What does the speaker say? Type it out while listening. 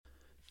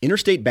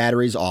Interstate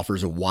Batteries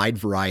offers a wide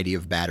variety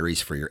of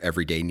batteries for your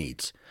everyday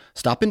needs.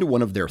 Stop into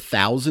one of their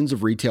thousands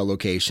of retail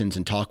locations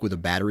and talk with a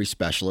battery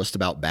specialist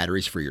about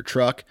batteries for your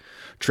truck,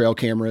 trail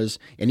cameras,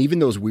 and even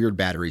those weird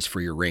batteries for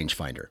your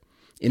rangefinder.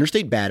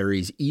 Interstate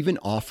Batteries even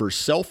offers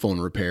cell phone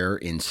repair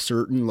in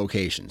certain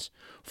locations.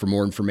 For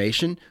more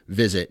information,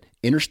 visit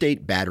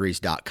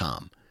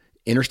interstatebatteries.com.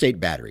 Interstate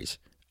Batteries,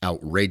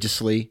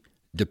 outrageously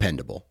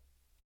dependable.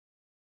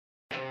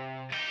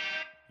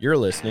 You're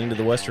listening to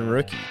The Western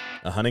Rookie,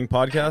 a hunting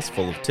podcast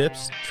full of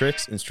tips,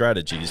 tricks, and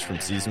strategies from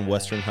seasoned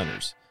Western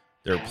hunters.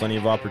 There are plenty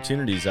of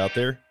opportunities out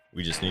there.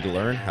 We just need to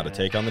learn how to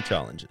take on the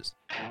challenges.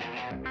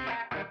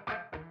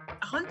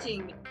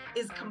 Hunting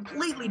is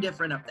completely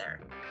different up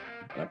there.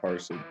 I've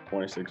harvested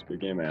 26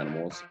 big game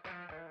animals.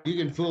 You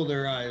can fool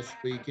their eyes,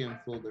 but you can't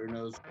fool their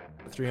nose.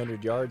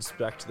 300 yards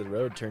back to the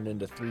road turned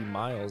into 3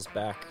 miles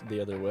back the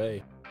other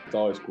way. It's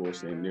always cool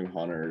seeing new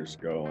hunters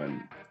go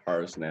and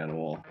harvest an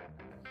animal.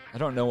 I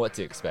don't know what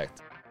to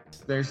expect.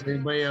 If there's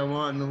anybody I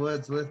want in the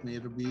woods with me,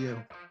 it'll be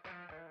you.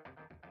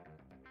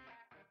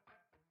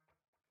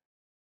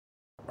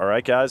 All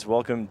right, guys,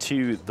 welcome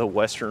to the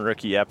Western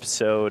Rookie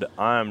episode.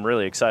 I'm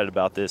really excited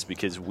about this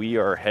because we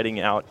are heading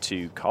out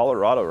to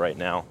Colorado right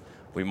now.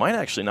 We might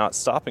actually not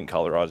stop in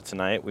Colorado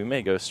tonight. We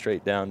may go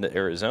straight down to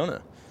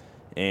Arizona.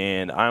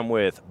 And I'm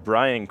with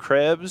Brian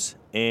Krebs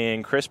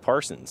and Chris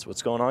Parsons.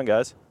 What's going on,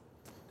 guys?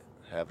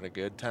 Having a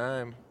good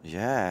time.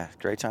 Yeah,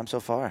 great time so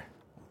far.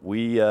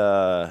 We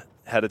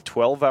had a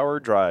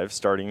 12-hour drive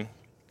starting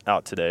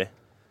out today,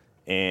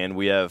 and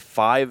we have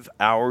 5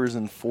 hours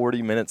and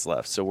 40 minutes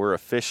left, so we're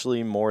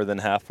officially more than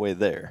halfway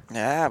there.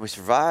 Yeah, we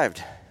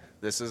survived.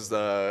 This is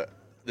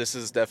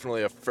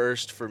definitely a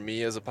first for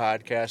me as a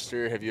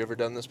podcaster. Have you ever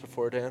done this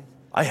before, Dan?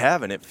 I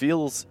haven't. It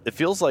feels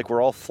like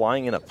we're all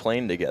flying in a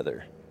plane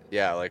together.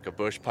 Yeah, like a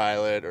bush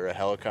pilot or a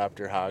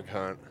helicopter hog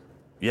hunt.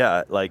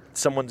 Yeah, like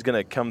someone's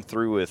going to come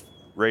through with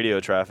radio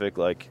traffic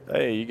like,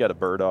 hey, you got a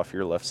bird off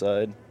your left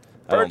side.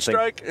 Bird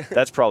strike.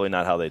 That's probably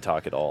not how they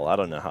talk at all. I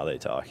don't know how they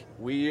talk.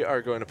 We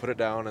are going to put it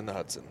down in the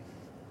Hudson.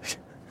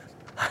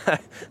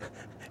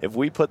 If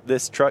we put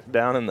this truck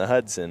down in the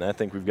Hudson, I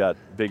think we've got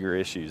bigger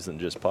issues than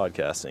just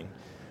podcasting.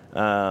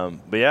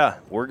 But yeah,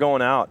 we're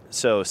going out.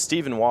 So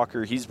Stephen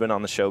Walker, he's been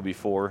on the show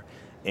before,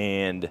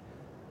 and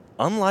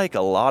unlike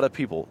a lot of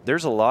people,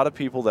 there's a lot of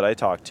people that I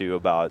talk to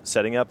about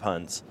setting up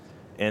hunts,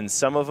 and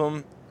some of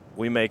them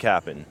we make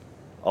happen.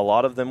 A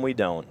lot of them we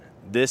don't.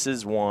 This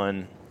is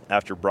one,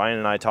 after Brian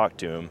and I talked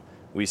to him,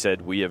 we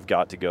said we have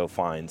got to go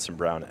find some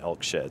brown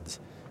elk sheds,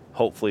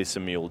 hopefully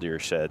some mule deer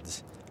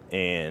sheds,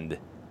 and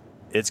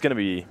it's going to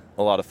be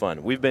a lot of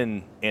fun. We've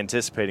been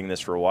anticipating this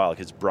for a while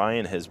because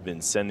Brian has been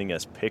sending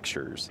us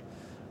pictures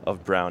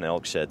of brown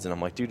elk sheds, and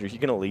I'm like, dude, are you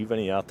going to leave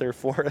any out there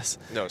for us?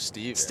 No,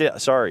 Steve.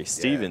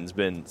 Steven's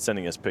been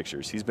sending us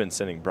pictures. He's been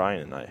sending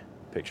Brian and I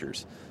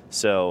pictures.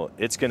 So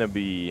it's going to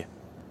be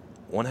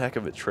one heck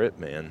of a trip,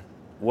 man.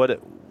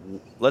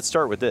 Let's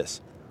start with this.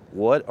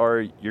 What are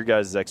your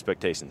guys'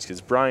 expectations?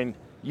 Because, Brian,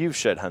 you've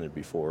shed hunted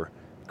before.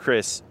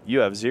 Chris, you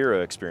have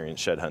zero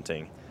experience shed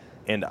hunting.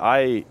 And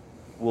I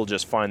will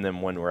just find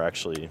them when we're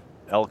actually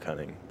elk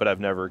hunting. But I've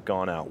never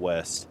gone out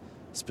west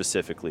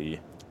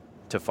specifically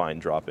to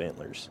find drop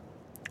antlers.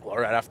 Well,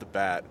 right off the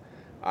bat,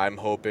 I'm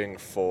hoping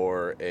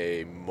for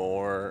a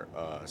more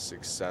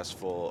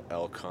successful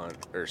elk hunt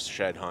or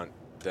shed hunt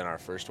than our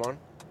first one.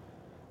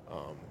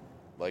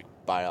 Like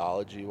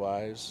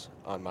biology-wise,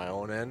 on my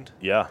own end.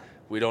 Yeah.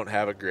 We don't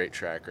have a great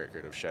track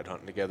record of shed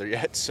hunting together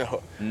yet,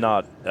 so.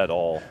 Not at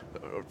all.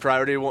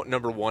 Priority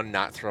number one,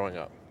 not throwing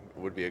up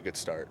would be a good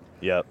start.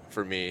 Yep.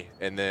 For me.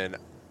 And then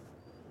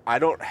I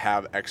don't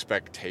have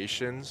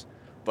expectations,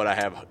 but I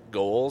have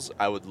goals.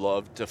 I would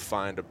love to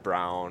find a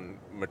brown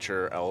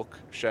mature elk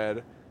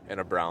shed and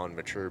a brown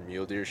mature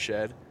mule deer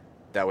shed.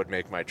 That would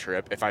make my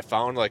trip. If I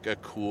found like a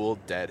cool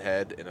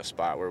deadhead in a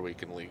spot where we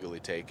can legally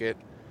take it,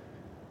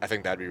 I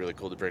think that'd be really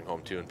cool to bring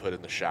home too and put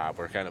in the shop.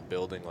 We're kind of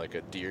building like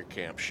a deer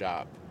camp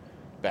shop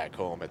back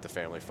home at the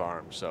family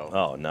farm. So.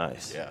 Oh,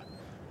 nice. Yeah.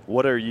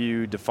 What are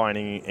you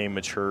defining a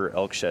mature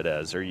elk shed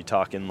as? Are you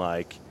talking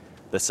like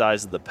the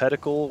size of the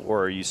pedicle,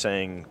 or are you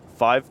saying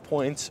 5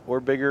 points or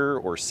bigger,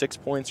 or 6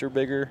 points or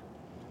bigger?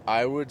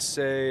 I would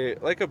say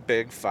like a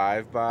big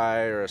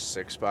 5x or a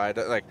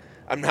 6x. Like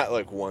I'm not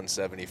like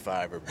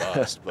 175 or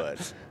bust,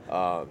 but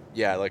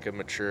yeah, like a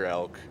mature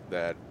elk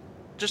that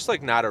just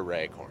like not a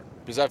raghorn.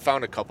 Because I've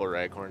found a couple of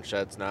raghorn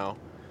sheds now,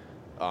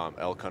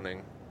 elk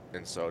hunting,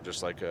 and so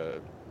just like a,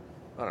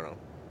 I don't know,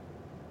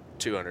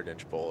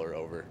 200-inch bull or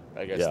over.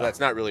 I guess that's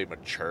not really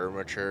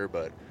mature,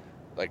 but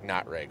like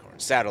not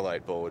raghorn.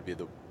 Satellite bull would be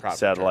the proper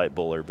satellite term.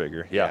 Bull or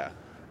bigger. Yeah.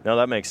 No,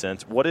 that makes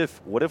sense. What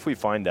if we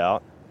find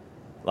out,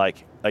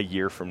 like a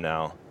year from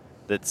now,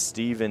 that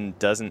Steven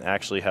doesn't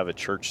actually have a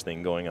church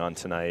thing going on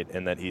tonight,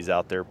 and that he's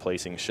out there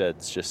placing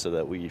sheds just so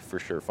that we for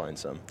sure find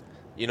some?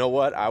 You know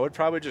what? I would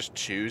probably just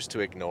choose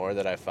to ignore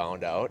that I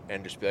found out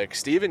and just be like,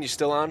 Steven, you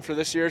still on for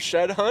this year's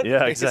shed hunt?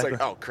 Yeah, and exactly. He's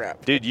like, oh,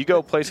 crap. Dude, you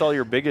go place all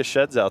your biggest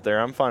sheds out there.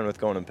 I'm fine with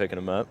going and picking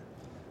them up.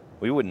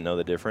 We wouldn't know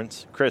the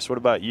difference. Chris, what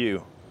about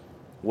you?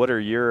 what are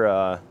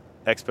your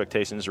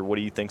expectations, or what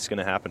do you think is going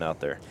to happen out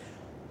there?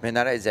 Man,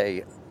 that is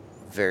a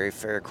very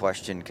fair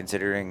question,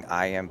 considering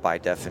I am by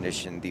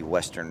definition the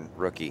Western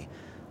rookie.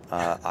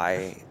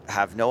 I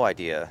have no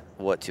idea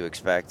what to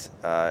expect.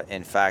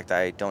 In fact,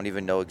 I don't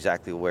even know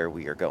exactly where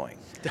we are going.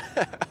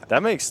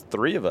 That makes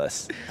 3 of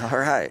us. All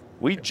right.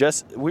 We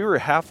were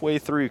halfway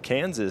through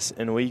Kansas,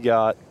 and we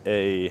got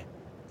an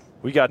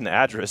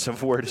address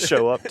of where to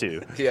show up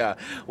to. Yeah.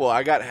 Well,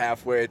 I got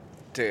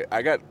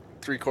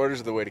 3/4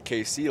 of the way to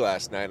KC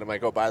last night. I'm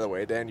like, oh, by the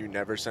way, Dan, you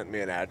never sent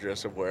me an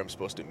address of where I'm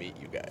supposed to meet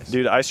you guys.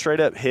 Dude, I straight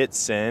up hit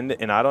send,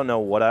 and I don't know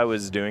what I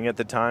was doing at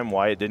the time,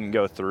 why it didn't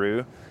go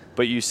through.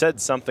 But you said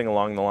something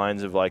along the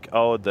lines of like,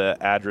 oh, the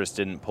address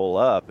didn't pull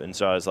up. And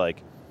so I was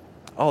like,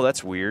 oh,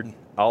 that's weird.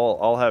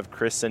 I'll have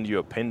Chris send you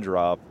a pin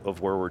drop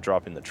of where we're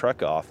dropping the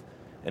truck off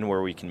and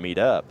where we can meet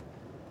up.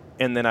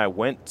 And then I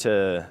went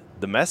to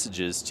the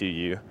messages to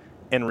you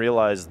and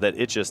realized that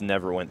it just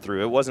never went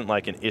through. It wasn't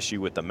like an issue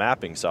with the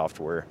mapping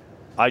software.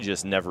 I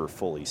just never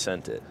fully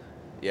sent it.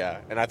 Yeah,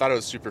 and I thought it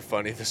was super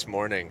funny this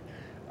morning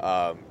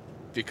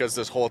because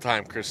this whole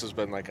time Chris has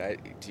been like,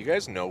 do you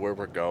guys know where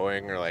we're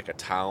going, or like a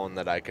town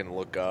that I can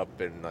look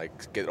up and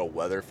like get a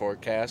weather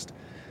forecast?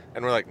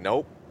 And we're like,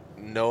 nope,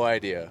 no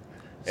idea.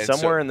 And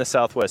somewhere in the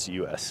Southwest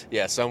U.S.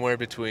 Yeah, somewhere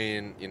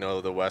between,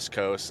 the West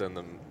Coast and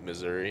the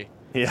Missouri.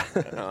 Yeah.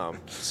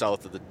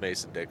 South of the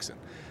Mason-Dixon.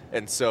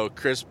 And so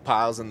Chris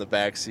piles in the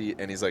backseat,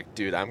 and he's like,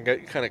 dude, I'm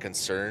kind of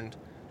concerned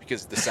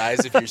because the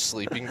size of your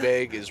sleeping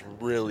bag is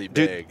really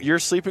big. Dude, your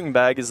sleeping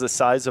bag is the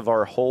size of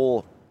our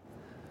whole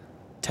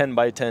 10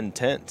 by 10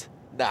 tent.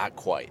 Not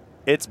quite.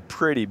 It's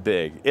pretty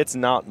big. It's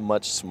not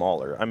much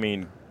smaller. I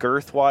mean,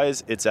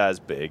 girth-wise, it's as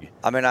big.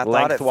 I mean, I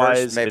thought at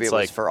first maybe it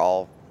was for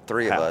all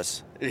 3 of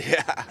us.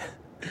 Yeah.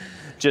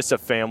 Just a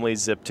family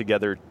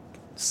zip-together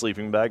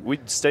sleeping bag.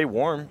 We'd stay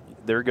warm.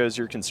 There goes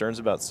your concerns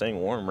about staying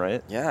warm,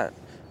 right? Yeah.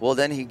 Well,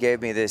 then he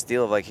gave me this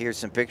deal of like, here's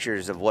some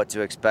pictures of what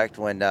to expect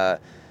when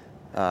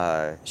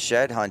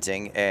shed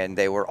hunting, and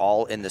they were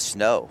all in the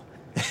snow.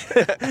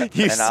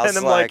 You sent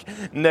him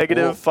like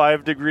negative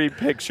 5-degree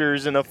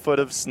pictures and a foot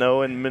of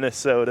snow in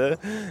Minnesota,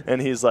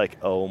 and he's like,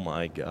 oh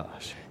my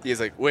gosh.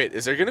 He's like, wait,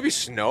 is there going to be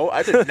snow?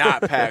 I did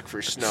not pack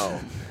for snow.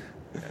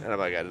 And I'm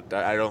like,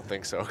 I don't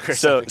think so, Chris.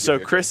 So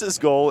Chris's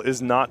goal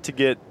is not to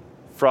get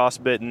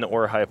frostbitten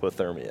or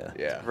hypothermia.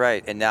 Yeah.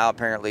 Right, and now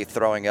apparently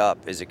throwing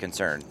up is a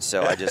concern.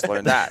 So I just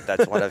learned that.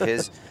 That's one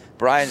of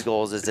Brian's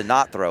goals is to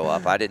not throw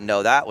up. I didn't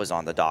know that was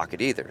on the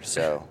docket either,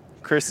 so.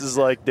 Chris is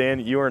like, Dan,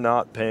 you are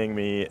not paying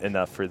me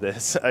enough for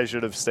this. I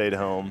should have stayed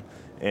home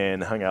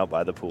and hung out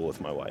by the pool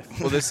with my wife.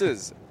 Well,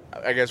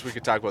 I guess we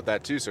could talk about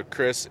that too. So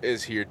Chris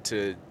is here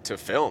to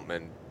film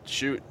and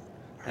shoot.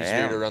 He's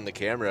here to run the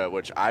camera,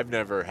 which I've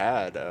never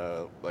had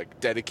a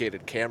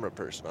dedicated camera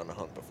person on a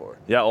hunt before.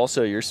 Yeah.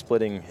 Also, you're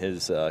splitting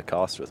his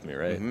cost with me,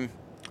 right?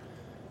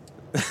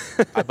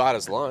 Mm-hmm. I bought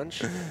his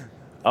lunch.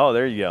 Oh,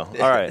 there you go.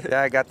 All right.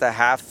 Yeah, I got the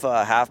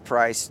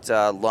half-priced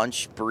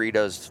lunch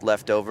burritos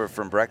left over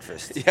from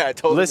breakfast. Yeah, I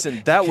totally.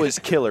 Listen, that was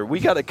killer. We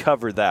got to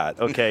cover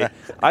that, okay?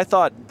 I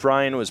thought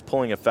Brian was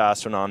pulling a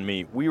fast one on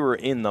me. We were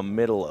in the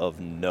middle of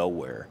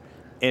nowhere,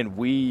 and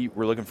we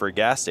were looking for a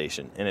gas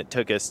station, and it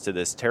took us to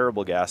this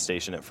terrible gas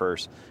station at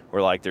first.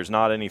 We're like, there's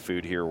not any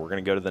food here. We're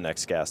going to go to the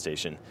next gas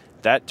station.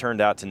 That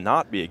turned out to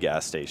not be a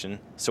gas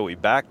station, so we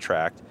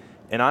backtracked,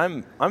 and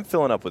I'm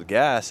filling up with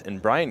gas,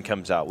 and Brian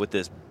comes out with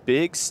this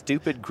big,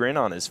 stupid grin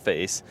on his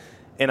face.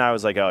 And I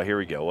was like, oh, here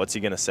we go. What's he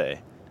going to say?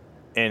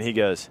 And he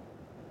goes,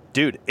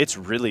 dude, it's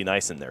really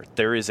nice in there.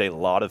 There is a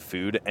lot of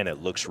food, and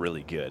it looks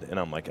really good. And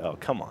I'm like, oh,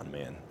 come on,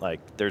 man. Like,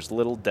 there's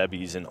Little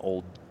Debbie's and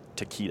old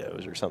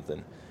taquitos or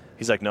something.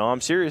 He's like, no, I'm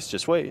serious.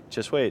 Just wait.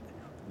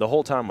 The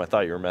whole time I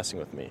thought you were messing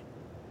with me.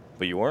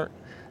 But you weren't.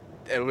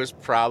 It was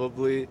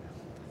probably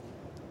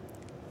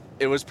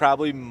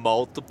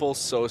multiple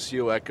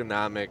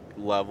socioeconomic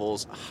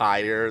levels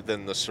higher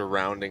than the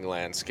surrounding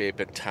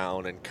landscape in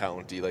town and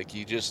county. Like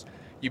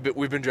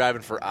we've been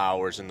driving for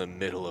hours in the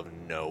middle of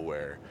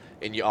nowhere,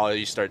 and all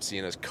you start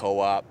seeing is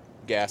co-op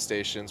gas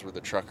stations where the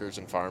truckers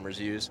and farmers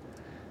use,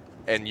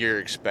 and you're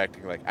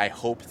expecting I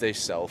hope they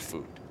sell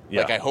food.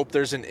 Yeah. I hope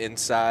there's an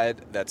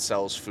inside that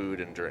sells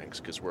food and drinks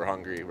because we're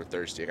hungry, we're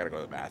thirsty, I gotta go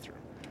to the bathroom.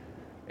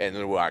 And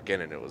then we walk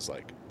in, and it was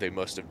like they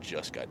must have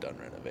just got done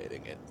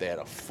renovating it. They had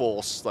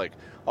almost a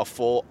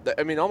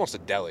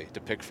deli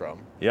to pick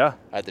from. Yeah.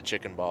 At the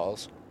Chicken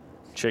Balls.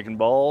 Chicken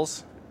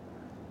balls,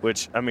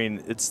 which, I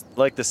mean, it's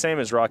like the same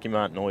as Rocky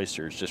Mountain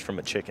oysters, just from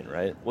a chicken,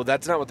 right? Well,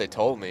 that's not what they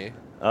told me.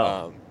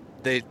 Oh.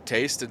 They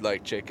tasted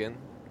like chicken.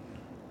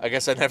 I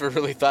guess I never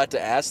really thought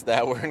to ask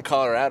that. We're in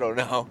Colorado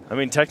now. I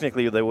mean,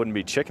 technically, they wouldn't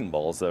be chicken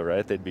balls, though,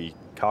 right? They'd be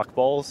cock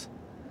balls?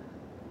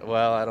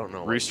 Well, I don't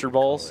know. Rooster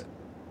balls?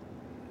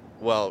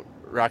 Well,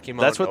 Rocky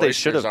Mountain That's what they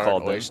should have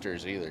called them.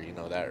 Oysters either. You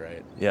know that,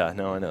 right? Yeah,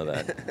 no, I know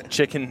that.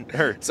 Chicken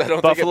or So I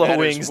don't buffalo think it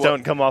wings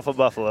don't come off a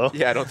buffalo.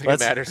 Yeah, I don't think it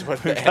matters what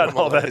the We've got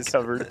animal all that is.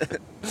 covered.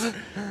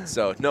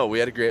 So, no, we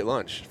had a great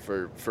lunch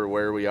for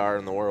where we are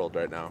in the world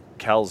right now.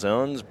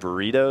 Calzones,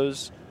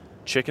 burritos,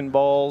 chicken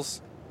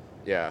balls,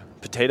 Yeah.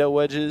 potato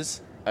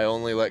wedges. I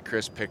only let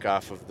Chris pick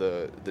off of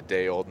the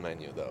day-old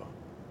menu, though.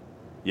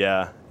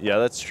 Yeah,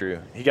 that's true.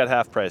 He got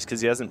half price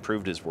because he hasn't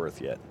proved his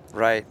worth yet.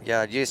 Right.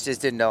 Yeah. You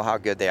just didn't know how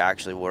good they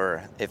actually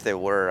were. If they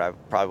were, I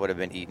probably would have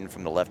been eating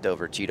from the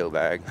leftover Cheeto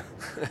bag.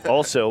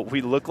 Also,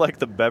 we look like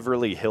the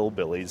Beverly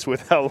Hillbillies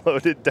with how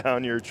loaded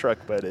down your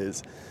truck bed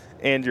is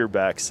and your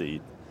back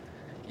seat.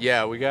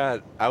 Yeah,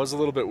 I was a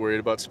little bit worried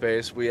about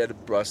space. We had to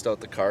bust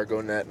out the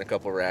cargo net and a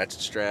couple ratchet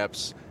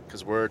straps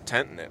because we're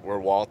tenting it. We're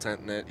wall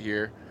tenting it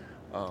here.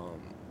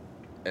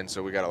 And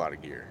so we got a lot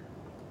of gear.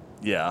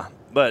 Yeah,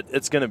 but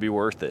it's going to be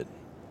worth it.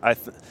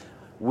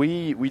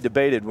 We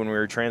debated when we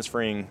were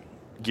transferring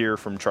gear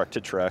from truck to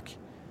truck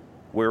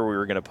where we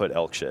were going to put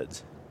elk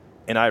sheds.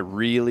 And I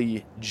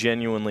really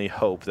genuinely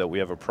hope that we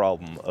have a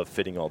problem of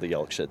fitting all the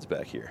elk sheds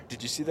back here.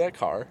 Did you see that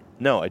car?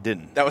 No, I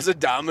didn't. That was a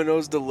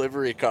Domino's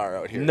delivery car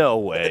out here. No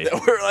way.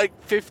 We're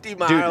like 50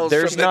 miles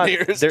from the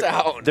nearest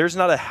town. There's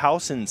not a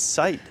house in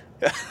sight.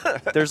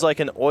 There's like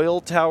an oil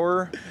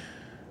tower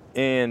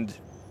and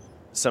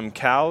some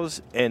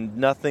cows and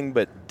nothing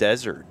but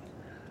desert.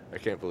 I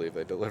can't believe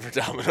they deliver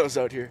Domino's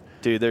out here.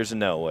 Dude, there's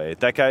no way.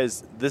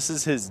 This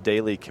is his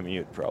daily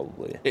commute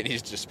probably. And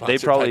he's just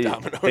sponsored by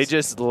Domino's. They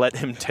just let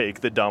him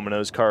take the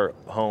Domino's car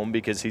home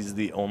because he's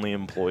the only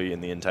employee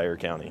in the entire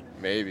county.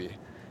 Maybe.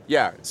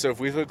 Yeah, so if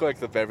we look like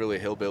the Beverly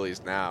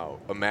Hillbillies now,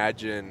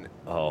 imagine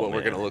what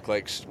we're going to look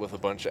like with a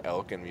bunch of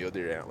elk and mule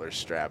deer antlers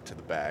strapped to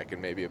the back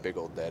and maybe a big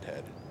old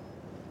deadhead.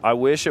 I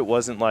wish it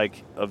wasn't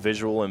like a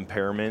visual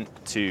impairment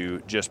to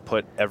just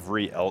put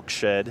every elk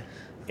shed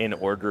in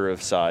order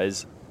of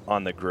size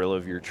on the grill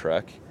of your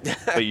truck.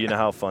 But you know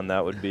how fun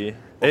that would be?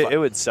 It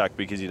would suck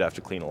because you'd have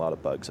to clean a lot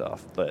of bugs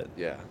off, but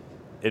yeah,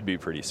 it'd be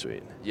pretty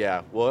sweet.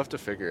 Yeah, we'll have to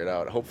figure it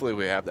out. Hopefully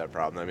we have that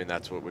problem. I mean,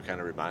 that's what we kind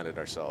of reminded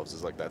ourselves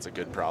is like that's a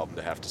good problem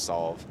to have to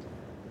solve.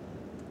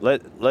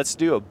 Let's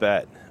do a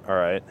bet, all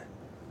right?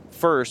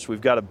 First,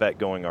 we've got a bet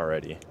going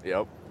already.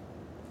 Yep.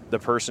 The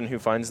person who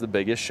finds the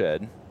biggest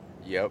shed.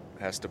 Yep,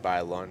 has to buy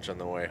lunch on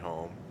the way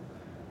home,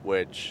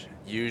 which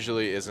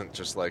usually isn't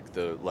just like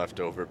the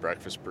leftover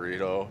breakfast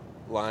burrito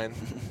line.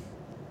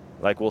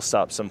 Like we'll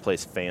stop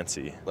someplace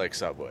fancy. Like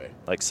Subway.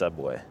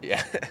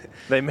 Yeah.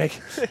 They make.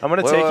 I'm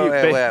gonna take you.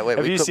 Wait.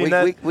 Have you seen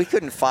that? We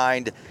couldn't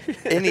find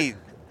any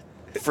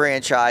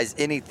franchise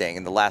anything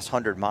in the last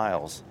 100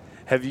 miles.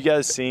 Have you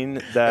guys seen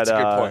that? That's a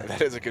good point.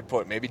 That is a good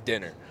point. Maybe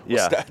dinner.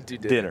 We'll do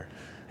dinner.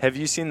 Have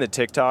you seen the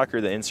TikTok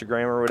or the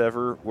Instagram or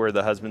whatever where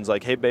the husband's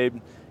like, "Hey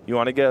babe, you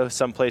want to go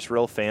someplace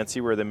real fancy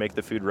where they make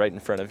the food right in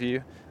front of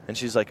you?" And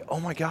she's like, "Oh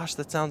my gosh,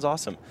 that sounds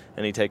awesome."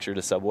 And he takes her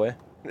to Subway.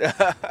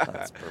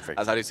 That's perfect.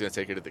 I thought he was going to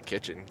take her to the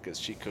kitchen because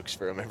she cooks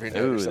for him every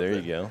night. Ooh, there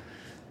you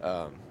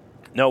go.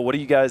 No, what do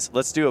you guys?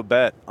 Let's do a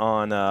bet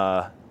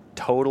on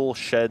total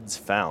sheds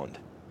found.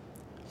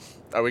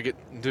 Are we going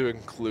to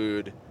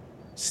include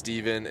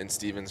Steven and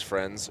Steven's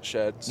friends'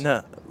 sheds?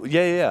 No.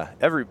 Yeah.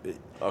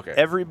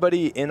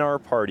 Everybody in our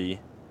party,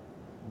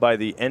 by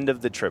the end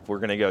of the trip, we're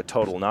going to go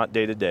total, not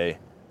day to day.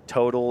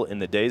 Total in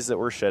the days that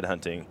we're shed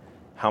hunting,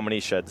 how many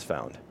sheds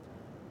found?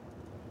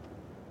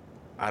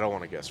 I don't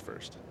want to guess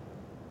first.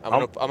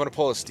 I'm gonna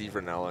pull a Steve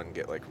Rinella and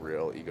get like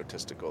real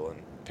egotistical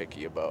and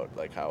picky about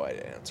like how I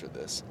answer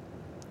this.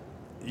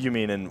 You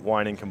mean and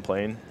whine and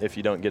complain if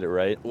you don't get it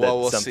right?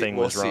 Well, that something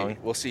was wrong.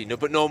 We'll see. No,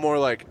 but no more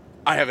like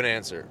I have an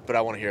answer, but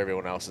I want to hear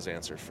everyone else's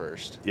answer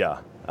first.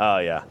 Yeah. Oh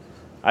yeah.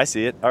 I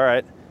see it. All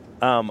right.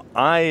 I'm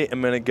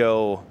gonna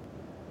go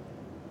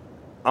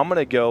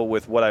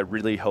with what I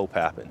really hope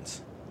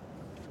happens,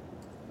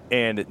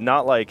 and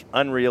not like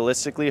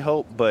unrealistically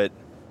hope, but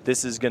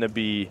this is gonna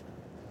be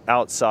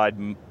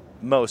outside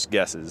most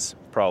guesses,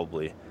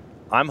 probably.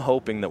 I'm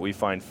hoping that we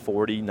find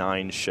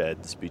 49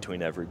 sheds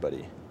between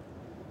everybody.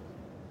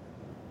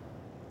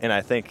 And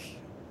I think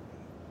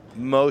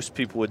most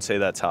people would say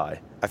that's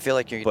high. I feel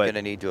like you're going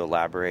to need to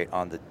elaborate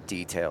on the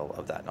detail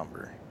of that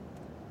number.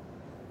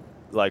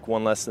 Like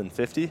one less than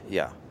 50?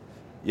 Yeah.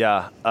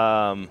 Yeah.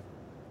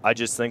 I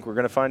just think we're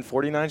going to find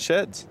 49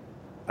 sheds.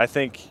 I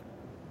think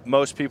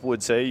most people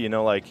would say,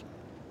 like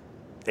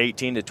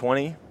 18 to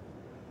 20,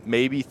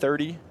 maybe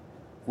 30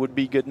 would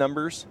be good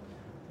numbers.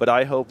 But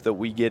I hope that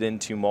we get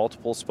into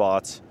multiple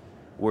spots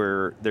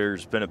where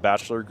there's been a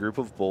bachelor group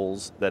of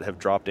bulls that have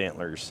dropped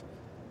antlers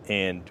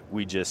and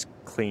we just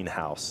clean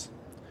house.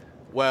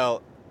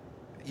 Well,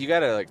 you got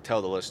to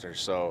tell the listeners.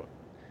 So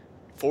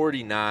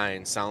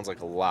 49 sounds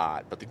like a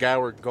lot, but the guy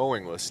we're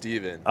going with,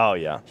 Steven. Oh,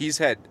 yeah. He's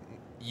had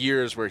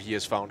years where he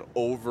has found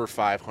over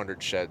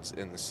 500 sheds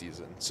in the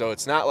season. So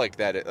it's not like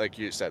that, like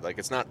you said,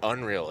 it's not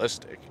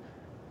unrealistic.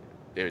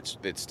 It's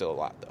still a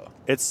lot, though.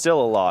 It's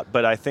still a lot,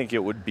 but I think it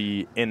would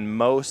be, in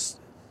most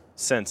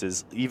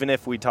senses, even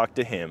if we talked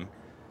to him,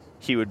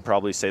 he would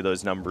probably say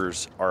those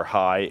numbers are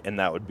high, and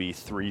that would be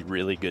 3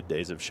 really good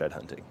days of shed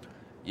hunting.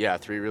 Yeah,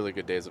 3 really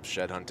good days of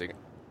shed hunting.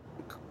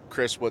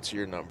 Chris, what's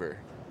your number?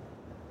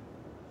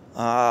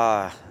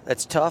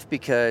 That's tough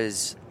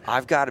because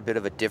I've got a bit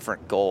of a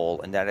different goal,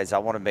 and that is I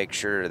want to make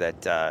sure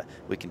that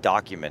we can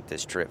document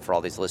this trip for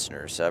all these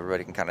listeners so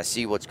everybody can kind of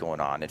see what's going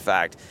on. In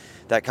fact,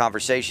 that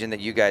conversation that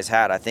you guys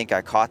had, I think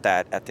I caught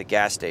that at the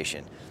gas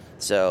station.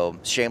 So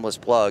shameless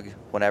plug,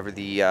 whenever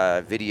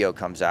the video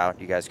comes out,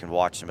 you guys can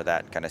watch some of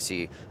that and kind of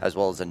see, as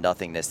well as the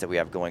nothingness that we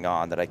have going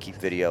on, that I keep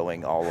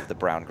videoing all of the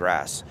brown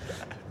grass.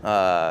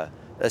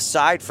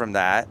 Aside from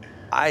that,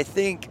 I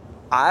think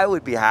I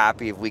would be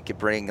happy if we could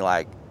bring,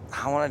 like,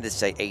 I wanted to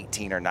say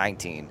 18 or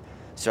 19.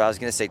 So I was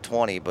going to say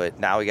 20, but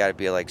now we got to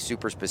be like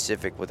super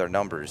specific with our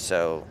numbers.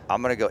 So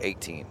I'm going to go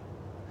 18.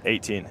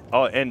 18.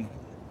 Oh, and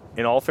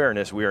in all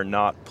fairness, we are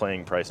not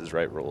playing Price's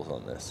Right rules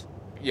on this.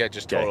 Yeah,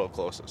 just total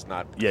closest,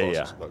 not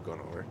closest about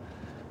going over.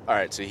 All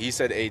right, so he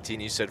said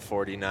 18, you said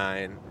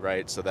 49,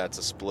 right? So that's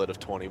a split of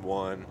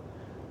 21.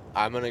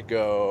 I'm going to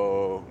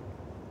go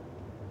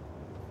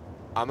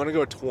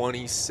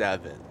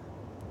 27.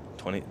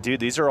 20. Dude,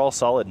 these are all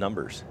solid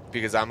numbers.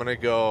 Because I'm going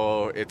to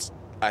go,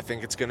 I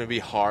think it's going to be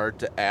hard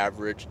to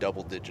average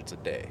double digits a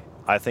day.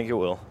 I think it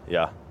will.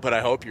 Yeah. But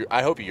I hope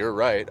you're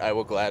right. I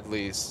will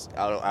gladly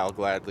I'll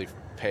gladly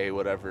pay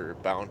whatever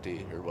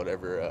bounty or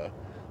whatever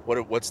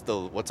what's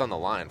on the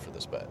line for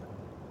this bet?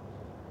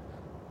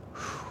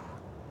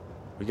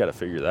 We got to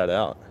figure that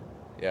out.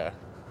 Yeah.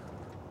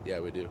 Yeah,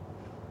 we do.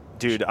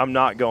 Dude, I'm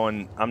not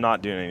doing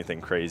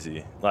anything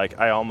crazy. Like,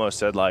 I almost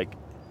said, like,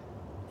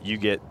 you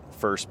get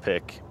first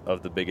pick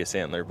of the biggest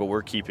antler, but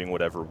we're keeping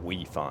whatever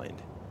we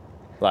find.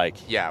 Like,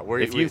 yeah,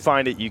 if you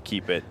find it, you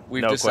keep it.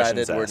 We've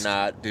decided we're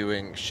not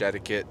doing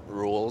Shedicate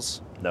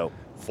rules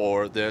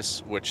for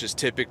this, which is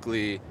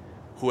typically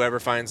whoever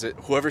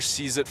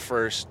sees it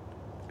first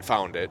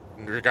found it,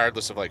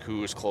 regardless of like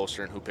who's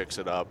closer and who picks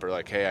it up, or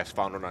like, hey, I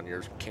found one on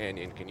your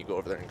canyon, can you go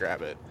over there and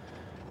grab it?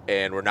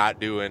 And we're not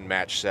doing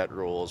match set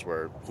rules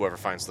where whoever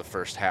finds the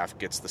first half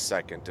gets the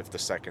second if the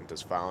second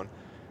is found.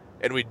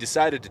 And we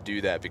decided to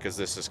do that because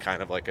this is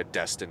kind of like a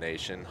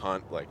destination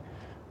hunt. Like,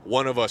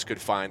 one of us could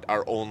find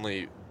our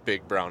only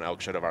big brown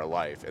elk shed of our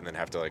life and then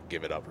have to like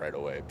give it up right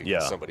away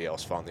because somebody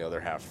else found the other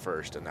half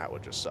first, and that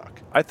would just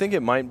suck. I think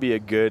it might be a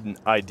good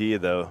idea,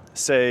 though.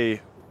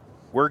 Say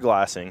we're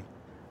glassing,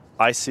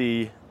 I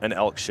see an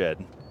elk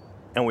shed,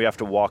 and we have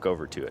to walk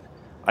over to it.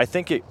 I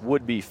think it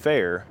would be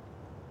fair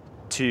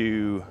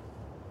to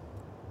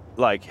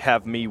like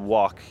have me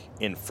walk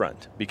in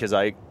front because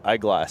I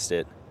glassed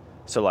it.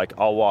 So like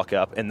I'll walk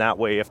up, and that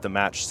way if the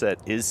match set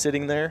is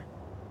sitting there,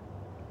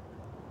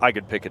 I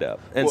could pick it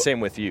up. And same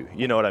with you.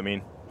 You know what I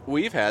mean?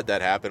 We've had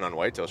that happen on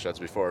whitetail sheds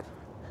before.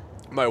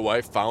 My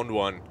wife found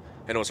one,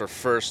 and it was her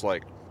first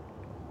like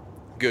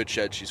good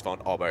shed she's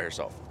found all by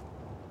herself.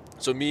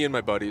 So me and my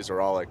buddies are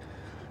all like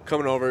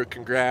coming over,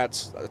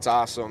 congrats, that's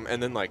awesome.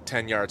 And then like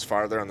 10 yards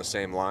farther on the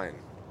same line,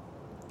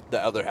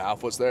 the other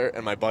half was there,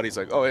 and my buddy's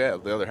like, oh yeah,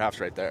 the other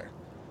half's right there.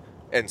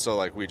 And so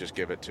like we just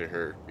give it to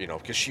her, you know,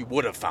 because she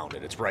would have found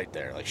it. It's right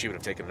there. Like she would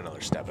have taken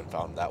another step and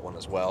found that one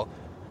as well.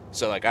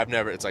 So like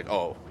it's like,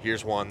 oh,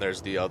 here's one,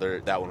 there's the other.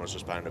 That one was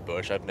just behind a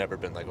bush. I've never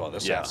been like, oh,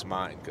 this half's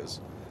mine,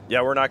 because.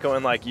 Yeah, we're not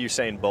going like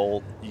Usain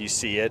Bolt. You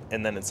see it,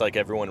 and then it's like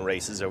everyone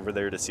races over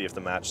there to see if the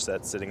match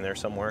set's sitting there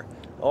somewhere.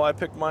 Oh, I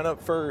picked mine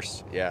up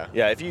first. Yeah.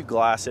 Yeah, if you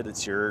glass it,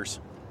 it's yours.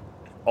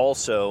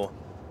 Also,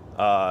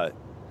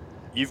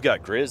 you've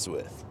got Grizz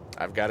with.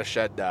 I've got a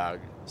shed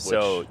dog.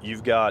 So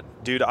you've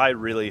got, dude, I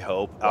really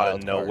hope out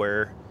of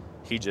nowhere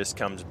he just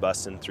comes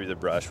busting through the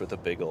brush with a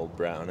big old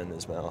brown in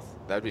his mouth.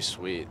 That'd be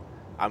sweet.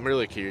 I'm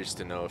really curious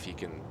to know if he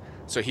can.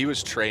 So he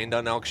was trained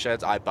on elk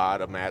sheds. I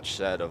bought a match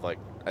set of like,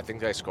 I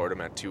think I scored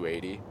him at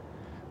 280.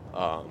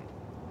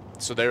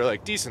 So they were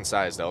like decent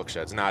sized elk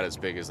sheds, not as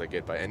big as they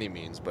get by any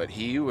means, but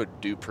he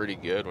would do pretty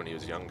good when he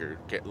was younger.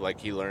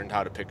 He learned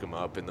how to pick them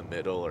up in the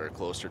middle or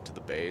closer to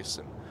the base,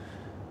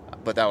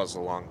 but that was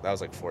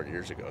like 4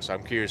 years ago. So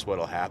I'm curious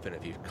what'll happen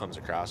if he comes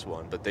across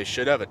one. But they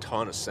should have a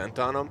ton of scent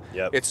on them.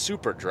 Yep. It's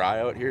super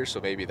dry out here,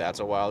 so maybe that's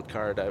a wild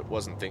card I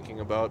wasn't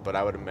thinking about. But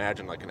I would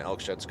imagine like an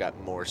elk shed's got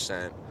more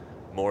scent,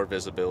 more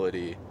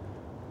visibility.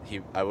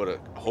 I would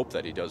hope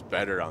that he does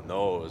better on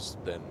those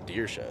than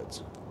deer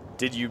sheds.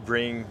 Did you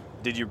bring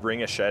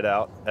a shed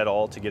out at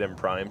all to get him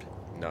primed?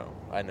 No,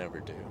 I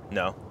never do.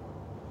 No,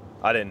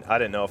 I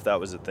didn't know if that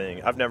was a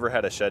thing. I've never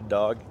had a shed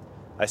dog.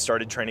 I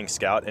started training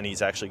Scout, and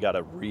he's actually got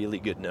a really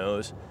good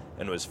nose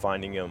and was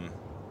finding them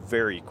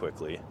very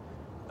quickly,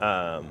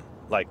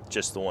 like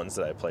just the ones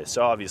that I play.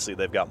 So obviously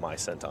they've got my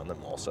scent on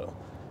them also.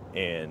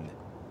 And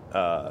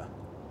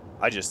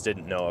I just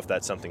didn't know if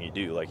that's something you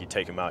do. Like you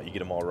take him out, you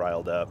get him all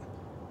riled up,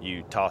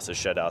 you toss a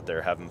shed out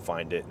there, have him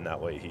find it, and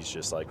that way he's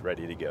just like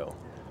ready to go.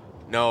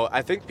 No,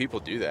 I think people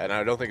do that, and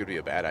I don't think it'd be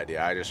a bad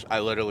idea. I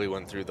literally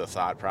went through the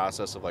thought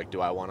process of like, do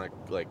I want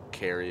to like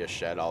carry a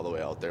shed all the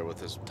way out there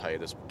with as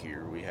tight as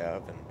gear we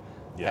have and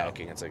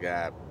packing? It's like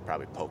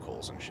probably poke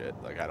holes and shit.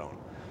 Like I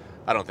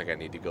don't think I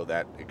need to go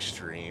that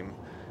extreme.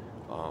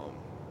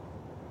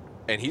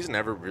 And he's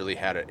never really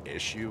had an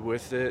issue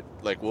with it.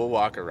 Like we'll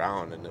walk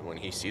around, and then when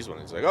he sees one,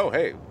 he's like, oh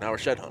hey, now we're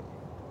shed hunting.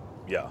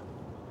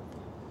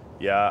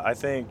 Yeah, I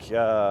think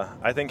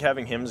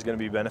having him is going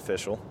to be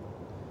beneficial.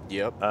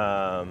 Yep.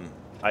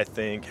 I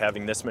think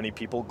having this many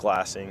people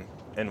glassing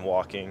and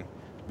walking,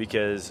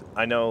 because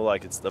I know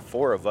like it's the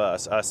four of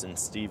us and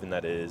Steven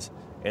that is,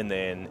 and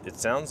then it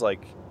sounds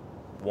like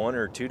 1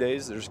 or 2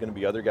 days there's going to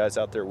be other guys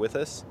out there with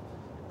us,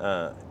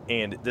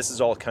 and this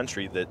is all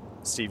country that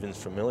Steven's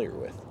familiar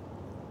with.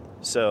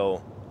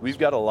 So we've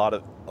got a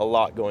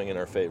lot going in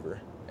our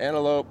favor.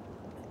 Antelope.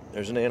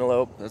 There's an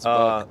antelope. That's a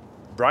buck.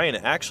 Brian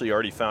actually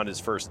already found his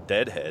first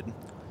deadhead.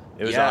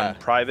 It was Yeah. on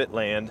private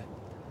land,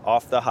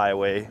 off the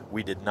highway.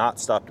 We did not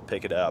stop to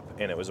pick it up,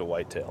 and it was a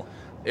whitetail.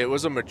 It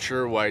was a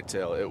mature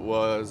whitetail. It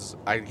was,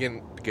 I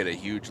didn't get a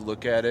huge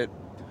look at it,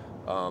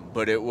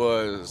 but it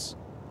was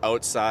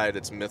outside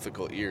its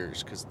mythical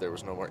ears because there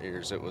was no more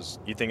ears. It was.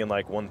 You thinking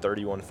like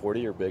 130,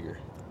 140 or bigger?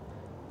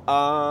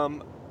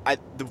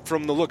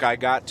 From the look I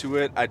got to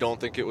it, I don't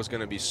think it was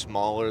going to be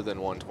smaller than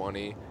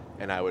 120,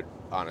 and I would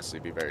honestly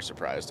be very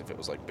surprised if it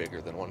was like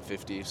bigger than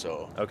 150.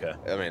 So Okay.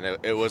 I mean,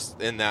 it was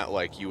in that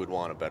like you would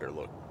want a better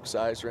look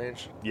size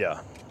range.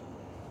 Yeah.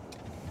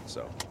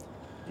 So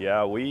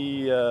Yeah,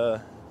 we're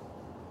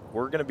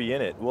going to be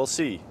in it. We'll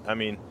see. I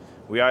mean,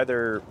 we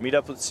either meet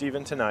up with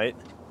Steven tonight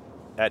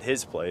at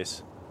his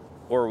place,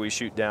 or we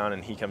shoot down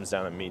and he comes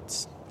down and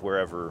meets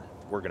wherever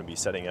we're going to be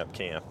setting up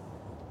camp.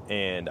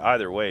 And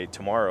either way,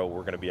 tomorrow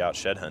we're going to be out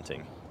shed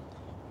hunting.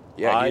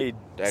 yeah, I you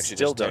actually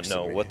still just don't texted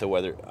know me. what the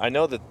weather. I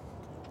know that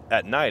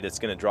at night it's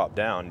going to drop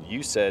down.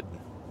 You said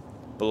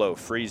below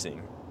freezing.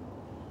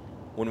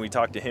 When we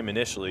talked to him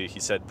initially, he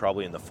said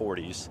probably in the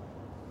 40s.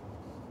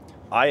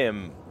 I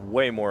am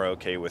way more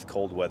okay with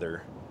cold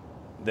weather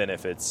than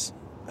if it's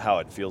how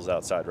it feels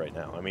outside right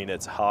now. I mean,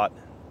 it's hot,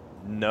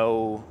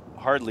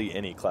 hardly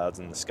any clouds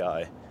in the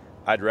sky.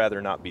 I'd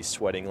rather not be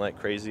sweating like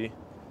crazy.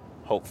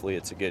 Hopefully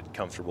it's a good,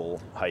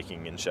 comfortable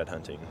hiking and shed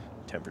hunting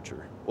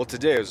temperature. Well,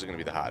 today was going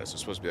to be the hottest. It was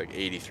supposed to be like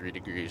 83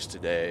 degrees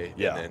today,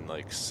 Yeah. and then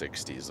like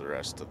 60s the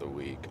rest of the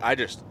week. I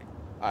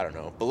don't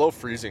know. Below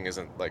freezing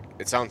isn't like,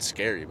 it sounds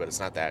scary, but it's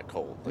not that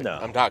cold. Like, No.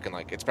 I'm talking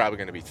like it's probably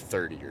going to be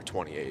 30 or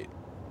 28.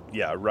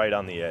 Yeah, right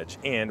on the edge.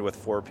 And with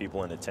 4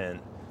 people in a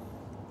tent,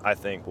 I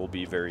think we'll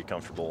be very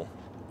comfortable.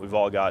 We've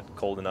all got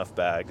cold enough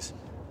bags.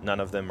 None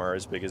of them are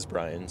as big as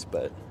Brian's,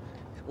 but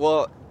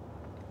Well,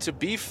 to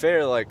be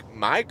fair, like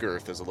my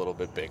girth is a little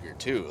bit bigger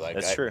too. Like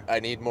That's true. I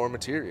need more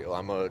material.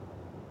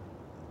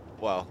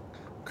 Well,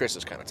 Chris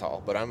is kind of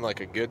tall, but I'm like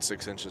a good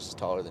 6 inches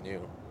taller than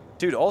you.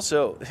 dude,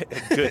 also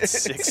a good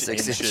 6 6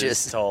 inches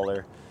inches.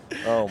 taller.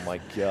 Oh my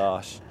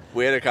gosh.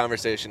 We had a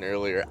conversation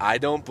earlier. I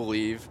don't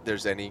believe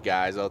there's any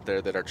guys out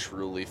there that are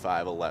truly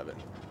 5'11".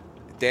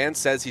 Dan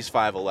says he's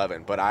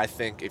 5'11", but I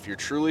think if you're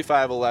truly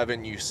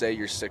 5'11", you say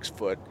you're 6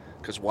 foot,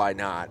 because why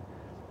not?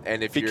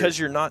 And if Because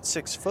you're not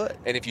 6 foot.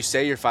 and if you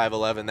say you're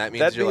 5'11", that means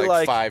That'd you're be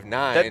like like 5'9",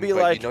 That'd be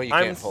but like you know you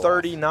I'm can't pull off.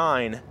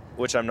 39,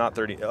 which I'm not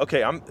 30.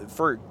 Okay,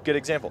 for a good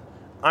example,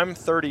 I'm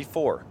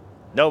 34.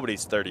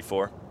 Nobody's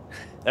 34.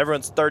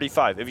 Everyone's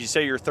 35. If you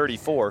say you're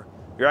 34,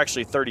 you're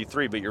actually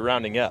 33, but you're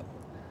rounding up.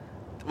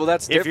 Well,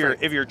 that's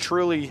different. If you're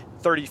truly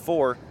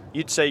 34,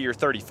 you'd say you're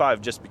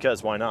 35 just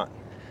because. Why not?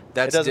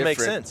 That's it doesn't make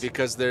different sense.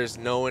 because there's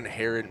no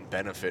inherent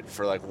benefit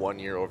for like 1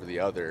 year over the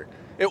other.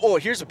 Well,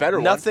 here's a better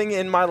one. Nothing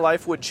in my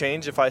life would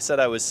change if I said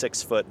I was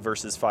 6 foot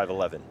versus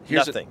 5'11".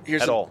 Nothing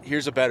at all.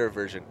 Here's a better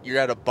version. You're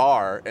at a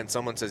bar and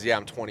someone says, "Yeah,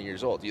 I'm 20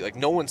 years old."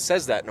 No one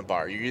says that in a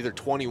bar. You're either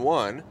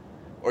 21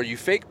 or you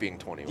fake being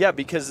 21. Yeah,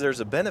 because there's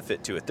a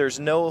benefit to it. There's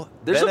no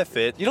There's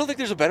benefit You don't think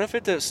there's a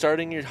benefit to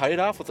starting your height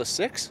off with a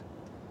 6?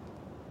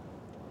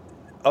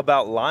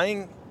 about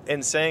lying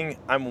and saying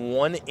I'm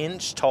 1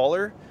 inch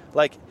taller.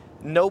 Like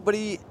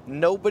nobody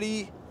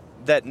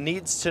that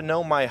needs to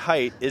know my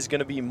height is going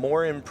to be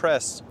more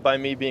impressed by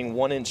me being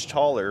 1 inch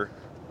taller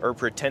or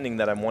pretending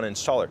that I'm 1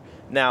 inch taller.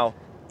 Now,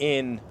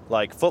 in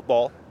like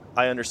football,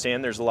 I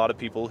understand there's a lot of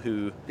people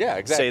who Yeah,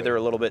 exactly. say they're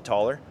a little bit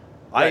taller.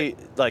 Right.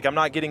 I'm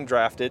not getting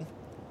drafted.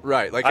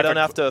 Right. Like I if don't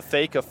a- have to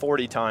fake a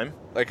 40 time.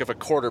 Like if a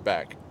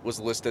quarterback was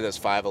listed as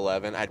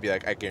 5'11", I'd be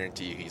like, I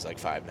guarantee you he's like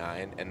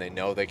 5'9", and they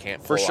know they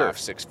can't For pull sure. off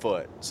 6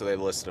 foot, so they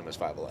listed him as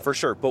 5'11". For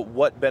sure, but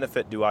what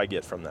benefit do I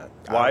get from that?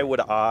 I Why don't- would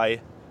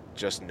I?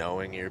 Just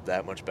knowing you're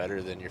that much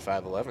better than your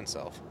 5'11"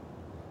 self.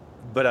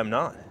 But I'm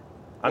not.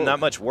 I'm Well- not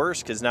much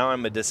worse because now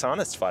I'm a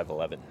dishonest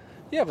 5'11".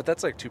 Yeah, but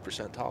that's like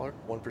 2% taller,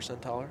 1%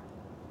 taller.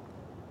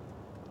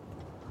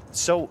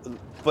 So,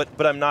 but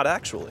I'm not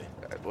actually.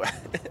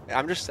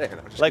 I'm just saying.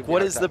 I'm just Like, giving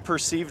what you a is hard the time.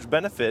 perceived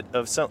benefit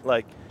of some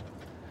like?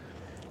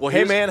 Well, Hey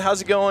here's- man,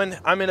 how's it going?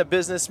 I'm in a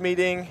business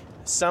meeting.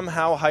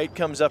 Somehow height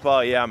comes up.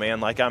 Oh yeah, man.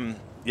 Like I'm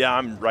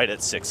right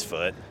at 6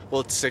 foot.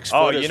 Well, it's 6 foot.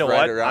 Oh, is you know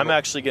right what? around I'm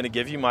actually going to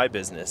give you my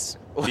business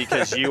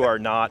because you are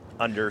not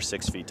under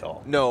 6 feet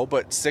tall. No,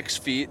 but 6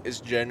 feet is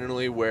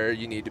generally where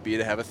you need to be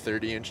to have a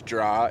 30-inch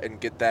draw and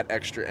get that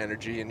extra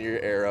energy into your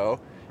arrow.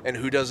 And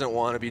who doesn't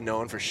want to be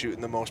known for shooting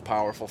the most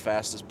powerful,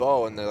 fastest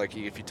bow? And they're like,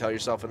 if you tell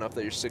yourself enough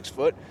that you're 6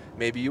 foot,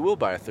 maybe you will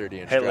buy a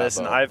 30-inch Hey, draw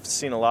listen, bow. I've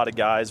seen a lot of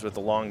guys with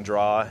a long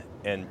draw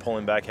and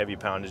pulling back heavy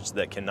poundage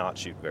that cannot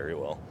shoot very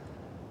well.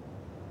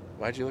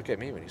 Why'd you look at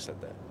me when you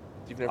said that?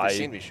 You've never I-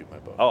 seen me shoot my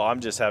bow. Oh,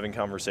 I'm just having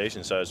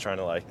conversation, so I was trying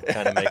to like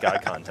kind of make eye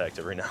contact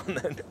every now and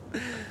then.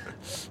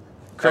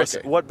 Chris,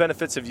 Okay. what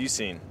benefits have you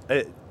seen?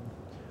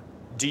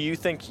 Do you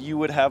think you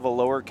would have a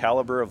lower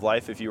caliber of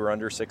life if you were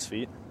under 6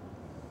 feet?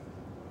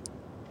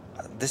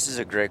 This is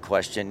a great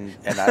question,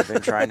 and I've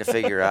been trying to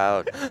figure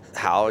out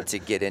how to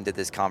get into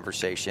this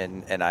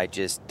conversation, and I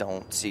just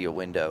don't see a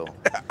window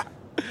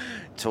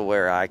to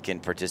where I can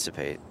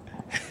participate.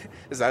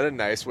 Is that a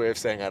nice way of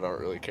saying I don't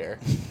really care?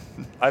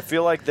 I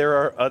feel like there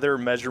are other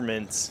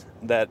measurements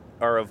that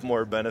are of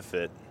more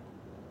benefit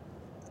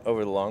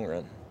over the long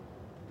run.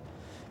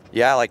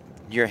 Yeah, like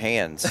your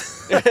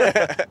hands,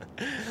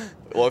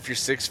 Well, if you're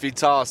 6 feet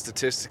tall,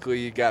 statistically,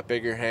 you got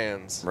bigger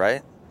hands.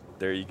 right?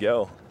 There you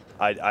go.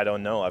 I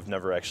don't know. I've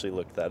never actually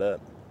looked that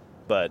up,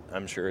 but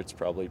I'm sure it's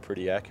probably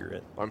pretty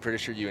accurate. I'm pretty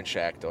sure you and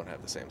Shaq don't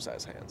have the same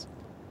size hands.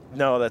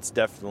 No, that's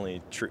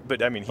definitely true.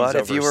 But I mean, he's But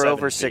if over you were 7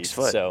 over feet, 6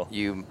 foot, so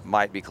you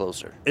might be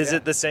closer. is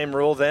it the same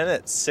rule then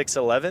at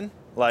 6'11"?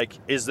 Like,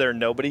 is there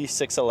nobody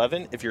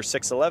 6'11"? If you're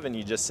 6'11",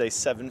 you just say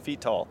 7 feet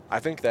tall. I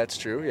think that's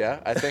true. Yeah,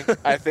 I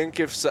think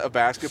if a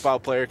basketball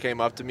player came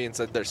up to me and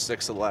said they're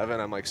 6'11",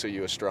 I'm like, so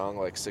you a strong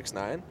like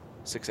 6'9",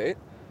 6'8"?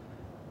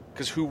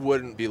 Because who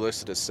wouldn't be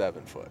listed as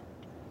 7 foot?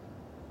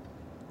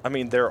 I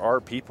mean, there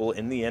are people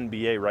in the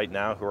NBA right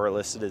now who are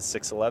listed as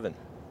 6'11".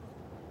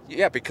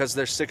 Yeah, because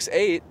they're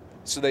 6'8",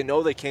 so they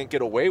know they can't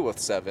get away with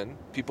 7.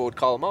 People would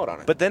call them out on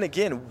it. But then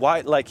again,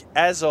 why? Like,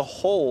 as a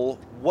whole,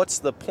 what's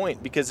the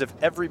point? Because if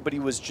everybody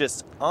was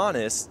just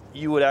honest,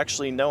 you would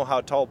actually know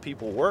how tall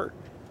people were.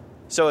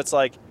 So it's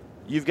like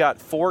you've got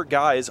 4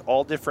 guys,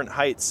 all different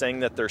heights, saying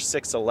that they're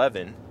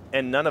 6'11",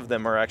 and none of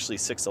them are actually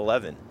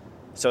 6'11".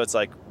 So it's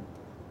like,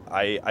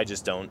 I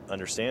just don't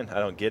understand. I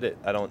don't get it.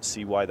 I don't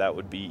see why that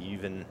would be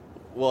even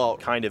well,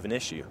 kind of an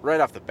issue.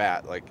 right off the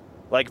bat,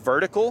 Like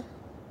vertical,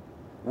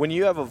 when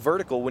you have a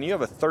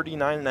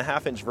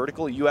 39.5-inch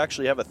vertical, you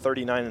actually have a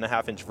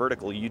 39.5-inch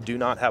vertical. You do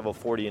not have a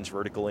 40-inch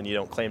vertical, and you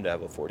don't claim to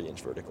have a 40-inch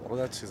vertical. well,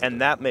 that's just,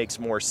 And that makes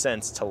more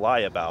sense to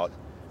lie about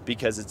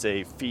because it's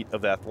a feat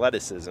of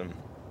athleticism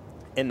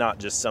and not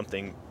just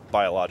something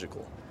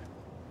biological.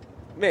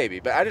 maybe,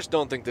 but I just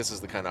don't think this is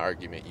the kind of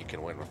argument you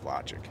can win with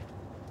logic.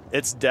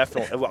 It's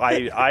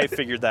definitely, I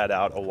figured that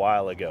out a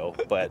while ago,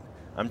 but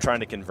I'm trying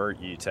to convert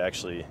you to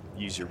actually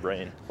use your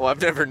brain. Well, I've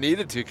never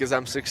needed to because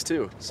I'm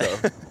 6'2", so.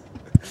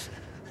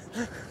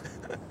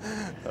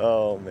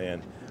 Oh,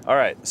 man. All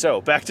right,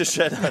 so back to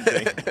shed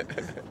hunting.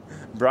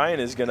 Brian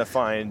is going to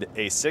find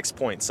a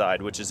 6-point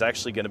side, which is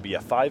actually going to be a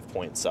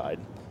 5-point side,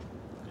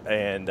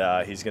 and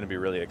he's going to be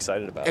really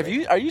excited about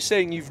it. Are you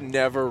saying you've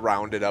never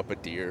rounded up a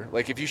deer?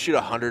 Like, if you shoot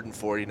a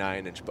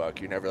 149-inch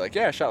buck, you're never like,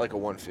 yeah, I shot like a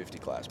 150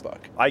 class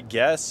buck. I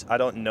guess. I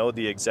don't know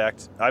the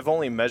exact. I've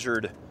only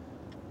measured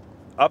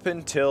up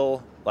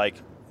until like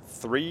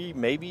 3,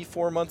 maybe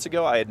 4 months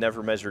ago. I had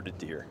never measured a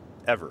deer,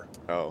 ever.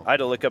 Oh. I had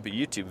to look up a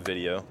YouTube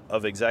video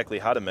of exactly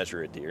how to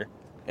measure a deer,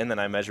 and then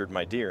I measured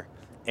my deer.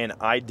 And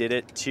I did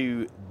it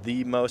to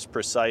the most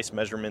precise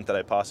measurement that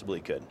I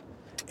possibly could.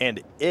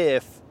 And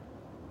if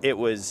it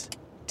was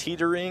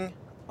teetering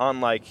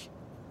on like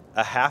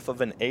a 1/2 of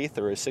an eighth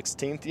or a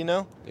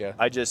 16th, Yeah.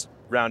 I just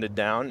rounded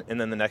down, and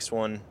then the next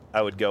one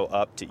I would go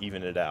up to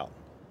even it out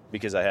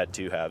because I had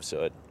 2 halves,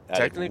 so it added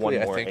Technically,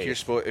 one I more think you're eighth.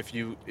 supposed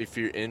if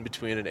you're in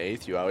between an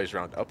eighth, you always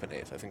round up an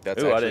eighth. I think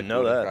that's Ooh, I actually didn't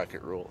know Boone and that.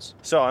 Crockett rules.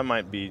 So I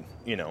might be,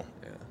 Yeah.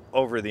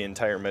 over the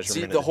entire See,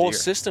 measurement the of whole deer.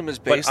 system is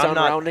But based I'm on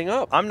not- rounding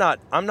up. I'm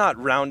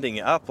not rounding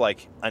up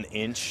like an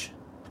inch.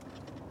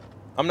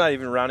 I'm not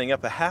even rounding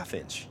up a 1/2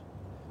 inch.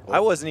 I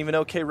wasn't even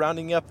okay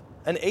rounding up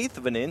an 1/8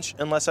 of an inch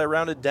unless I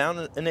rounded down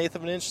an 1/8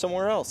 of an inch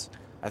somewhere else.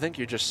 I think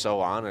you're just so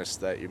honest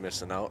that you're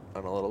missing out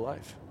on a little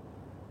life.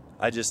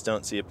 I just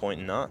don't see a point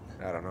in not.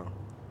 I don't know.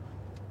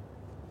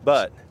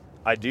 But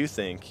I do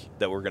think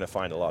that we're going to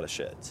find a lot of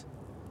sheds.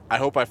 I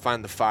hope I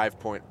find the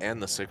 5-point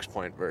and the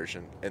 6-point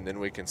version, and then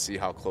we can see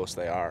how close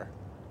they are.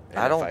 And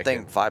I if don't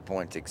think can- 5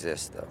 points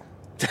exist, though.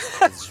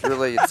 It's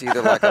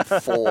either like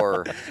a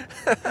 4.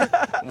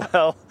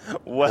 Well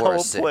Or a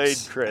 6. played,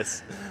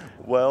 Chris.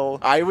 Well,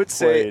 I would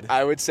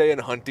played. say in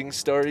hunting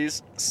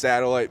stories,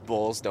 satellite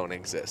bulls don't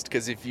exist.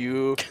 Because if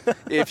you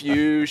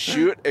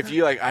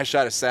I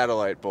shot a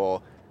satellite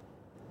bull,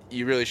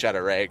 you really shot a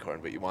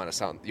raghorn, but you want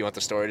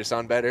the story to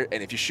sound better.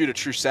 And if you shoot a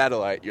true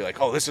satellite, you're like,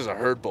 oh, this is a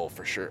herd bull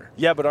for sure.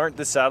 Yeah, but aren't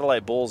the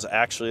satellite bulls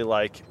actually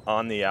like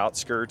on the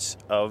outskirts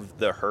of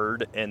the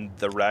herd, and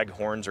the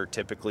raghorns are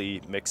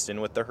typically mixed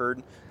in with the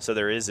herd? So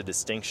there is a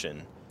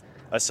distinction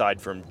aside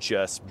from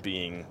just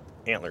being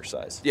antler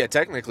size. Yeah,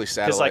 technically Because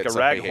satellites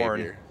like of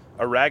behavior.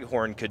 a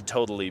raghorn could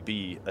totally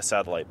be a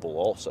satellite bull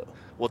also.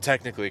 Well,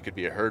 technically it could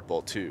be a herd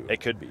bull too. It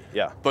could be,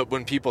 yeah. But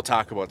when people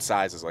talk about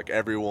sizes, like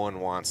everyone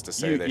wants to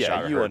say they shot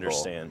a herd you bull.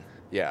 understand.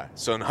 Yeah.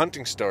 So in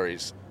hunting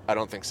stories, I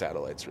don't think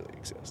satellites really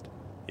exist.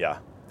 Yeah.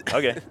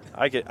 Okay.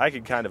 I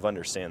could kind of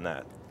understand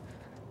that.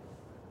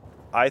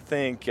 I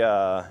think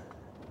I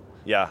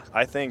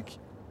think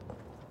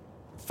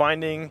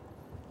finding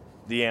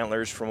the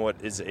antlers from what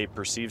is a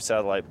perceived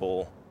satellite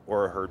bull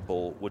or a herd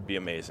bull would be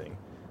amazing.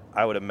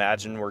 I would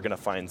imagine we're going to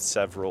find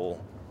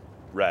several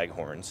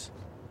raghorns.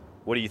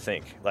 What do you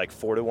think? Like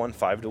 4-1,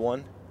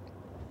 5-1?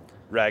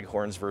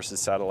 Raghorns versus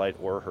satellite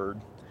or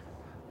herd?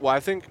 Well, I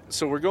think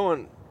so. We're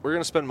going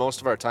to spend most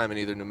of our time in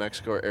either New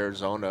Mexico or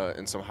Arizona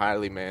in some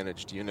highly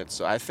managed units.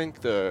 So I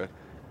think the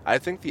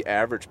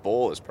average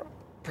bull is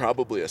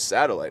probably a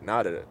satellite,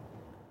 not a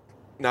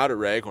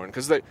raghorn.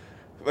 Because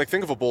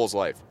think of a bull's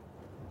life.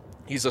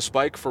 He's a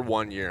spike for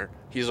 1 year.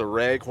 He's a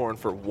raghorn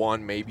for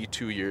 1, maybe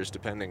 2 years,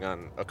 depending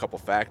on a couple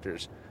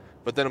factors.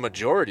 But then a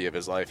majority of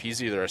his life,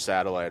 he's either a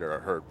satellite or a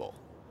herd bull.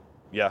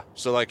 Yeah.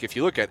 So, like, if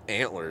you look at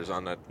antlers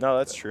on the... No,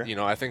 that's true. You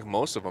know, I think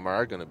most of them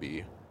are going to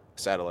be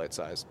satellite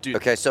size. Dude.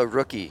 Okay, so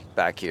rookie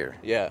back here.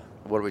 Yeah.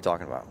 What are we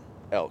talking about?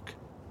 Elk.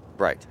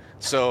 Right.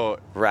 So...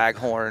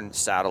 Raghorn,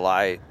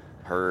 satellite,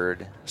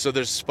 herd. So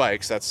there's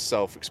spikes. That's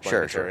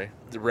self-explanatory. Sure.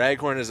 The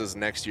raghorn is his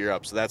next year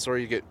up. So that's where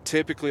you get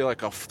typically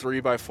like a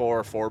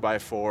 3x4,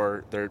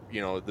 4x4. They're,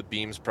 the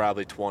beam's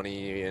probably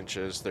 20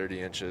 inches,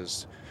 30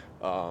 inches,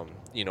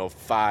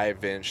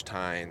 5-inch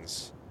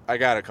tines. I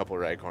got a couple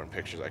of raghorn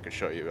pictures I could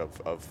show you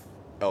of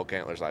elk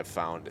antlers I've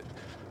found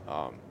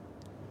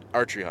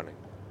archery hunting.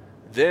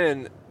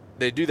 Then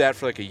they do that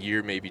for like a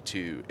year, maybe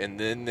 2, and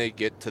then they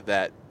get to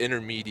that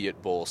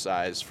intermediate bull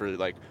size for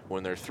like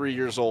when they're 3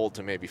 years old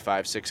to maybe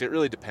 5, 6. It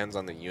really depends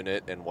on the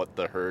unit and what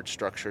the herd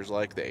structure is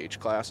like, the age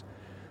class.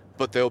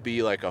 But they'll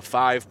be like a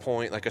 5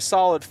 point, like a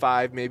solid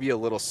 5, maybe a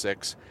little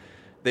 6.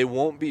 They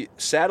won't be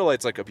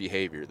satellites like a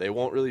behavior. They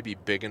won't really be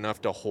big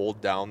enough to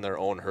hold down their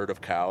own herd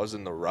of cows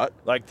in the rut.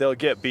 Like they'll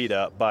get beat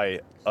up by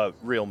a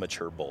real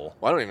mature bull.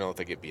 Well, I don't even know if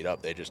they get beat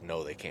up. They just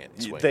know they can't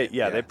swing.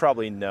 They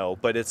probably know,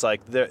 but it's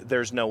like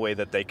there's no way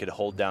that they could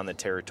hold down the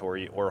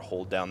territory or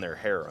hold down their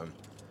harem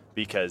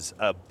because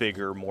a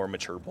bigger, more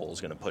mature bull is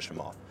going to push them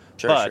off.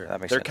 Sure,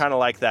 but they're kind of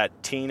like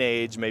that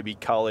teenage, maybe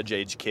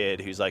college-age kid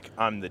who's like,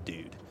 I'm the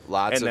dude.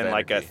 Lots and of then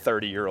like energy. a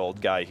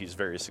 30-year-old guy who's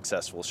very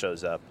successful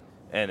shows up,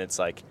 and it's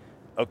like,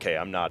 okay,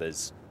 I'm not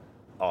as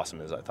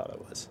awesome as I thought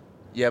I was.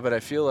 Yeah, but I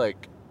feel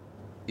like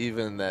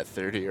even that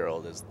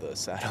 30-year-old is the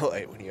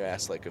satellite when you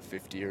ask like a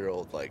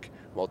 50-year-old like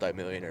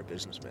multimillionaire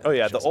businessman. Oh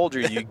yeah, the older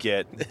you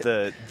get,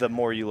 the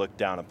more you look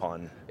down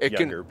upon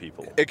younger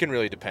people. It can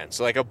really depend.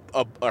 So like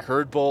a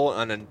herd bull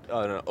on an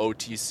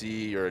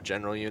OTC or a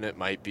general unit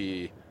might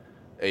be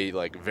a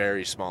like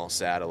very small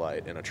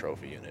satellite in a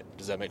trophy unit.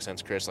 Does that make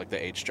sense, Chris? Like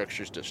the age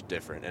structure is just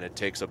different, and it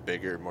takes a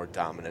bigger, more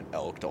dominant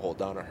elk to hold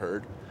down a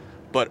herd.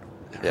 But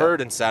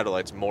herd and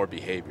satellite's more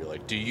behavior.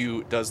 Like,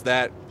 does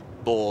that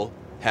bull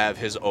have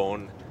his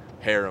own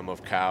harem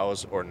of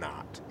cows or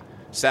not?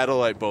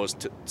 Satellite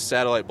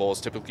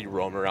bulls typically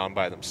roam around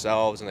by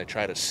themselves, and they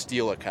try to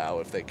steal a cow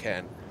if they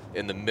can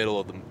in the middle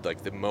of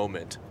the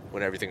moment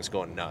when everything's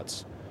going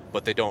nuts.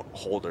 But they don't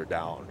hold her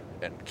down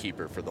and keep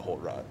her for the whole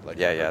rut. Like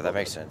that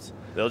makes sense.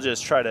 They'll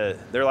just try to.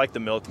 They're like the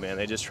milkman.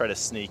 They just try to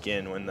sneak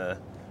in when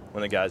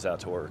the guy's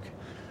out to work.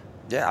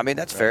 Yeah, I mean,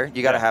 that's fair.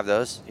 You got to have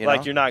those.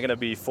 You're not going to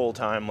be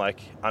full-time, like,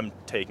 I'm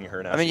taking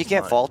her now. I mean, you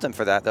can't fault him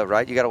for that, though,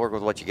 right? You got to work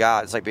with what you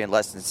got. It's like being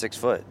less than 6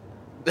 foot.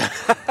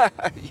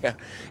 Yeah.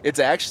 It's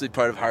actually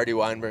part of Hardy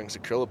Weinberg's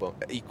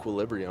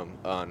equilibrium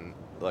on,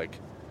 like,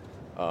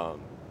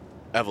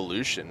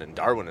 evolution and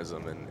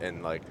Darwinism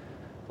and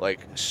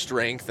like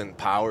strength and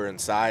power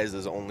and size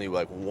is only,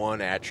 like,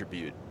 one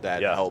attribute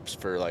that helps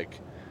for,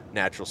 like,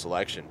 natural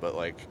selection. But,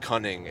 like,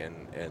 cunning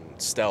and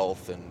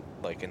stealth and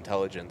like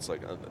intelligence,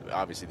 like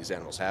obviously these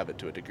animals have it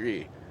to a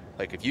degree.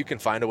 Like if you can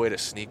find a way to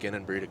sneak in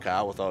and breed a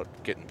cow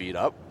without getting beat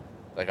up,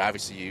 like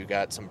obviously you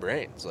got some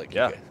brains. Like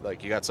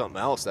you got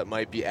something else that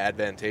might be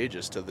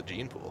advantageous to the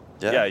gene pool.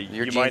 Yeah,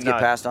 your genes get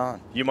passed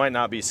on. You might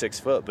not be 6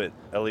 foot, but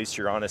at least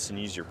you're honest and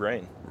use your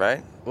brain.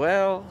 Right?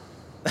 Well,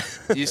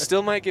 you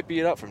still might get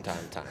beat up from time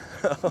to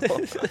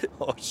time.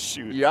 Oh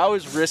shoot! You're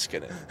always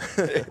risking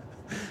it.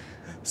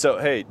 So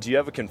hey, do you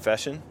have a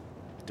confession?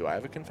 Do I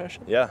have a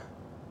confession? Yeah.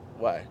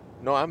 Why?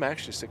 No, I'm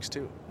actually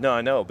 6'2". No,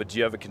 I know, but do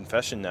you have a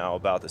confession now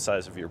about the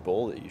size of your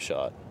bull that you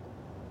shot?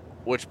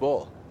 Which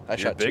bull? I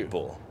shot big 2.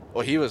 Bull.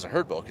 Well, he was a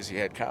herd bull because he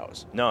had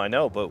cows. No, I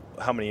know, but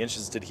how many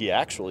inches did he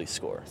actually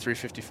score?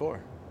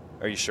 354.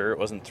 Are you sure it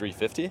wasn't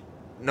 350?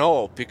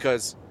 No,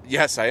 because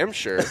yes, I am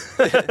sure.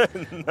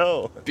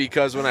 No.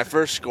 Because when I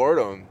first scored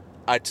him,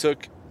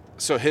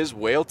 so his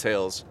whale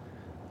tails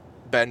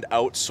bend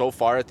out so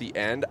far at the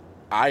end,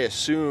 I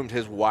assumed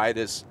his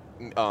widest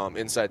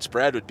inside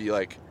spread would be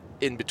like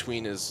in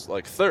between his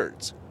like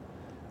thirds.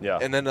 Yeah.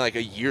 And then like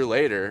a year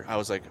later, I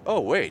was like, oh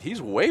wait, he's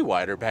way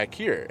wider back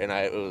here. And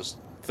it was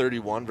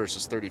 31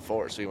 versus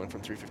 34, so he went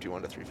from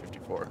 351 to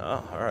 354.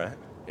 Oh, all right.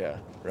 Yeah.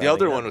 The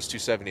other one was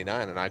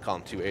 279, and I call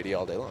him 280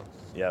 all day long.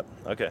 Yep.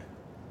 Okay.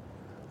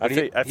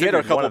 He had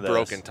a couple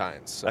broken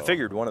tines. So. I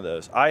figured one of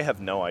those. I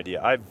have no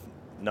idea. I've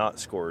not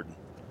scored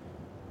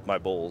my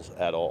bulls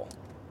at all.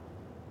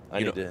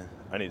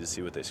 I need to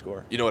see what they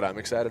score. You know what I'm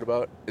excited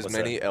about? What's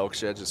many that? elk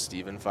sheds as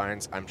Steven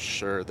finds, I'm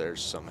sure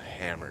there's some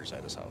hammers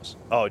at his house.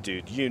 Oh,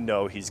 dude,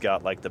 he's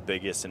got like the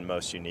biggest and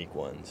most unique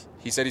ones.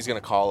 He said he's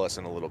going to call us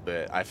in a little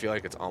bit. I feel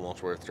like it's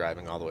almost worth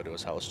driving all the way to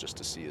his house just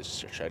to see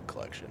his shed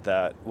collection.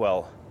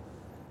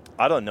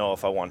 I don't know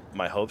if I want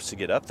my hopes to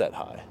get up that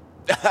high.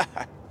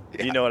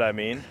 Yeah. You know what I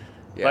mean?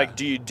 Yeah. Like,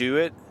 do you do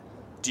it?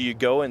 Do you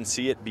go and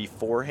see it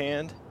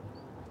beforehand?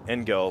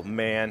 and go,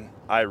 man,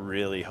 I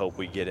really hope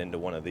we get into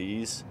one of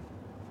these?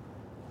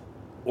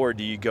 Or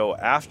do you go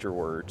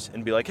afterwards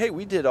and be like, hey,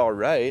 we did all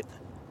right,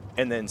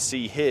 and then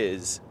see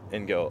his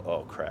and go,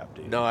 oh, crap,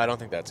 dude. No, I don't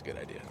think that's a good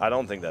idea. I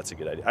don't think that's a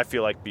good idea. I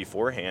feel like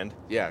beforehand.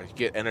 Yeah, you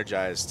get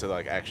energized to,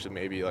 like, actually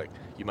maybe, like,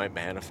 you might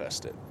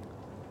manifest it.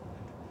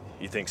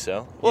 You think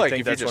so? Well, You like,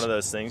 think if you that's one just- of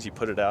those things you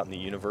put it out in the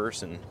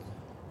universe and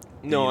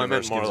the No, I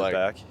universe meant more gives it like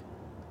back?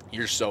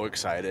 you're so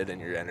excited and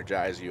you're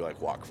energized, you,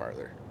 like, walk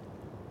farther.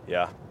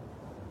 Yeah.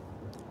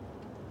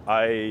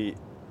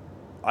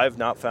 I've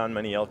not found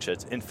many elk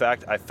sheds. In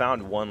fact, I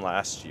found one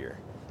last year.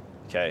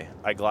 Okay.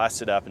 I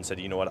glassed it up and said,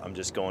 you know what, I'm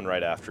just going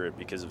right after it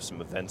because of some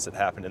events that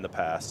happened in the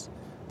past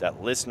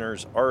that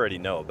listeners already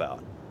know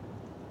about.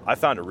 I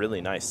found a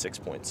really nice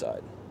 6-point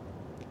side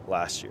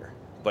last year,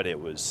 but it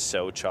was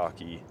so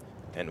chalky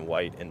and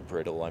white and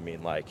brittle. I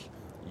mean, like,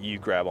 you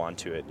grab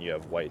onto it and you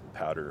have white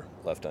powder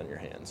left on your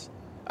hands.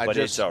 But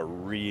it's a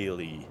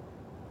really,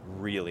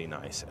 really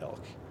nice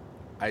elk.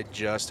 I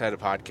just had a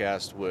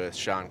podcast with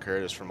Sean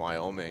Curtis from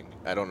Wyoming.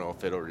 I don't know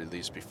if it'll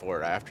release before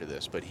or after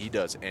this, but he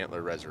does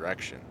antler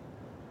resurrection.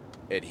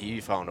 And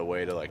he found a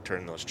way to, like,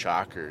 turn those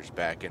chalkers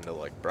back into,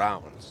 like,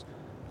 browns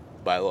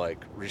by,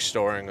 like,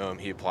 restoring them.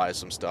 He applies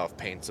some stuff,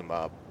 paints them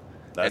up.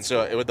 And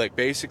so it would, like,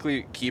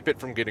 basically keep it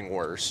from getting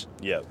worse.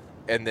 Yep.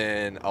 And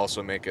then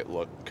also make it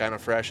look kind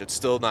of fresh. It's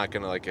still not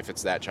going to, like, if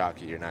it's that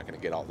chalky, you're not going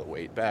to get all the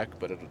weight back,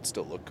 but it would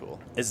still look cool.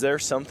 Is there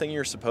something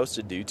you're supposed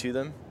to do to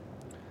them?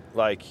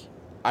 Like,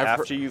 I've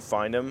after you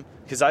find them?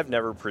 Because I've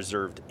never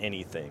preserved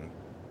anything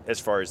as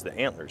far as the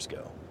antlers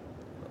go.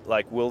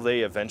 Like, will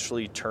they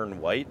eventually turn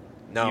white?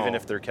 No. Even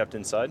if they're kept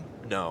inside?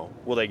 No.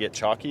 Will they get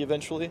chalky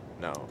eventually?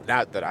 No.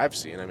 Not that I've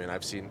seen. I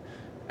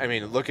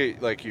mean, look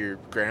at, like, your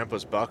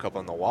grandpa's buck up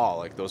on the wall.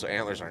 Like, those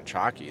antlers aren't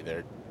chalky.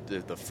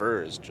 The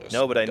fur is just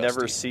No, but I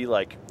dusty.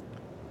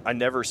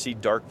 never see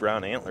dark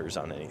brown antlers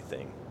on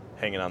anything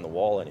hanging on the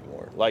wall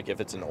anymore. Like, if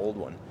it's an old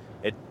one.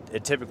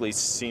 It typically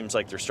seems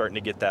like they're starting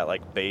to get that,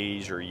 like,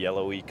 beige or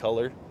yellowy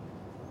color.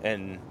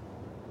 And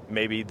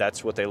maybe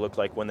that's what they look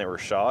like when they were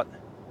shot.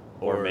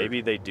 Or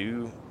maybe they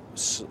do.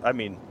 I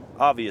mean,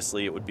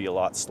 obviously it would be a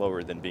lot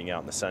slower than being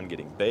out in the sun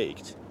getting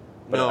baked.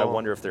 But No, I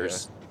wonder if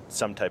there's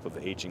some type of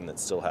aging that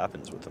still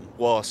happens with them.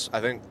 Well, I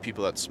think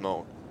people that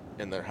smoke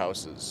in their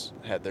houses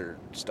had their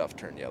stuff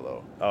turn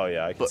yellow. Oh,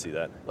 yeah, I can But, see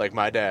that. Like,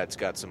 my dad's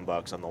got some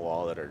bucks on the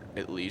wall that are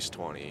at least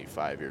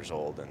 25 years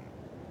old, and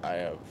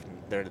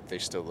they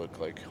still look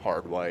like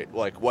hard white,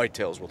 like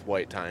whitetails with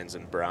white tines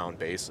and brown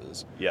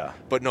bases. Yeah.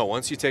 But no,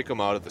 once you take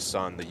them out of the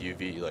sun, the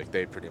UV, like,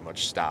 they pretty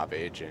much stop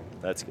aging.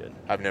 That's good.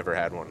 I've never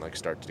had one, like,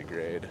 start to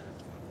degrade.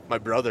 My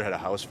brother had a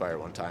house fire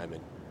one time,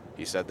 and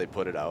he said they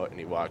put it out, and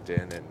he walked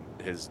in, and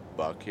his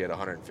buck, he had a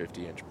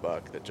 150-inch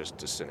buck that just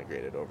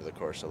disintegrated over the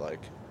course of,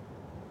 like,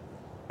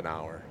 an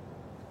hour.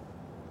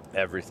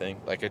 Everything.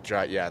 Like, it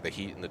dry, yeah, the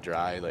heat and the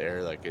dry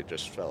air, like, it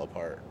just fell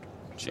apart.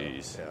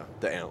 Jeez. So, yeah,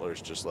 the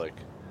antlers just, like...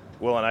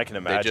 Well, and I can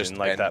imagine, just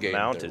like, that endgamed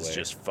mount their is way.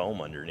 just foam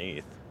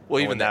underneath. Well,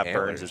 And even when the that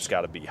burns, antlers. it's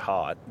got to be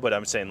hot. But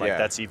I'm saying, like, Yeah.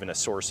 that's even a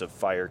source of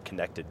fire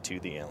connected to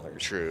the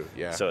antlers. True,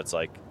 yeah. So it's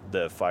like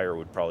the fire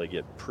would probably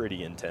get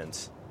pretty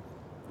intense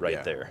right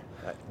Yeah. there.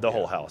 The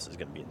whole house is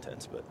going to be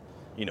intense, but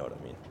you know what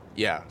I mean.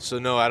 Yeah, so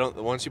no, I don't...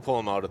 Once you pull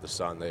them out of the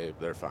sun,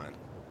 they're fine.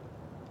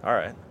 All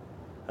right.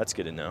 That's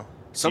good to know.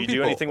 Some do you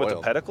do people anything with the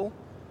oil. pedicle?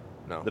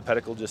 No. The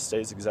pedicle just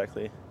stays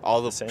exactly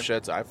All the same?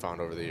 sheds I've found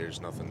over the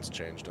years, nothing's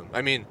changed them.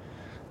 I mean,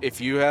 if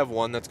you have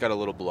one that's got a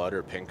little blood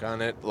or pink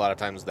on it, a lot of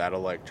times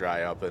that'll, like,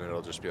 dry up and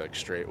it'll just be, like,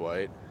 straight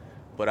white.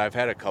 But I've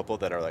had a couple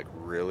that are, like,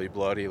 really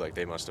bloody, like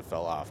they must have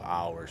fell off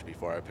hours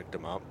before I picked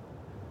them up.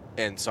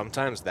 And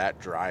sometimes that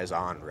dries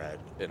on red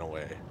in a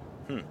way.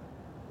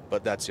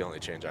 But that's the only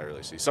change I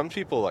really see. Some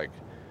people, like,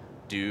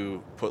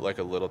 do put, like,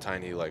 a little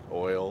tiny, like,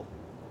 oil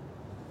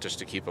just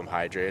to keep them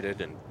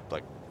hydrated and,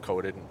 like,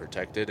 coated and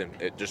protected, and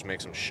it just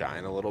makes them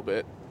shine a little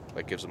bit.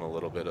 Like, gives them a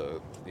little bit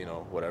of, you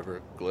know,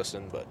 whatever,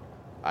 glisten, but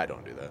I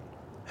don't do that.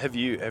 Have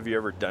you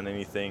ever done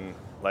anything,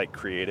 like,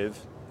 creative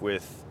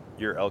with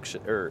your elk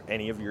or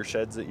any of your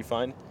sheds that you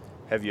find?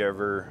 Have you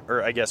ever,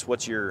 or I guess,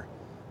 what's your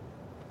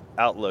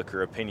outlook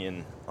or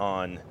opinion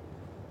on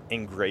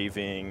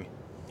engraving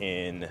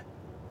in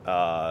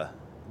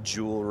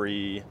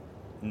jewelry,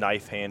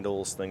 knife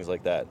handles, things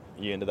like that?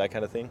 You into that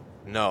kind of thing?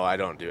 No, I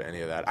don't do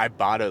any of that. I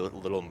bought a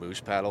little moose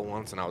paddle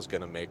once, and I was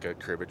going to make a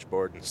cribbage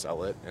board and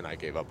sell it, and I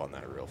gave up on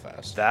that real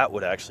fast. That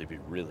would actually be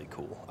really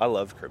cool. I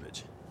love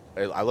cribbage.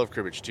 I love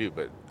cribbage too,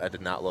 but I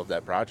did not love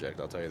that project,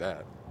 I'll tell you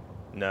that.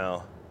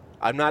 No.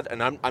 I'm not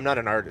an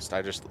artist.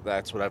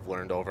 That's what I've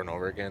learned over and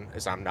over again,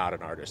 is I'm not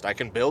an artist. I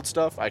can build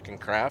stuff, I can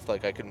craft,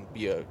 like I can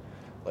be a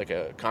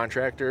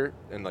contractor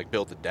and, like,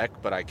 build a deck,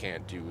 but I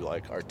can't do,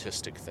 like,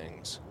 artistic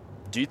things.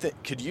 Do you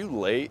think could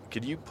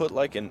you put,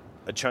 like,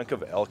 a chunk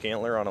of elk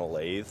antler on a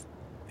lathe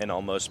and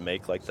almost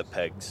make, like, the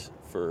pegs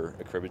for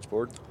a cribbage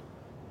board?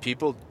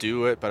 People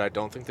do it, but I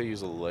don't think they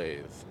use a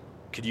lathe.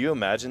 Could you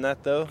imagine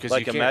that, though? Because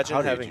Like, you can't, imagine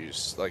how do having. you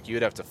use, like,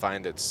 you'd have to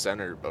find its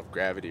center of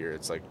gravity, or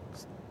it's like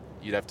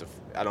you'd have to.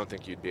 I don't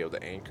think you'd be able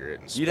to anchor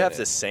it. And You'd spin have it.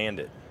 to sand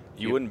it.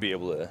 You wouldn't be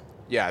able to.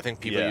 Yeah, I think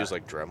people Yeah. use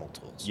like Dremel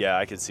tools. Yeah,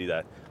 I could see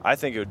that. I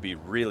think it would be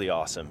really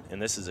awesome,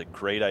 and this is a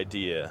great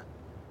idea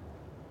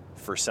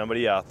for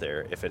somebody out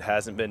there. If it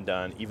hasn't been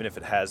done, even if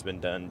it has been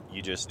done,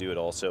 you just do it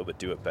also, but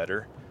do it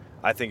better.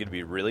 I think it'd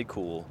be really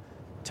cool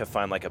to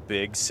find like a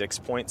big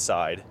 6-point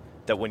side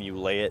that when you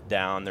lay it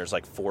down, there's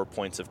like 4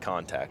 points of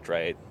contact,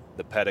 right?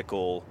 The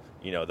pedicle,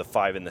 the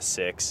 5 and the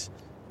 6,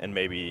 and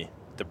maybe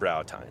the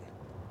brow tine.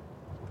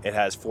 It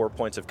has 4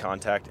 points of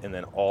contact, and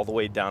then all the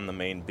way down the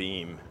main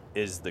beam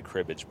is the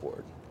cribbage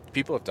board.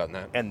 People have done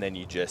that. And then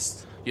you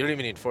just... You don't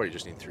even need 4, you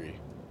just need 3.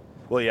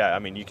 Well, yeah, I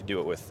mean, you could do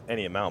it with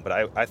any amount,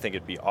 but I think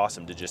it'd be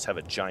awesome to just have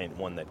a giant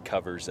one that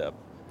covers up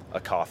a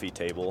coffee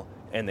table,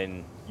 and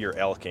then your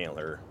elk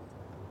antler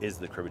is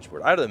the cribbage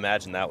board. I'd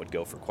imagine that would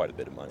go for quite a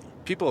bit of money.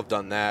 People have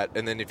done that,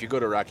 and then if you go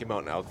to Rocky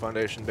Mountain Elk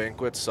Foundation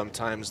banquets,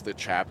 sometimes the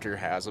chapter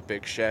has a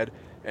big shed,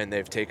 and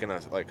they've taken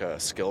a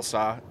skill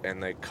saw,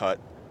 and they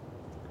cut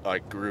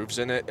like grooves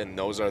in it, and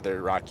those are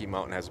their Rocky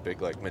Mountain has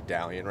big like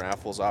medallion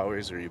raffles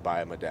always, or you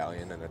buy a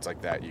medallion, and it's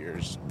like that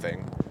year's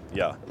thing.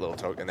 Yeah. A little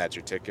token, that's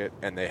your ticket,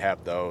 and they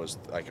have those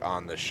like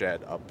on the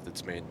shed up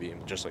its main beam,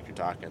 just like you're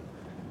talking.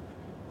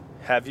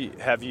 Have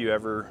you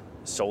ever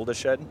sold a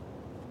shed?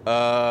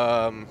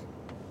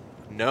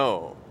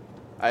 No.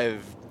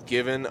 I've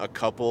given a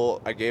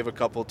couple. I gave a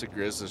couple to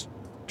Grizz's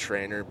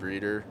trainer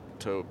breeder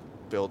to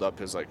build up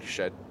his like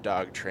shed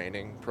dog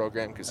training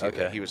program because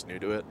he was new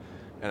to it,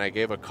 and I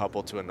gave a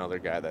couple to another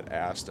guy that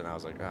asked, and I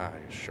was like,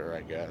 sure,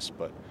 I guess.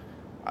 But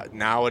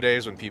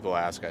nowadays, when people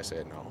ask, I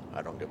say no.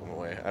 I don't give them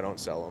away. I don't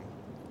sell them.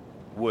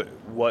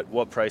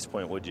 What price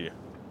point would you?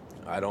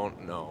 I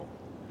don't know.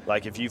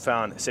 Like if you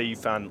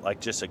found like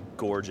just a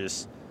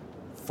gorgeous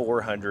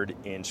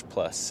 400-inch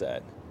plus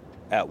set,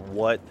 at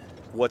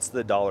what's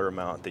the dollar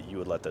amount that you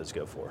would let those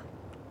go for?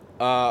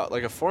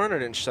 Like a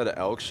 400-inch set of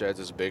elk sheds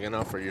is big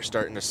enough where you're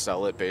starting to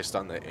sell it based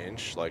on the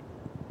inch, like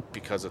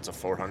because it's a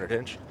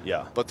 400-inch.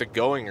 Yeah. But the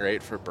going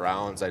rate for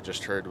browns I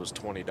just heard was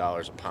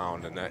 $20 a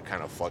pound, and that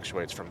kind of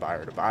fluctuates from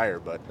buyer to buyer.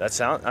 But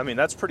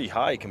that's pretty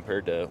high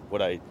compared to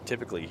what I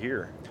typically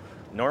hear.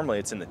 Normally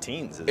it's in the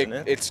teens, isn't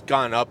it? It's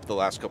gone up the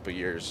last couple of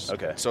years.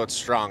 Okay. So it's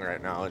strong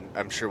right now, and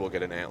I'm sure we'll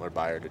get an antler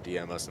buyer to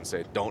DM us and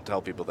say, don't tell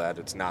people that.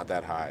 It's not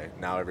that high.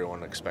 Now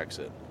everyone expects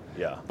it.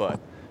 Yeah. But,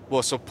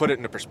 so put it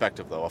into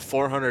perspective, though. A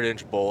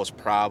 400-inch bull has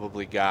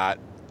probably got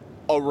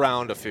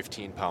around a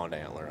 15-pound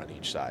antler on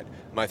each side.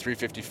 My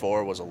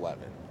 354 was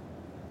 11,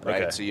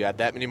 right? Okay. So you add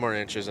that many more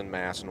inches in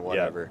mass and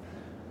whatever. Yep.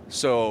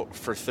 So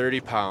for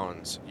 30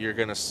 pounds, you're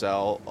going to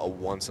sell a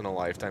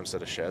once-in-a-lifetime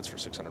set of sheds for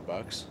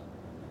 $600?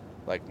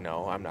 Like,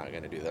 no, I'm not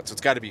going to do that. So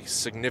it's got to be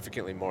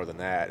significantly more than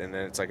that. And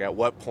then it's like, at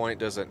what point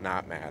does it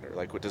not matter?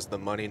 Like, does the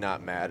money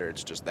not matter?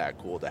 It's just that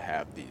cool to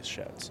have these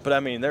sheds. But, I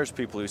mean, there's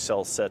people who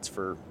sell sets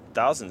for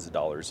thousands of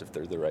dollars if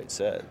they're the right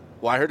set.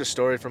 Well, I heard a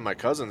story from my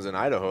cousins in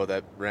Idaho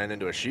that ran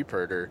into a sheep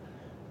herder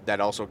that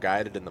also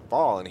guided in the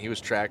fall, and he was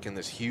tracking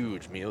this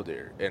huge mule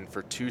deer. And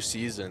for 2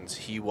 seasons,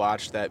 he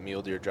watched that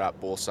mule deer drop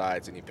both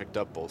sides, and he picked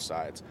up both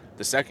sides.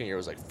 The second year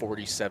was like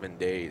 47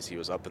 days he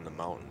was up in the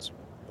mountains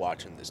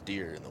watching this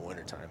deer in the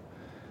wintertime.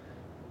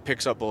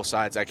 Picks up both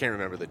sides. I can't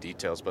remember the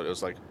details, but it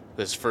was like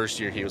this first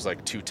year he was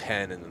like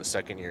 210, and then the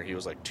second year he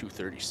was like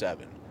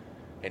 237,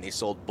 and he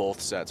sold both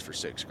sets for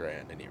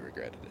 $6,000, and he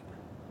regretted it.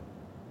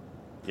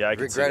 Yeah, I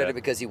can see regretted that. it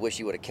because he wished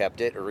he would have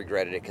kept it, or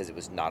regretted it because it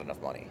was not enough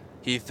money.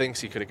 He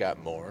thinks he could have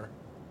got more,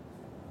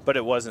 but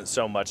it wasn't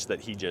so much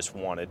that he just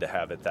wanted to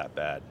have it that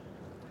bad.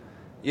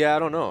 Yeah, I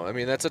don't know. I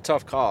mean, that's a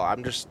tough call.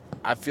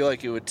 I feel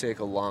like it would take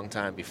a long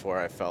time before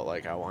I felt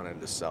like I wanted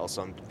to sell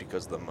something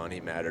because the money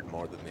mattered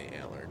more than the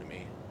antler to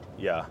me.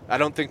 Yeah. I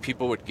don't think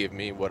people would give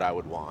me what I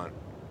would want.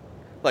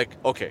 Like,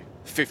 okay,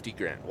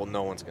 $50,000. Well,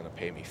 no one's going to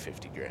pay me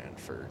 $50,000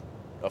 for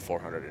a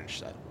 400-inch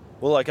set.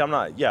 Well, like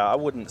I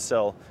wouldn't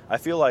sell. I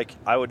feel like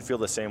I would feel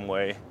the same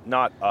way,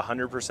 not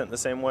 100% the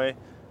same way,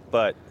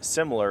 but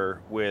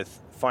similar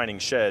with finding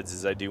sheds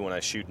as I do when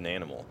I shoot an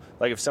animal.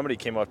 Like if somebody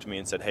came up to me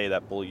and said, hey,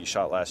 that bull you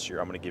shot last year,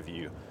 I'm going to give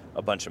you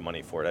a bunch of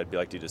money for it. I'd be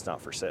like, dude, it's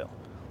not for sale.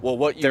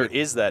 Well, there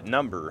is that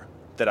number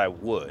that I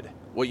would.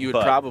 What you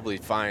would probably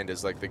find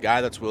is like the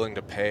guy that's willing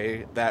to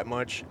pay that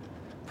much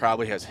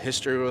probably has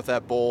history with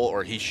that bull,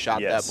 or he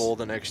shot that bull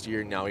the next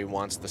year. Now he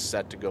wants the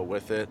set to go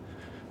with it.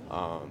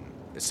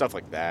 Stuff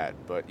like that.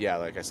 But yeah,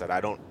 like I said,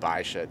 I don't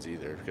buy sheds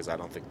either because I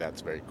don't think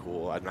that's very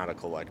cool. I'm not a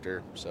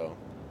collector, so.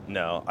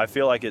 No, I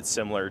feel like it's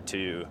similar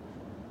to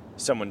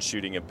someone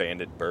shooting a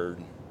banded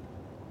bird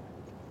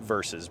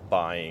versus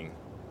buying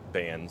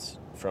bands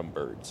from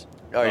birds.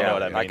 Oh, you yeah, know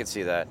what I mean? I can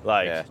see that.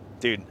 Like, yeah.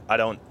 Dude, I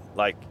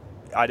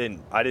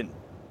didn't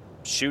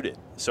shoot it,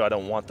 so I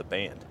don't want the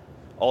band.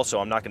 Also,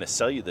 I'm not going to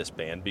sell you this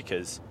band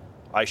because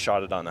I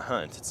shot it on a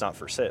hunt. It's not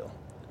for sale.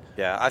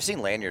 Yeah, I've seen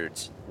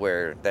lanyards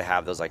where they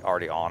have those like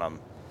already on them,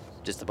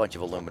 just a bunch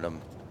of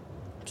aluminum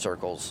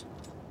circles,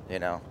 you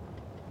know.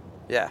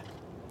 Yeah.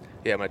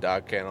 Yeah, my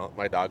dog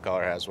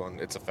collar has one.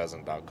 It's a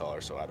pheasant dog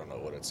collar, so I don't know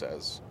what it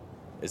says.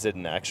 Is it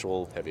an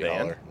actual heavy band?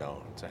 collar?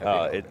 No, it's a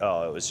heavy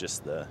collar. It was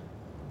just the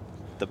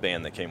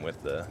band that came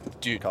with the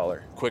Dude,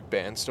 collar. Quick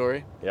band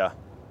story. Yeah.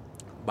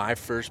 my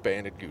first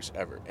banded goose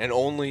ever, and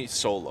only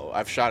solo.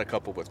 I've shot a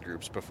couple with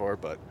groups before,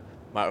 but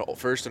my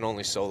first and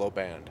only solo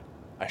band,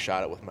 I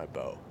shot it with my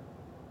bow.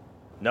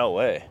 No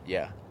way.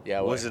 Yeah.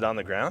 Was it on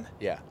the ground?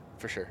 Yeah,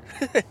 for sure.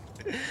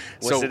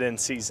 Was it in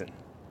season?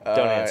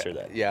 Don't answer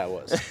that. Yeah, it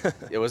was.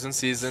 It was in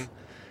season.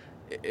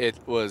 It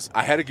was.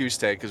 I had a goose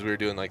tag because we were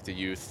doing like the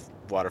youth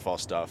waterfall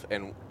stuff,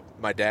 and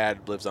my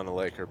dad lives on the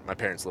lake, or my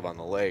parents live on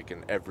the lake,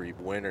 and every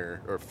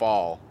winter or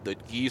fall, the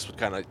geese would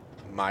kind of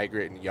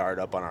migrate and yard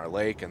up on our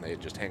lake, and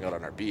they'd just hang out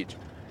on our beach.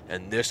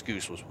 And this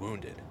goose was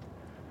wounded,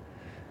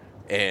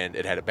 and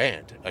it had a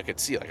band. I could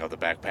see, like, out the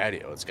back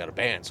patio, it's got a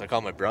band. So I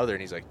called my brother,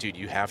 and he's like, dude,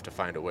 you have to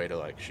find a way to,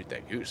 like, shoot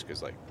that goose,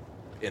 because, like,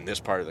 in this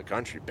part of the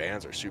country,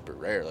 bands are super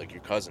rare. Like,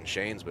 your cousin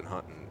Shane's been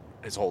hunting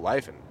his whole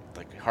life and,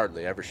 like,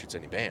 hardly ever shoots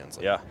any bands.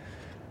 Like, yeah.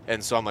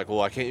 And so I'm like,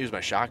 well, I can't use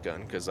my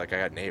shotgun because, like, I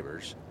got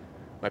neighbors.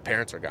 My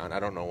parents are gone. I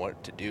don't know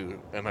what to do.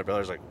 And my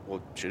brother's like,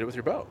 well, shoot it with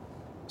your bow.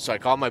 So I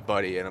called my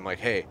buddy, and I'm like,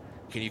 hey,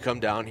 can you come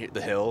down here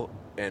the hill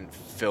and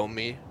film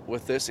me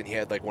with this? And he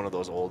had, like, one of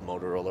those old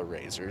Motorola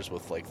Razors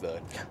with, like,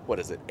 the,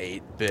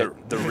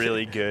 8-bit? The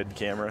really good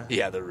camera?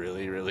 Yeah, the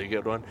really, really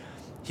good one.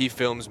 He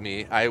films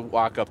me. I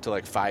walk up to,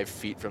 like, 5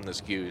 feet from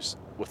this goose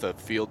with a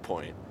field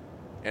point,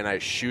 and I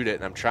shoot it,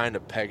 and I'm trying to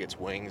peg its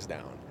wings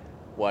down.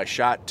 Well, I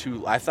shot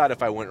two. I thought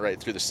if I went right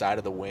through the side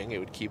of the wing, it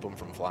would keep him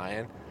from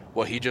flying.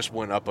 Well, he just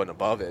went up and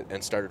above it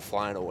and started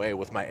flying away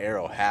with my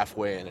arrow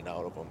halfway in and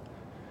out of him.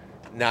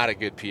 Not a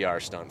good PR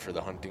stunt for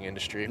the hunting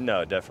industry.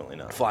 No, definitely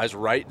not. Flies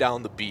right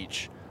down the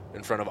beach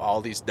in front of all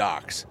these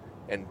docks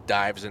and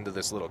dives into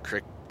this little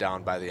creek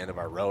down by the end of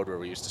our road where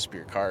we used to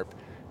spear carp.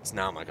 So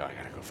now I'm like, oh, I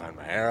got to go find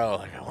my arrow.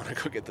 Like, I want to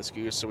go get this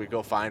goose. So we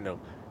go find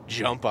him,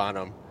 jump on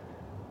him,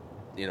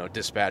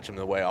 dispatch him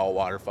the way all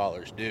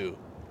waterfowlers do.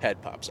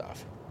 Head pops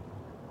off.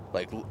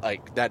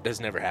 Like that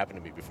does never happen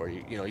to me before.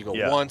 You go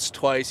once,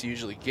 twice, you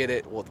usually get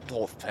it. Well, the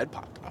whole head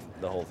popped off.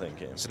 The whole thing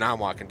came. So now I'm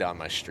walking down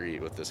my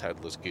street with this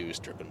headless goose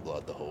dripping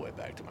blood the whole way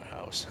back to my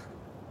house.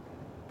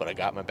 But I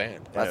got my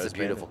band. That's a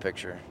beautiful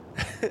picture.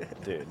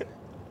 Dude,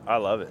 I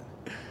love it.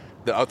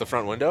 Out the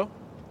front window?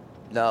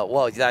 No,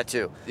 well, that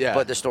too. Yeah.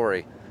 But the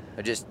story.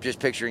 Just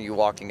picturing you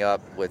walking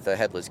up with a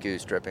headless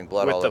goose dripping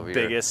blood all over you. With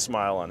the biggest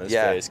smile on his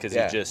face because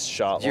he just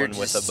shot one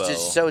with a bow.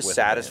 Just so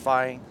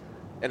satisfying.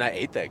 And I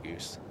ate that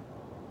goose.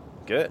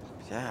 Good.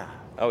 Yeah.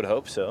 I would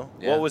hope so.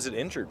 Yeah. What was it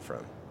injured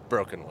from?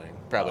 Broken wing.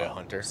 Probably a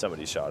hunter.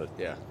 Somebody shot it.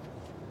 Yeah.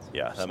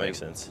 Yeah, that makes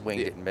sense. Wing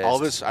didn't miss. All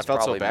of his, I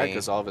felt so bad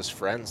because all of his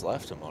friends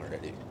left him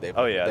already. They're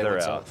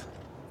out. South.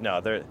 No,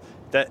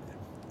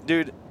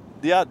 dude.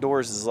 The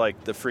outdoors is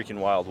like the freaking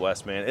Wild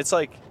West, man. It's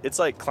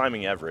like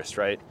climbing Everest,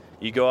 right?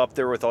 You go up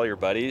there with all your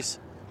buddies,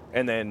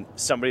 and then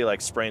somebody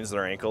like sprains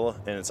their ankle,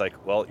 and it's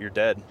like, well, you're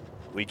dead.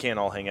 We can't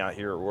all hang out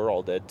here, or we're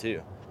all dead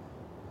too.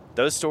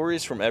 Those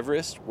stories from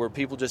Everest where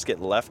people just get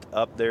left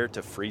up there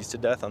to freeze to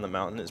death on the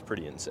mountain is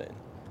pretty insane.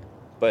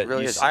 But it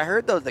really is. I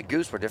heard, though, the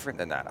goose were different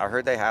than that. I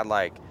heard they had,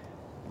 like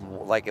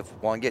if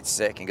one gets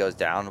sick and goes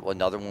down,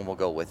 another one will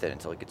go with it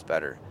until it gets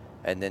better,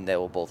 and then they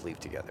will both leave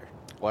together.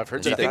 Well, I've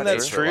heard. Do you think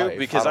that's true?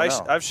 Because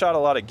I've shot a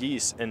lot of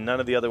geese, and none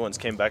of the other ones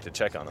came back to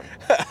check on them.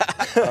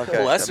 Okay,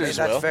 Lessers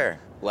that's will. fair.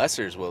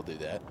 Lessers will do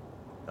that.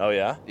 Oh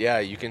yeah. Yeah,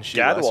 you can shoot.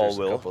 Gadwall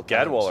will. Gadwall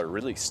Gadwall are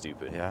really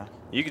stupid. Yeah.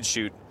 You could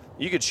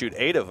shoot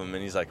 8 of them,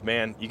 and he's like,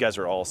 man, you guys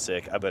are all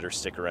sick. I better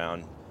stick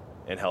around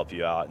and help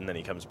you out. And then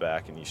he comes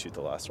back, and you shoot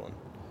the last one.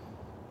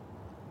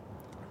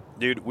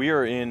 Dude, we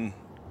are in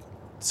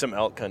some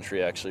elk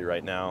country, actually,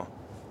 right now.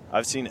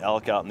 I've seen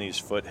elk out in these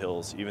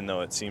foothills, even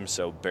though it seems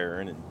so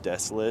barren and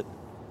desolate.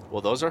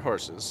 Well, those are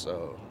horses,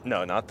 so...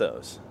 No, not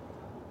those.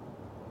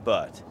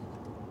 But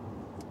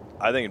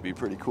I think it'd be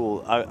pretty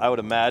cool. I would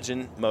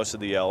imagine most of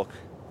the elk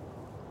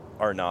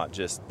are not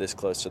just this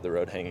close to the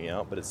road hanging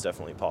out, but it's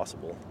definitely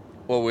possible.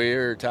 Well, we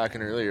were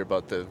talking earlier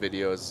about the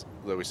videos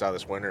that we saw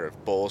this winter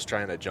of bulls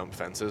trying to jump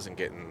fences and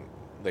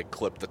they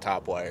clip the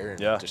top wire and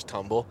just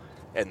tumble.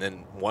 And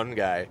then one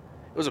guy, it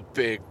was a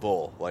big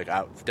bull, like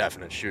a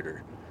definite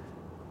shooter,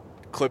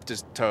 clipped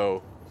his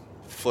toe,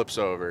 flips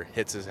over,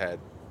 hits his head,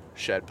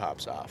 shed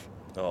pops off.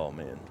 Oh,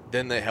 man.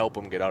 Then they help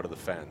him get out of the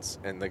fence,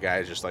 and the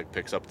guy just, like,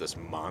 picks up this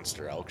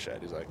monster elk shed.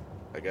 He's like,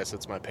 I guess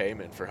it's my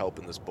payment for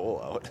helping this bull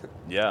out.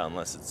 Yeah,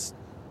 unless it's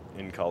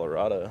in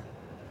Colorado,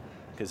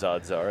 because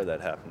odds are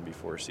that happened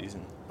before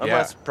season.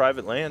 Unless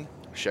private land.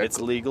 It's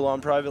legal on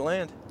private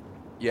land.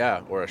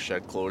 Yeah, or a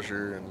shed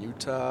closure in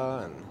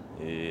Utah.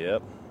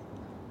 Yep.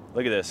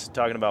 Look at this.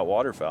 Talking about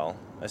waterfowl.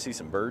 I see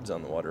some birds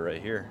on the water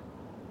right here.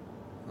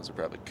 Those are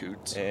probably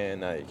coots.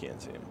 And now you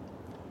can't see them.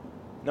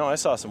 No, I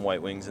saw some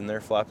white wings in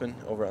there flapping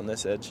over on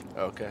this edge.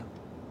 Okay.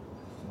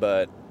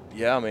 But,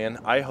 yeah, man,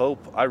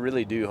 I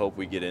really do hope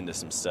we get into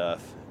some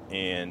stuff.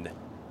 And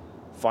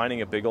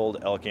finding a big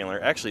old elk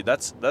antler. Actually,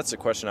 that's the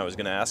question I was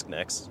going to ask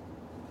next.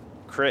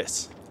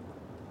 Chris,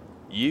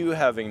 you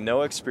having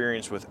no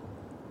experience with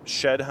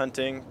shed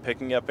hunting,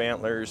 picking up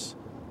antlers,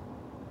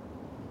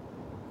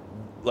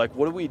 like,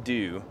 what do we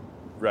do,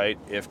 right,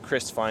 if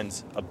Chris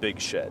finds a big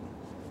shed?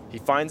 He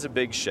finds a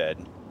big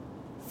shed,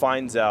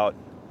 finds out,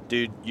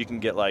 dude, you can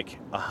get like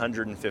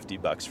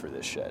 $150 for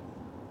this shed.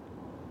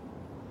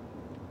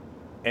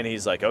 And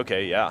he's like,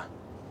 okay, yeah.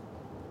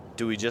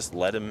 Do we just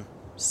let him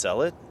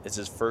sell it? It's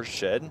his first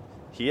shed.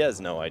 He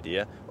has no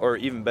idea. Or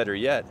even better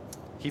yet,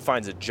 he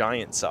finds a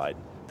giant side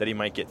that he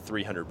might get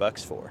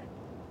 $300 for.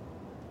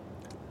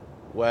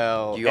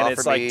 Well, You and offer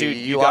it's like, me, dude,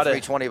 you you offer gotta-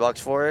 me $20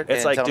 for it, It's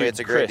and like, tell me dude, it's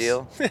a great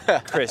Chris, deal.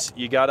 Chris,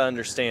 you got to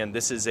understand,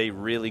 this is a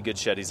really good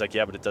shed. He's like,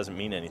 yeah, but it doesn't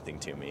mean anything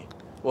to me.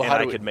 Well, and how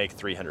I do we- could make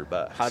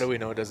 $300. How do we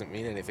know it doesn't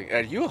mean anything?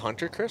 Are you a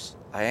hunter, Chris?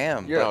 I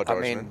am. You're an but, I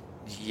outdoorsman. mean,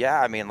 yeah.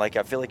 I mean, like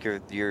I feel like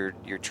you're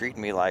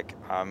treating me like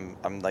I'm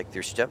like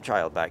your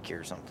stepchild back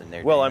here or something.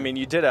 There. Well, I Daniel. mean,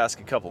 you did ask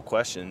a couple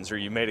questions, or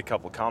you made a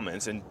couple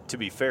comments, and to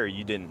be fair,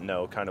 you didn't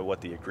know kind of what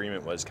the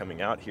agreement was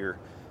coming out here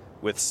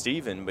with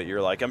Steven, but you're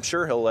like, I'm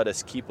sure he'll let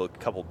us keep a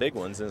couple big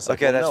ones. And it's like,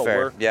 okay, well, that's no,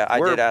 fair. Yeah, I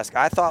we're did ask.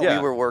 I thought yeah.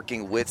 we were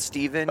working with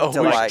Steven Oh,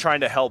 to like like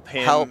trying to help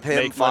him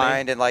make find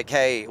money. and like,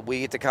 hey, we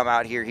get to come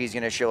out here. He's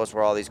going to show us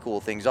where all these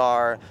cool things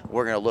are.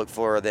 We're going to look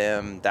for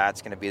them.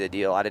 That's going to be the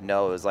deal. I didn't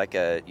know it was like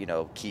a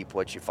keep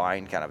what you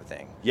find kind of a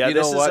thing. Yeah, You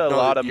this know is what? a No,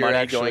 lot of you're money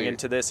actually- going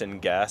into this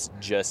and gas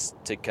just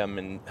to come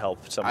and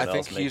help someone I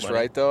else think make he's money.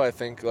 right, though. I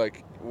think,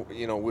 like,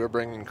 we're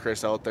bringing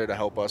Chris out there to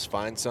help us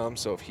find some.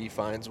 So if he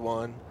finds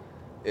one,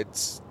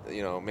 it's,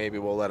 maybe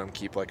we'll let him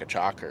keep, like, a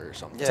chocker or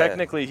something. Yeah.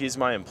 Technically, he's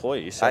my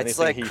employee, so It's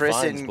anything like he Chris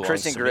finds and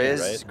belongs to me, Grizz.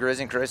 right? Grizz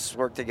and Chris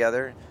work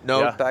together.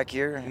 No, Yeah. back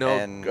here. no,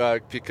 and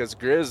because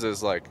Grizz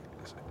is, like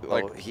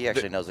he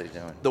actually knows what he's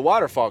doing. the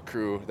waterfall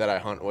crew that I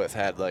hunt with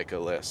had, like, a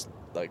list.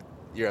 Like,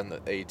 you're on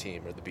the A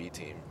team or the B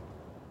team,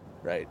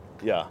 right?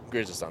 Yeah.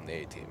 Grizz is on the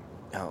A team.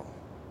 Oh,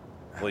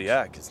 Well,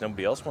 yeah, because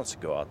nobody else wants to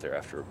go out there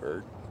after a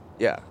bird.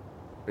 Yeah,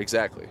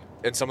 exactly.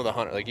 And some of the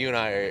hunter, like you and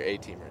I are A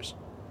teamers,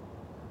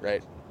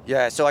 right?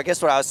 yeah. So I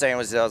guess what I was saying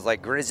was I was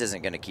like, Grizz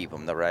isn't going to keep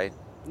him though, right?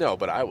 No,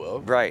 but I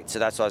will. Right. So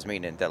that's what I was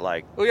meaning. That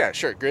like, Oh yeah,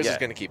 sure. Grizz Yeah. is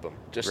gonna keep him.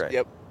 Just Right.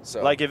 yep.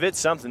 So Like, if it's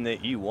something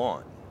that you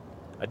want,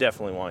 I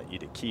definitely want you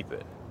to keep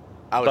it.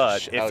 I was But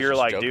just- I if was you're just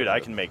like, joking dude, with I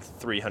him. can make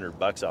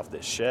 $300 off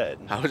this shed,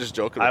 I was just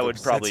joking. With I him would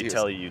since probably he was-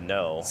 tell you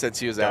no. Since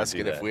he was don't do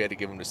asking if that. we had to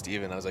give him to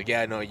Steven, I was like,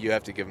 yeah, no, you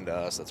have to give him to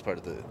us. That's part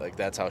of the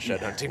that's how shed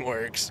hunting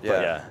works. Yeah.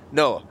 But Yeah.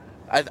 no,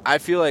 I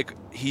feel like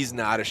he's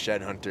not a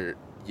shed hunter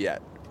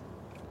yet.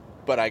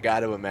 But I got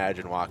to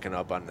imagine walking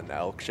up on an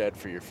elk shed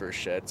for your first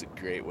shed's a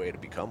great way to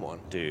become one.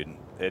 Dude,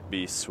 it'd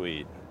be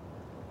sweet.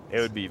 It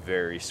would be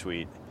very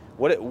sweet.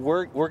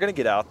 We're gonna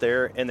get out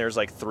there, and there's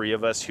like 3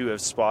 of us who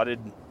have spotted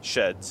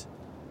sheds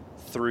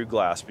through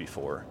glass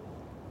before.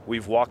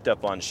 We've walked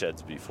up on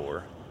sheds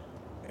before,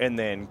 and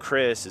then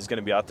Chris is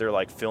gonna be out there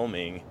like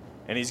filming,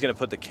 and he's gonna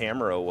put the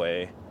camera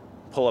away,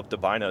 pull up the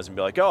binos, and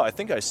be like, "Oh, I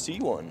think I see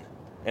one,"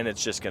 and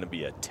it's just gonna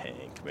be a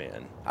tank,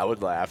 man. I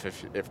would laugh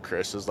if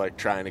Chris is like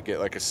trying to get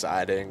like a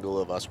side angle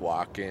of us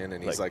walking,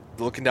 and he's like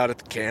looking down at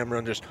the camera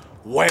and just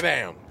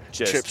wham,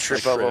 Just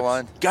trip over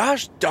one.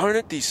 Gosh darn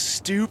it, these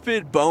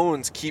stupid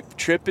bones keep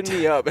tripping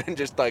me up, and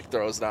just like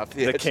throws it off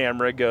the The edge.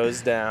 camera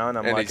goes down.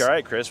 I'm And like, he's- "All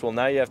right, Chris. Well,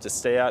 now you have to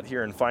stay out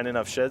here and find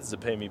enough sheds to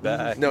pay me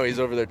back." No, he's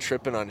over there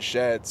tripping on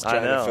sheds, I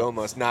trying to know. film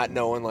us, not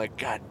knowing like,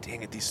 God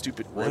dang it, these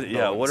stupid rib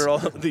Yeah, what bones." are all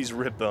these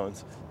rib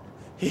bones?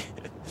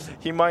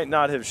 He might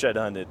not have shed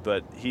hunted,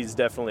 but he's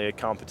definitely a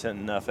competent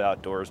enough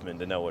outdoorsman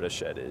to know what a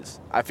shed is.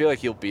 I feel like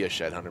he'll be a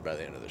shed hunter by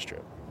the end of this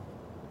trip.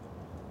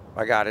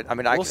 I got it. I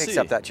mean, I We'll can see.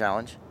 accept that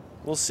challenge.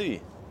 We'll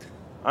see.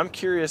 I'm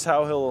curious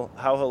how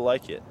he'll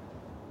like it.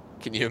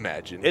 Can you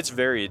imagine? It's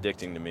very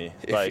addicting to me.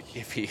 if, Like,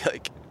 if he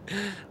like,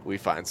 we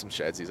find some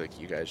sheds, he's like,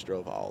 you guys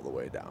drove all the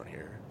way down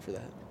here for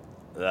that.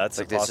 that's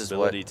Like a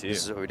possibility this too.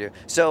 is what we do.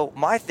 So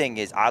my thing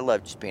is, I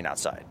love just being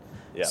outside.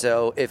 Yeah.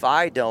 So if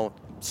I don't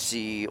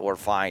see or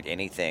find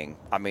anything,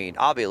 I mean,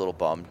 I'll be a little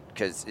bummed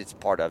because it's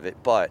part of it,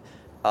 but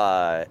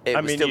it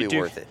would still be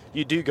worth it.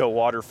 You do go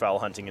waterfowl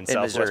hunting in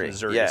Southwest Missouri,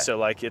 Missouri, yeah. so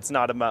like it's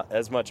not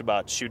as much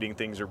about shooting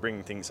things or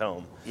bringing things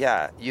home.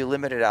 Yeah, you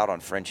limit it out on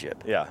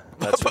friendship. Yeah,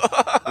 that's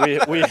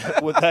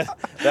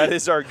that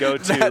is our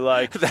go-to.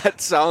 like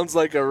That sounds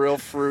like a real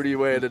fruity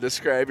way to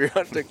describe your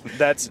hunting.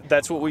 that's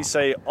what we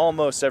say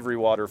almost every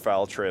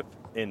waterfowl trip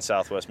in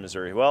Southwest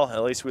Missouri. Well,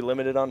 at least we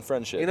limit it on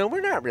friendship. You know,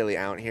 we're not really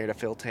out here to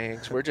fill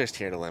tanks. We're just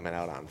here to limit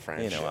out on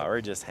friendship.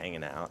 we're just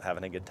hanging out,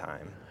 having a good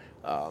time.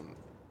 Um,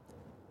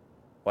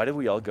 Why did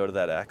we all go to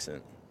that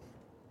accent?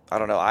 I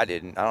don't know. I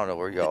didn't. I don't know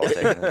where y'all are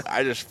taking this.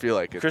 I just feel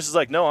like Chris is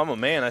like, no, I'm a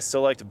man. I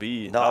still like to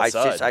be No,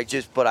 outside.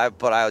 but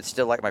I would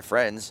still like my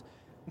friends.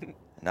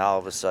 Now all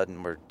of a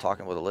sudden we're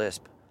talking with a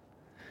lisp.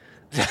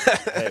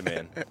 Hey,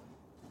 man.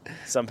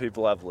 Some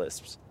people have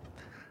lisps.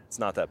 It's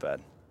not that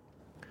bad.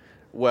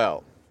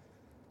 Well,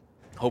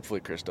 hopefully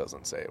Chris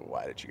doesn't say,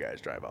 why did you guys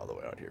drive all the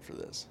way out here for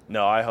this?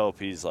 No, I hope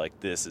he's like,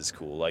 this is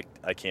cool. Like,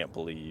 I can't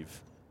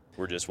believe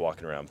we're just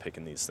walking around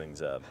picking these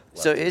things up.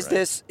 So left and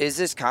is right.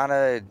 this kind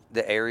of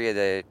the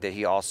area that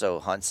he also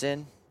hunts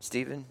in,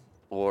 Steven?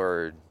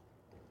 Or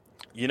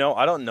You know,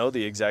 I don't know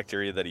the exact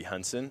area that he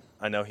hunts in.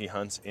 I know he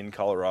hunts in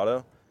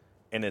Colorado,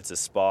 and it's a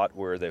spot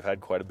where they've had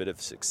quite a bit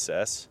of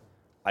success.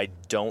 I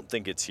don't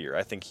think it's here.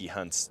 I think he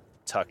hunts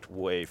tucked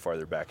way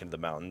farther back into the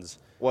mountains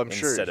Well, I'm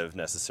sure. instead of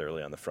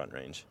necessarily on the Front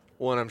Range.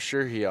 Well, and I'm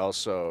sure he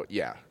also,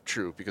 yeah,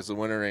 true, because the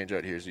winter range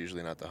out here is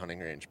usually not the hunting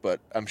range. But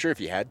I'm sure if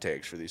he had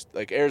tags for these,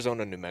 like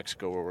Arizona and New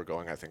Mexico, where we're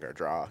going, I think are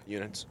draw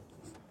units.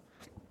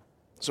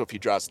 So if he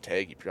draws a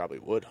tag, he probably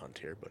would hunt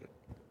here, but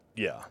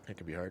Yeah. it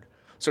could be hard.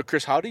 So,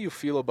 Chris, how do you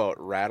feel about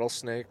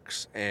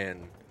rattlesnakes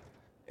and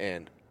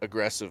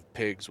aggressive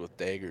pigs with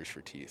daggers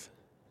for teeth?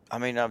 I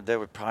mean, they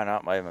were probably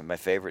not my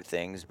favorite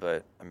things,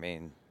 but I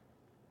mean,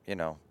 you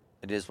know,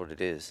 it is what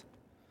it is.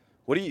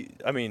 What do you,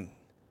 I mean,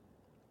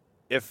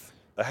 if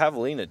a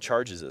javelina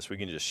charges us, we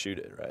can just shoot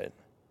it, right?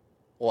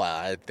 Well,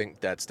 I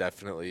think that's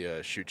definitely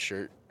a shoot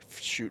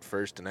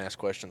first and ask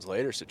questions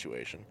later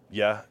situation.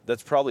 Yeah,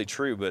 that's probably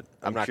true, but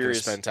I'm not going to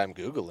curious, spend time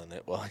Googling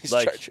it while he's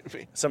like, charging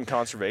me. some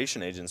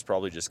conservation agent's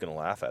probably just going to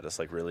laugh at us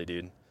like, really,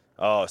 dude?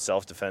 Oh,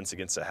 self-defense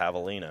against a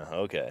javelina.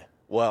 Okay.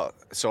 Well,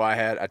 so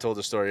I told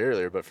the story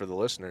earlier, but for the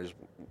listeners,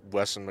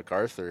 Wesson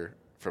MacArthur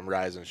from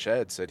Rise and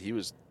Shed said he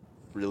was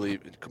really,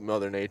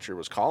 Mother Nature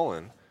was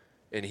calling,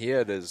 and he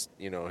had his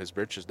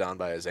britches down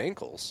by his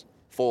ankles,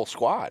 full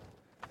squat.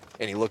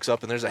 And he looks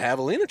up and there's a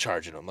javelina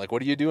charging him. Like,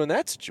 what do you do in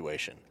that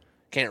situation?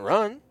 Can't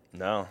run.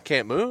 No.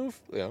 Can't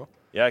move. You know.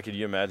 Yeah, could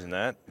you imagine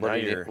that? What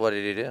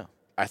did he do?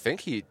 I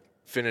think he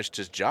finished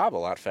his job a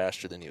lot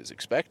faster than he was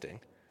expecting.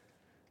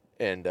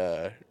 And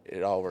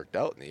it all worked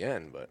out in the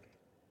end, but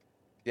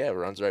yeah, it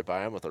runs right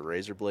by him with a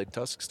razor blade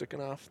tusk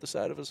sticking off the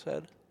side of his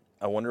head.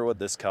 I wonder what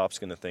this cop's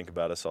going to think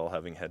about us all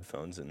having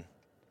headphones and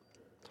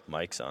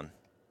mics on.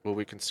 Well,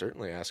 we can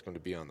certainly ask him to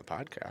be on the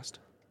podcast.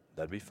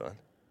 That'd be fun.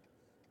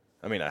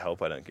 I mean, I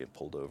hope I don't get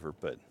pulled over,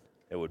 but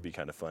it would be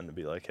kind of fun to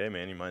be like, hey,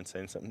 man, you mind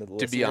saying something to the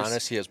listeners? To be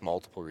honest, he has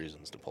multiple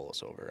reasons to pull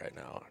us over right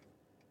now.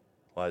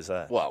 Why is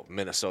that? Well,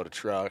 Minnesota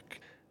truck,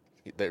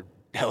 their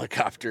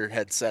helicopter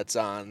headsets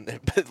on.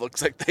 It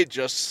looks like they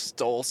just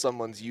stole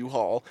someone's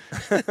U-Haul.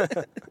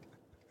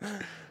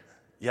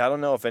 Yeah, I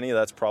don't know if any of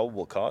that's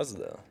probable cause,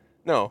 though.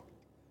 No,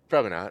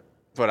 probably not.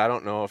 But I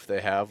don't know if they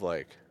have,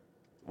 like,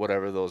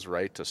 whatever those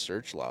right to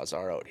search laws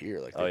are out here.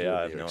 Like, they do in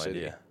I have New York no City.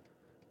 idea.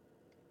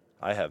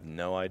 I have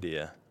no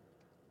idea.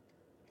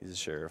 He's a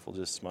sheriff. We'll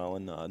just smile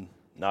and nod.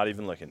 Not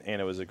even looking. And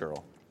it was a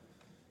girl.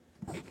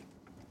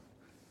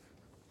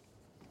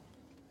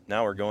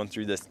 Now we're going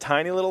through this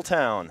tiny little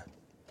town.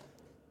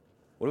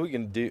 What are we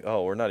going to do?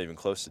 Oh, we're not even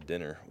close to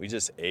dinner. We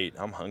just ate.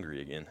 I'm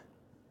hungry again.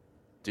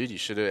 Dude, you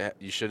should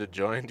have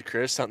joined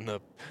Chris on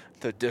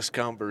the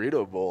discount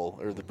burrito bowl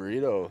or the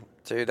burrito.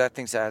 Dude, that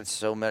thing's had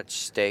so much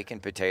steak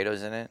and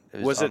potatoes in it.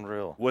 It was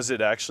unreal. Was it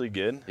actually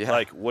good? Yeah.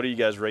 Like, what are you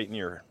guys rating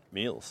your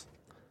meals?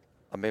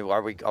 I mean,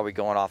 are we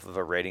going off of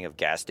a rating of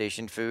gas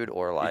station food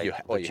or like You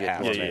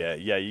have to.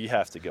 Yeah. You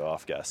have to go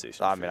off gas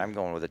station. I food. mean, I'm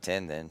going with a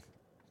 10 then.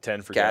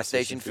 10 for Gas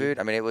station food.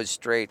 I mean, it was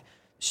straight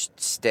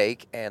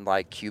steak and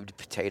like cubed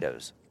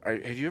potatoes.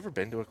 Have you ever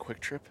been to a Quick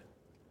Trip?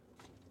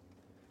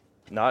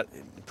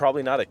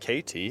 Probably not a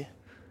KT.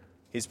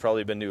 He's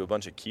probably been to a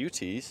bunch of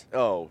QTs.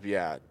 Oh,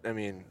 yeah. I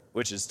mean,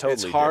 which is totally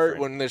it's hard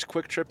different. when there's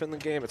Quick Trip in the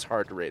game. It's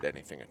hard to rate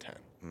anything a 10.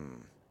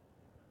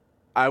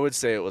 I would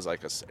say it was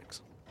like a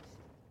 6.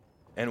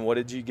 And what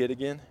did you get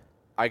again?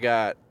 I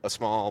got a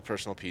small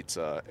personal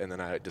pizza, and then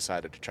I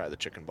decided to try the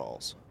chicken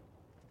balls.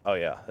 Oh,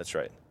 yeah, that's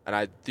right. And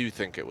I do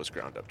think it was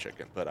ground up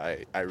chicken, but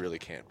I really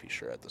can't be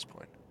sure at this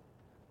point.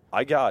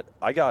 I got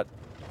a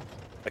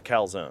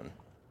calzone.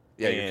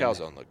 Yeah, your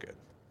calzone looked good.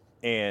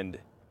 And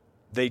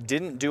they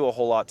didn't do a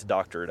whole lot to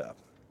doctor it up.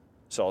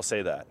 So I'll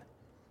say that.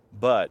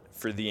 But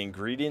for the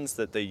ingredients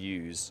that they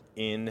use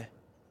in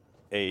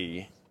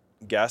a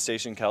gas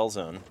station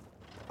calzone,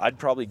 I'd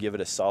probably give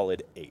it a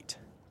solid 8.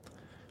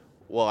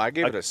 Well, I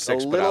gave it a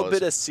 6, a but little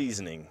bit of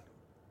seasoning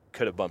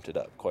could have bumped it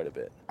up quite a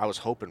bit. I was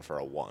hoping for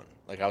a 1.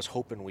 Like, I was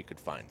hoping we could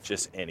find food.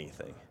 Just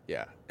anything.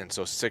 Yeah, and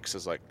so 6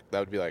 is like, that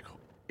would be like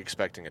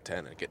expecting a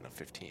 10 and getting a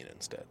 15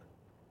 instead.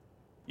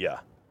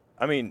 Yeah.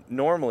 I mean,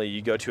 normally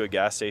you go to a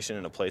gas station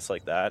in a place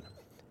like that,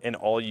 and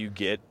all you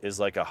get is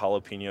like a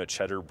jalapeno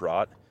cheddar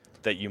brat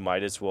that you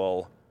might as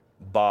well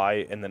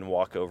buy and then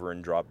walk over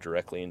and drop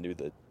directly into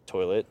the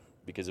toilet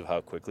because of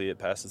how quickly it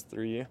passes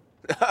through you.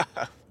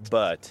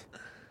 But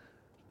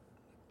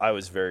I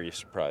was very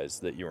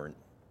surprised that you weren't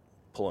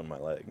pulling my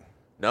leg.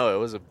 No, it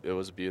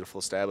was a beautiful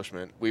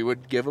establishment. We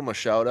would give them a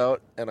shout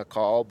out and a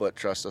call, but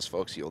trust us,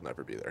 folks, you'll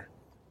never be there.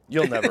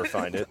 You'll never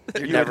find it.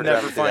 You're You never would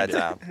never gonna do find that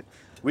it. time.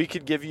 We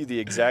could give you the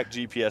exact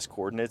GPS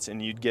coordinates,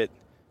 and you'd get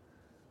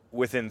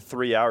within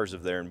 3 hours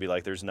of there and be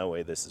like, "There's no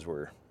way this is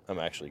where I'm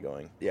actually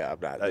going." Yeah, I'm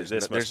not. This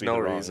must There's be no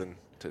the wrong- reason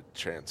to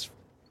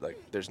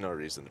there's no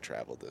reason to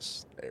travel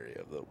this area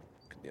of the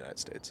United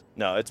States.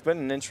 No, it's been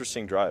an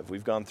interesting drive.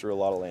 We've gone through a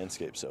lot of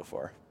landscape so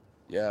far.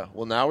 Yeah,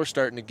 well, now we're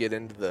starting to get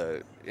into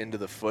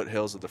the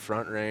foothills of the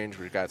Front Range.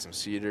 We've got some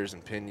cedars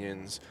and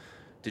pinyons.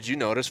 Did you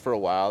notice for a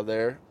while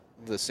there,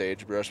 the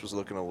sagebrush was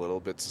looking a little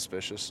bit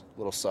suspicious, a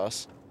little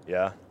sus?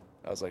 Yeah.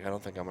 I was like, I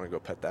don't think I'm going to go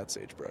pet that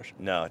sagebrush.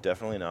 No,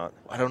 definitely not.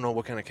 I don't know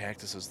what kind of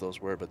cactuses those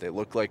were, but they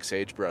look like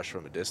sagebrush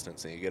from a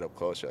distance, and you get up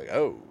close, you're like,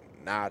 oh,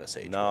 not a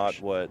sagebrush. Not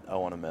what I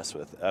want to mess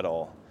with at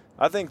all.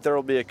 I think there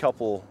will be a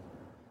couple.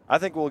 I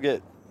think we'll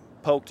get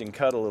poked and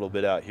cut a little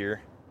bit out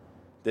here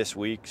this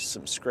week.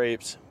 Some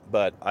scrapes,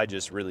 but I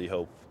just really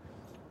hope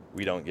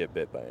we don't get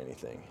bit by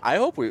anything. I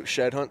hope we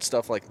shed hunt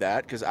stuff like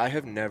that because I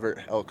have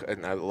never elk,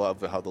 and I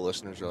love how the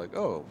listeners are like,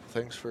 "Oh,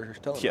 thanks for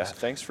telling Yeah, us."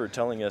 thanks for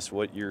telling us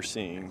what you're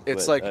seeing.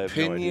 It's but like I have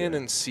no Pinion idea.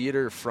 and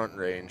Cedar Front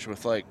Range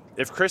with like.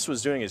 If Chris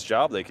was doing his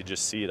job, they could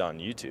just see it on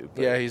YouTube.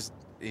 but- Yeah, he's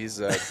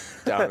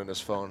down in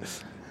his phone.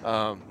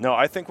 No,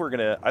 I think we're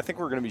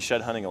gonna be shed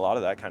hunting a lot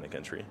of that kind of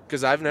country.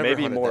 Because I've never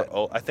Maybe hunted more.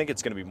 that. I think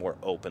it's gonna be more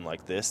open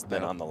like this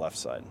than Yeah. on the left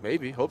side.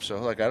 Maybe, hope so.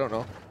 Like I don't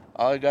know.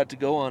 All I got to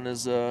go on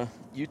is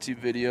YouTube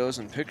videos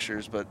and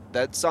pictures, but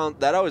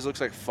that always looks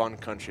like fun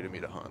country to me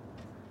to hunt.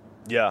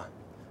 Yeah,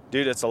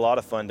 dude, it's a lot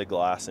of fun to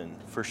glass in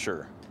for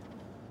sure.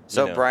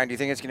 So, You know. Brian, do you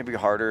think it's going to be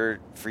harder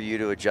for you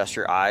to adjust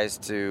your eyes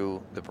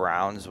to the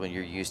browns when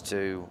you're used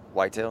to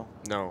whitetail?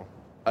 No,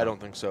 I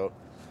don't think so.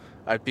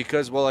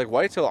 Because like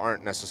whitetail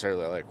aren't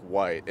necessarily like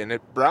white, and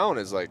brown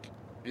is like,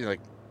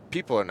 like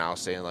people are now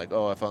saying like,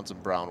 oh, I found some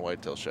brown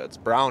whitetail sheds.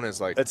 Brown is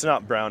like It's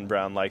not brown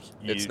like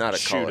you it's not a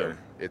shoot color.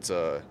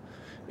 'em.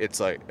 It's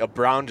like a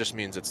brown just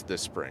means it's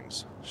this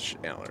spring's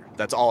antler.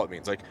 That's all it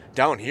means. Like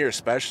down here,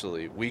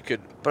 especially, we could.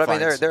 But I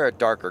mean, find they're a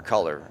darker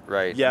color,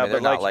 right? Yeah, I mean, but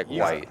they're not like you've,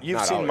 white. You've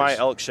Not seen always. my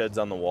elk sheds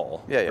on the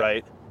wall, Yeah, yeah.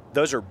 right?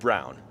 Those are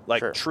brown, like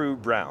Sure. true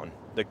brown.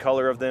 The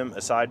color of them,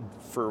 aside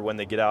for when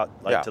they get out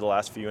like Yeah. to the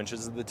last few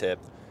inches of the tip,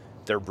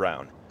 they're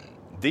brown.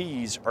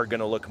 These are going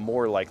to look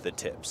more like the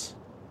tips,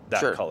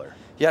 that Sure. color.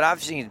 Yeah, and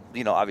I've seen,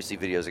 obviously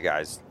videos of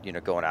guys,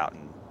 going out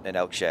and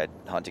elk shed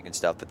hunting and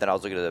stuff. But then I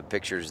was looking at the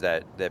pictures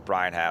that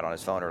Brian had on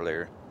his phone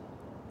earlier.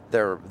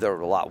 They're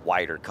a lot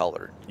whiter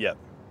colored. Yep.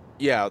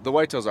 Yeah, the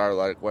whitetails are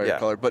like white Yeah.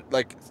 color, but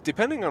like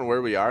depending on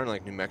where we are in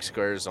like New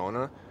Mexico,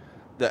 Arizona,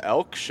 the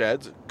elk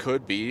sheds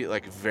could be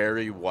like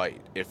very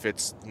white if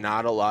it's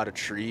not a lot of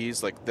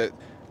trees. Like the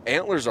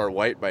antlers are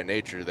white by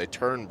nature; they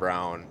turn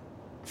brown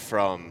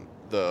from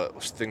the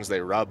things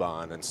they rub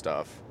on and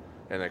stuff,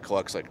 and it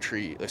collects like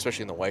tree,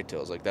 especially in the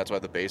whitetails. Like that's why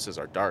the bases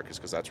are dark, is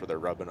because that's where they're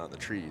rubbing on the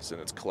trees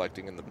and it's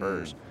collecting in the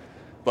burrs.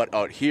 But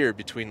out here,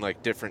 between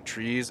like different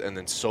trees and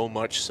then so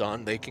much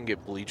sun, they can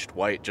get bleached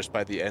white just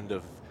by the end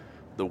of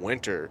the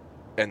winter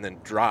and then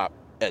drop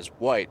as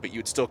white, but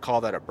you'd still call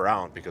that a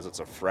brown because it's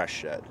a fresh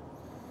shed.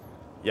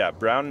 Yeah,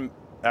 brown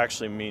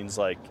actually means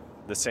like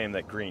the same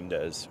that green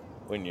does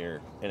when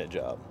you're in a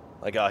job.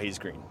 Like, oh, he's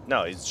green.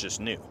 No, he's just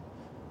new,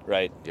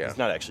 right? Yeah. He's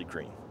not actually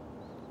green.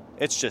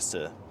 It's just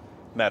a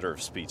matter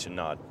of speech and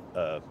not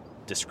a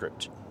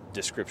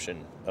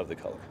description of the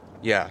color.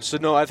 Yeah, so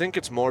no, I think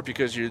it's more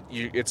because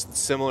it's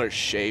similar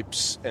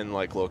shapes and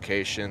like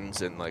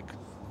locations and like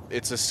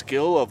it's a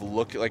skill of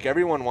looking. Like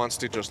everyone wants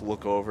to just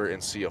look over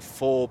and see a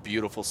full,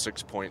 beautiful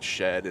 6-point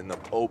shed in the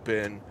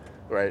open,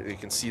 right? You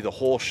can see the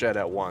whole shed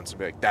at once and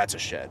be like, that's a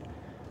shed.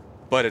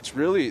 But it's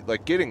really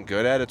like getting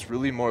good at it's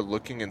really more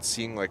looking and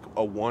seeing like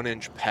a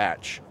 1-inch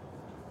patch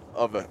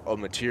of a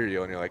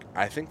material, and you're like,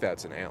 I think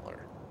that's an antler.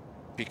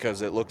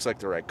 Because it looks like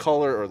the right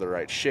color or the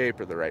right shape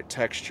or the right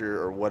texture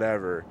or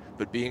whatever,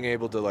 but being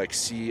able to like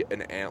see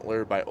an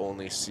antler by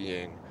only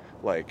seeing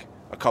like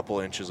a couple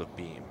inches of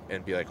beam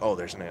and be like, oh,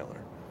 there's an antler.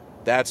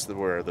 That's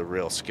where the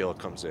real skill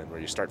comes in, where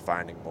you start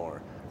finding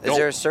more. Is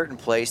there a certain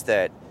place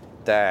that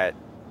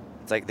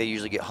it's like they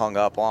usually get hung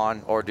up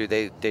on, or did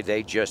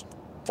they just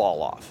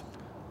fall off?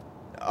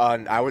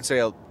 I would say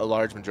a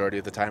large majority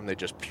of the time they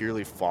just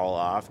purely fall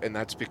off, and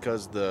that's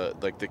because the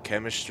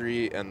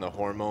chemistry and the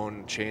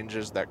hormone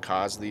changes that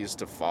cause these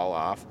to fall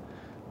off.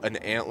 An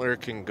antler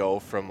can go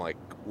from like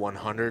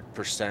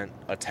 100%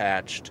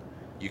 attached,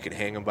 you can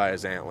hang him by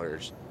his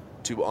antlers,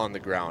 to on the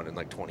ground in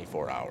like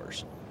 24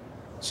 hours.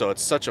 So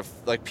it's such a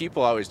like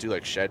people always do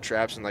like shed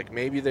traps, and like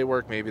maybe they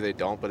work, maybe they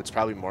don't, but it's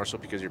probably more so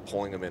because you're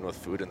pulling them in with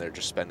food and they're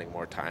just spending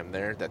more time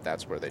there.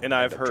 That's where they And end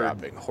I've up heard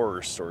dropping.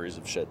 horror stories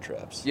of shed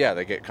traps. Yeah,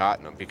 they get caught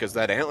in them because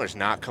that antler's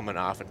not coming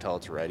off until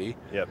it's ready.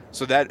 Yep.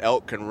 So that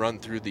elk can run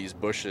through these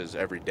bushes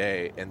every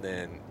day, and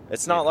then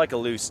It's not like a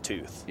loose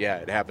tooth. yeah,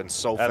 it happens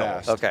so At all.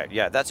 fast. Okay,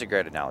 yeah, that's a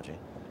great analogy.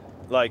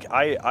 Like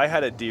I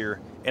had a deer,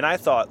 and I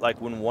thought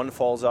like when one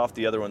falls off,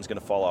 the other one's going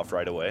to fall off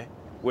right away,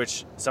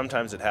 which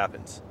sometimes it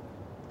happens.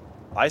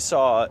 I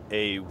saw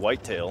a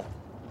whitetail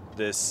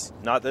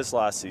not this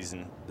last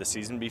season, the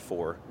season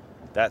before.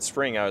 That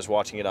spring I was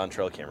watching it on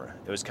trail camera.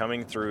 It was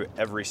coming through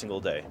every single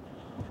day.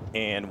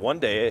 And one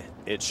day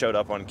it showed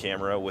up on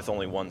camera with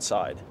only one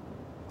side.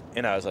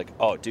 And I was like,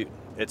 oh dude,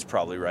 it's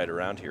probably right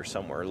around here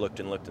somewhere. Looked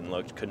and looked and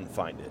looked, couldn't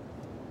find it.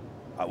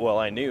 Well,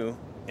 I knew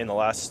in the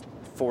last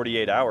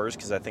 48 hours,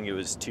 because I think it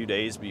was 2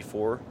 days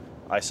before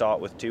I saw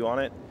it with 2 on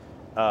it,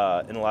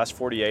 in the last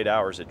 48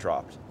 hours it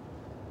dropped.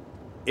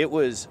 It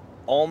was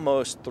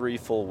almost 3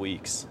 full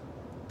weeks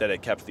that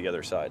it kept the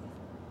other side.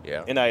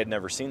 Yeah. And I had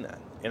never seen that.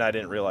 And I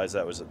didn't realize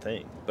that was a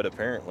thing. But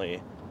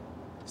apparently,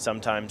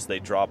 sometimes they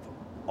drop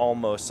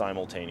almost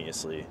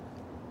simultaneously,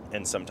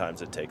 and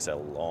sometimes it takes a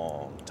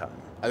long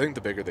time. I think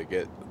the bigger they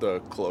get, the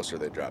closer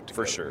they drop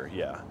together. For sure,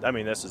 yeah. I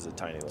mean, this is a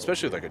tiny little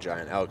Especially deer. like a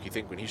giant elk. You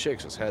think when he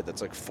shakes his head,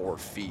 that's like 4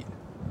 feet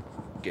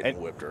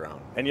getting whipped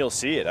around. And you'll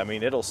see it. I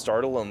mean, it'll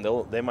startle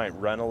them. They might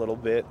run a little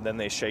bit, then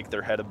they shake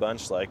their head a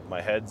bunch, like my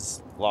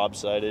head's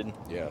lopsided.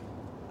 Yeah.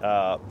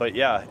 But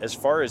yeah, as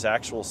far as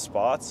actual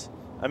spots,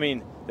 I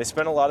mean, they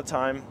spend a lot of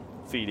time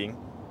feeding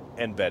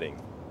and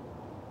bedding.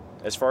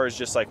 As far as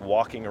just like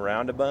walking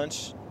around a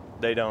bunch,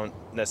 they don't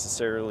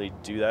necessarily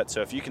do that.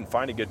 So if you can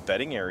find a good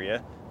bedding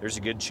area, there's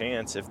a good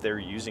chance if they're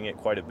using it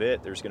quite a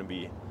bit, there's going to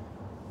be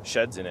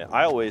sheds in it.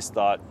 I always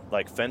thought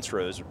like fence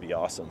rows would be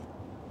awesome.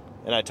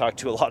 And I talked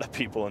to a lot of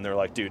people and they're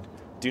like, dude,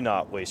 do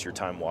not waste your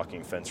time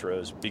walking fence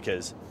rows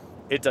because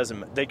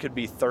they could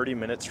be 30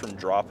 minutes from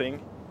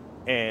dropping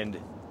and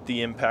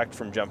the impact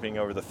from jumping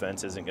over the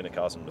fence isn't going to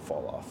cause them to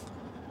fall off.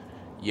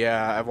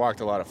 Yeah, I've walked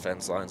a lot of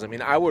fence lines. I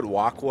mean, I would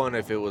walk one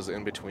if it was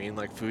in between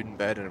like food and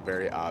bed and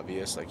very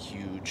obvious, like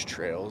huge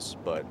trails,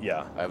 but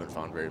yeah, I haven't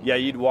found very many. Yeah,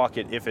 you'd walk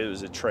it if it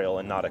was a trail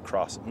and not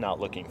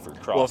looking for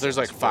crossings. Well, if there's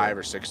like 5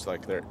 or 6,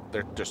 like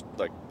they're just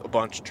like a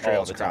bunch of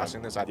trails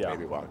crossing this, I'd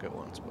maybe walk it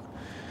once.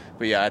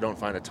 But yeah, I don't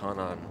find a ton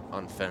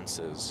on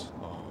fences,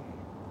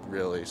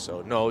 really.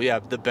 So no, yeah,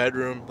 the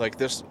bedroom, like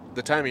the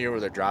time of year where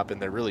they're dropping,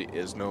 there really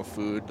is no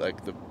food. Like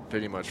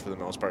pretty much for the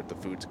most part, the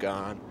food's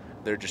gone.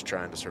 They're just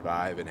trying to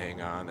survive and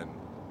hang on, and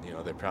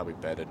they're probably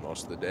bedded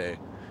most of the day,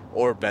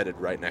 or bedded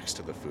right next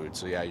to the food.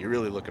 So yeah, you're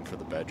really looking for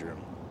the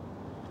bedroom.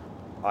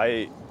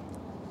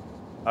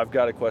 I've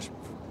got a question.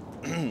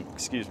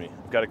 Excuse me.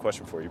 I've got a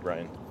question for you,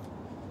 Brian.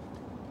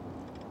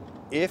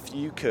 If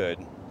you could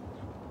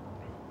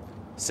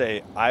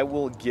say, I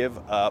will give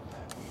up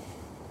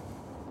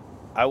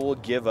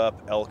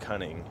elk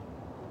hunting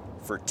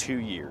for 2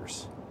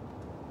 years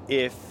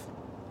if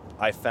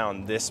I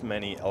found this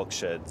many elk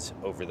sheds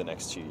over the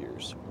next 2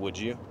 years, would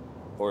you?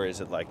 Or is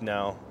it like,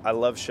 no, I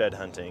love shed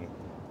hunting,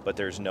 but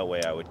there's no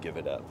way I would give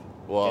it up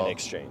in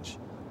exchange?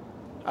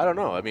 I don't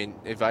know. I mean,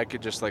 if I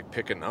could just like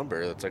pick a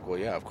number, that's like, well,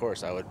 yeah, of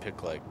course, I would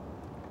pick like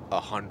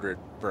 100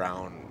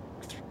 brown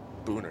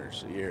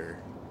booners a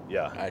year.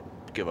 Yeah. I'd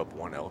give up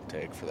one elk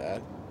tag for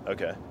that.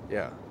 Okay.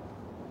 Yeah.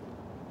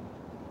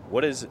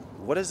 What is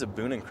a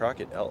Boone and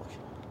Crockett elk?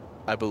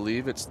 I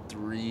believe it's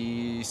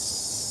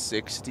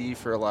 360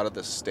 for a lot of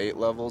the state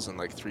levels and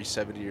like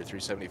 370 or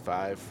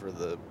 375 for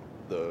the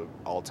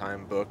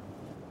all-time book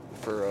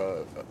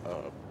for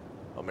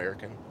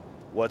American.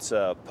 What's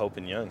Pope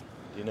and Young?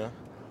 Do you know?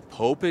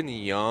 Pope and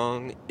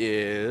Young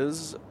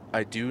is,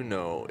 I do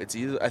know, it's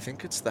either, I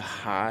think it's the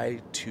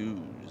high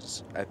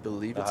twos. I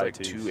believe it's like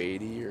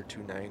 280 or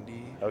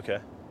 290. Okay.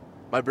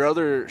 My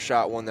brother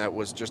shot one that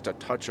was just a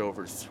touch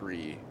over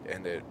 3,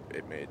 and it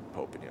made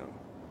Pope and Young.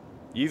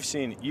 You've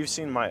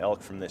seen my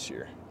elk from this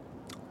year,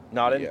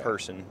 not in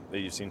person,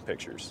 but you've seen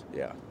pictures.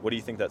 Yeah. What do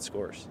you think that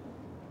scores?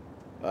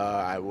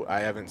 I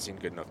haven't seen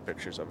good enough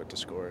pictures of it to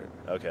score it.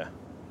 Okay.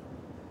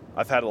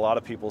 I've had a lot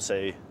of people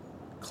say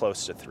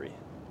close to 3,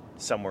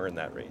 somewhere in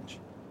that range,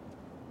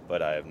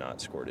 but I have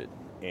not scored it,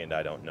 and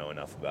I don't know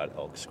enough about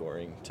elk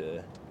scoring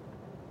to.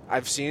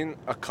 I've seen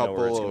a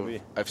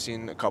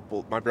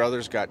couple. My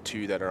brother's got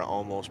 2 that are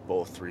almost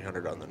both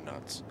 300 on the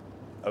nuts.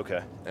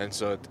 Okay. And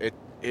so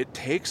it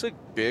takes a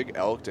big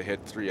elk to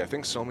hit 3. I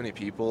think so many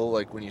people,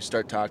 like when you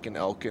start talking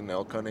elk and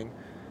elk hunting,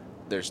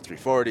 there's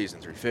 340s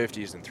and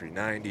 350s and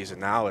 390s, and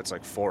now it's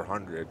like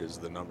 400 is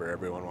the number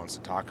everyone wants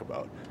to talk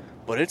about.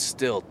 But it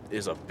still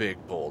is a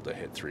big bull to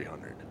hit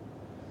 300.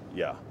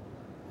 Yeah.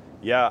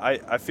 Yeah,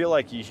 I feel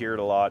like you hear it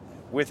a lot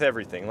with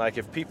everything. Like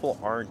if people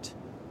aren't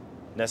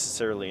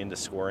necessarily into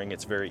scoring,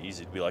 it's very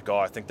easy to be like, oh,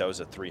 I think that was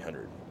a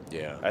 300.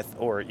 Yeah.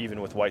 Or even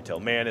with whitetail,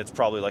 man, it's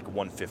probably like a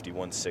 150,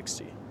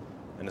 160.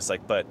 And it's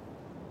like, but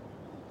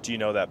do you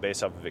know that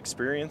based off of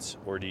experience,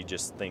 or do you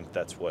just think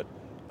that's what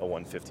a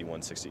 150,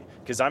 160?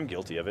 Because I'm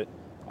guilty of it.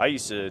 I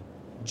used to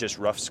just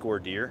rough score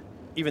deer,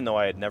 even though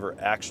I had never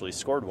actually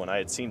scored one. I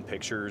had seen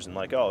pictures and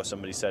like, oh,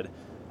 somebody said,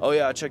 oh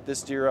yeah, check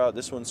this deer out.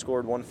 This one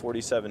scored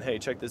 147. Hey,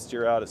 check this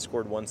deer out. It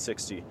scored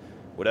 160,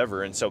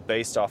 whatever. And so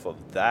based off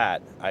of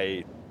that,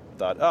 I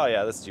thought, oh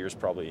yeah, this deer is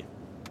probably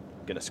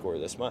going to score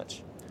this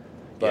much.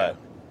 But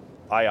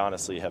yeah. I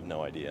honestly have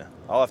no idea.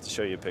 I'll have to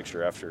show you a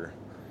picture after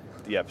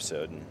the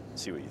episode and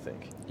see what you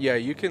think. Yeah,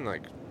 you can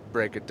like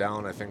break it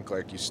down. I think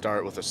like you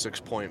start with a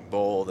 6-point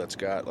bowl that's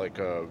got like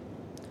a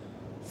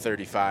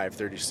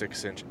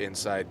 36 inch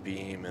inside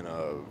beam and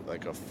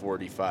a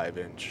 45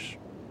 inch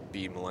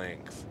beam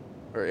length,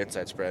 or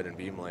inside spread and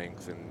beam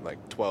length, and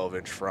like 12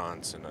 inch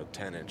fronts and a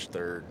 10 inch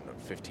third and a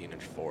 15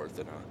 inch fourth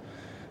and a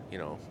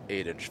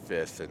 8 inch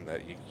fifth, and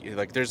that you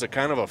like there's a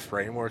kind of a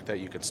framework that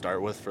you can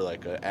start with for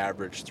like an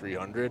average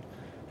 300,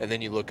 and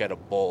then you look at a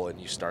bull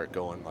and you start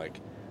going like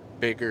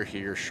bigger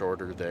here,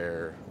 shorter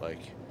there, like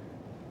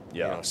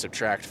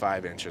subtract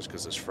 5 inches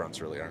because his fronts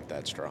really aren't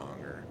that strong,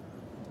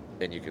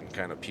 and you can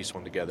kind of piece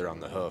one together on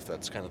the hoof.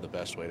 That's kind of the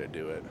best way to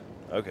do it.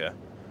 Okay.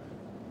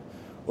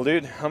 Well,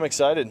 dude, I'm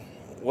excited.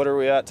 What are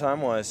we at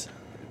time-wise?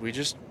 We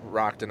just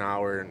rocked an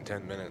hour and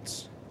 10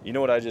 minutes. You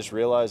know what I just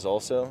realized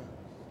also?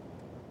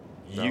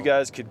 No. You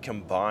guys could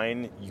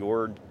combine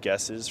your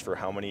guesses for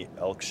how many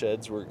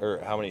sheds we're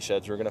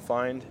going to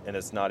find, and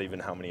it's not even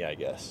how many I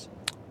guess.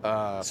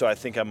 So I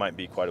think I might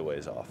be quite a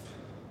ways off.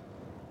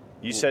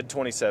 You said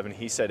 27,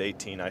 he said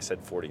 18, I said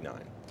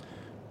 49.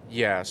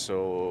 Yeah,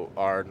 so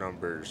our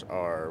numbers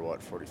are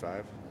what,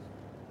 45?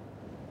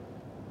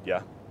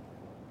 Yeah.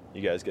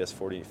 You guys guessed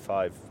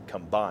 45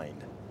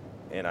 combined,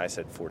 and I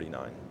said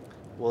 49.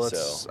 Well,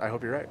 So- I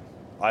hope you're right.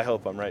 I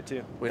hope I'm right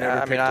too. We Yeah, never I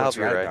picked mean, I what's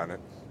hope you're right right. on it.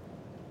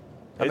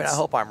 I mean, I It's-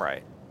 hope I'm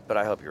right, but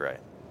I hope you're right.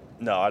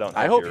 No, I don't.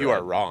 I hope you're you are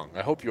right. wrong.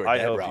 I hope you are I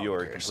dead hope wrong, you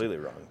are Chris. completely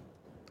wrong.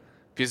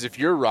 Because if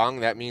you're wrong,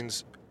 that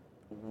means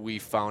we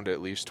found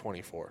at least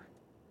 24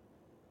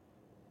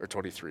 or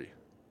 23.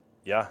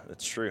 Yeah,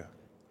 that's true.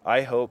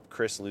 I hope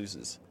Chris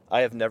loses.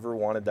 I have never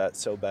wanted that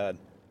so bad,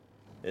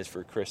 is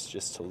for Chris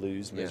just to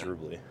lose Yeah.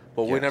 miserably.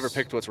 But we never Yes.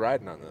 picked what's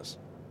riding on this.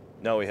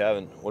 No, we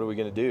haven't. What are we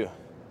gonna do?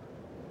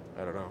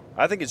 I don't know.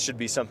 I think it should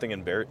be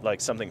something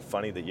like something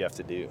funny that you have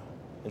to do,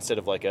 instead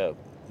of like a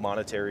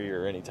monetary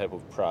or any type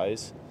of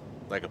prize,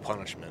 Like a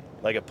punishment.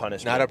 like a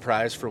punishment. Not a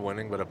prize for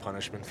winning, but a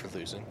punishment for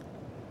losing.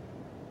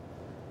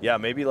 Yeah,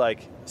 maybe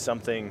like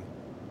something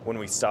when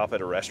we stop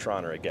at a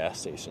restaurant or a gas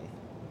station.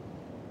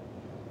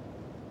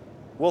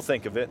 We'll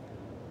think of it.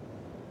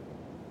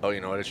 Oh,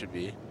 you know what it should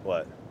be?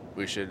 What?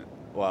 We should,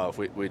 well, if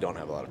we don't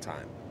have a lot of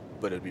time,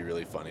 but it'd be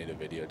really funny to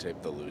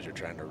videotape the loser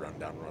trying to run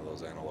down one of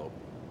those antelope.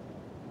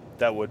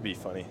 That would be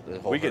funny. The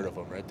whole We herd could of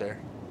them right there.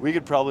 we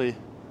could probably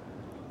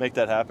make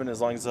that happen as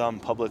long as it's on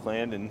public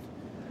land and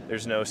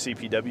there's no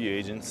CPW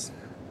agents,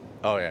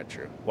 Oh, yeah,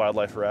 true.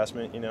 wildlife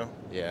harassment. You know,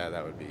 Yeah,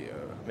 that would be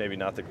maybe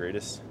not the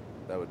greatest.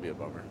 a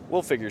bummer.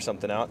 We'll figure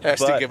something out. Has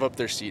to But, give up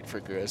their seat for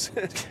Chris.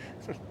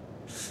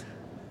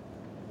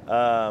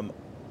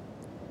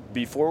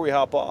 before we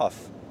hop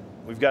off,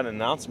 we've got an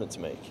announcement to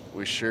make.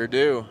 We sure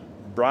do.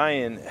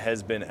 Brian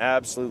has been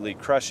absolutely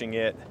crushing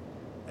it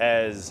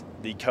as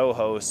the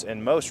co-host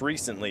and most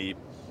recently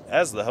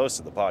as the host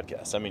of the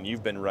podcast. I mean,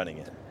 you've been running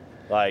it.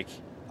 Like,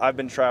 I've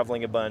been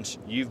traveling a bunch.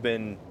 You've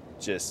been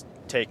just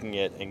taking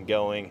it and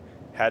going.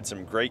 Had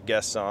some great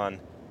guests on,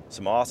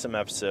 some awesome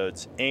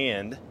episodes,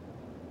 and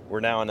we're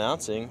now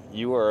announcing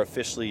you are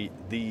officially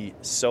the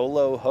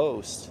solo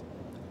host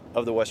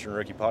of the Western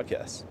Rookie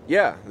Podcast.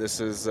 Yeah, this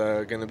is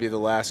going to be the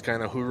last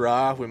kind of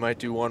hoorah. We might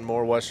do one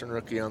more Western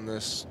Rookie on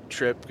this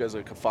trip because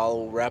a follow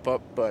will wrap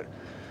up. But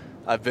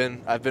I've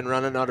been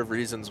running out of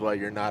reasons why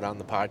you're not on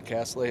the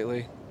podcast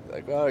lately.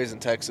 Like, oh, he's in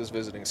Texas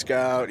visiting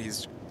Scout.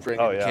 He's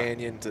bringing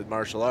Canyon to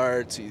martial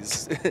arts.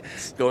 He's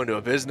going to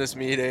a business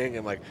meeting.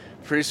 And, like,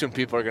 pretty soon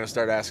people are going to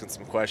start asking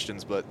some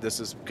questions. But this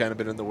has kind of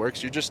been in the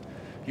works.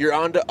 You're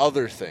on to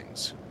other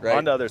things, right?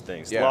 On to other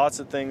things. Yeah. Lots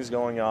of things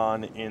going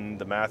on in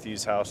the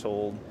Matthews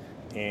household.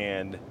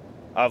 And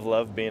I've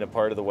loved being a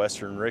part of the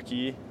Western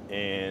Rookie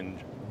and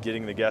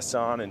getting the guests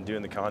on and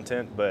doing the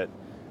content. But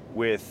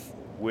with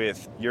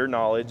your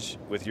knowledge,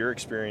 with your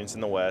experience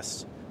in the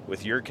West,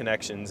 with your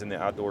connections in the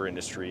outdoor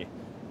industry,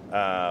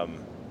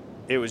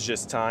 it was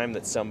just time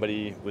that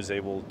somebody was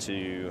able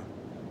to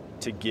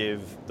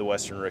give the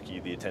Western Rookie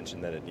the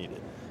attention that it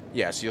needed.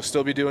 Yes, you'll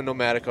still be doing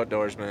Nomadic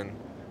Outdoorsman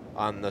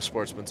on the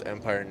Sportsman's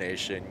Empire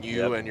Nation.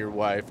 You and your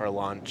wife are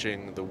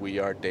launching the We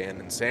Are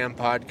Dan and Sam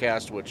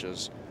podcast, which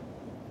is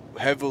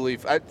heavily,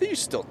 I think you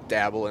still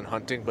dabble in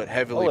hunting, but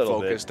heavily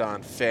focused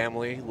on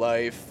family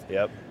life,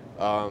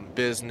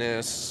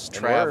 business, And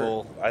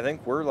travel. I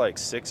think we're like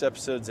 6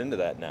 episodes into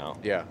that now.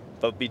 Yeah.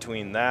 But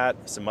between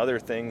that, some other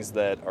things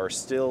that are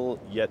still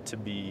yet to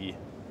be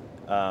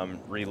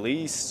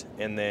released,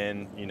 and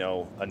then,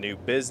 a new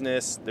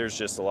business, there's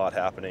just a lot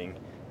happening.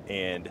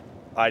 And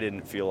I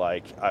didn't feel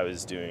like I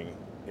was doing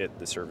it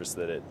the service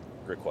that it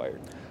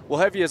required. We'll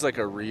have you as like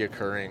a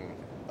reoccurring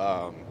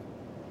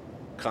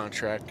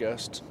contract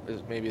guest.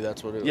 Maybe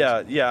that's what it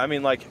was. Yeah. I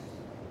mean, like,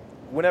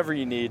 whenever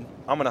you need,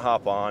 I'm going to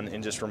hop on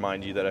and just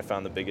remind you that I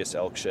found the biggest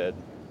elk shed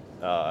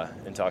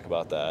and talk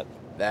about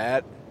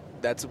that.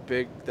 That's a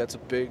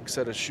big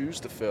set of shoes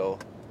to fill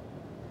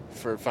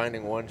for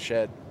finding one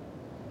shed.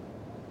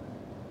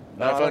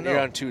 No, I don't you're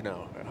know. on 2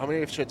 now. How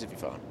many sheds have you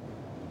found?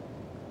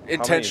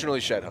 Intentionally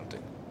shed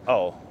hunting.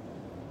 Oh,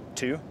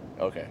 2?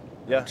 Okay.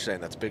 Yeah. I'm just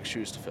saying that's big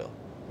shoes to fill.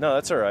 No,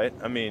 that's all right.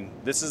 I mean,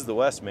 this is the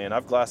West, man.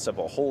 I've glassed up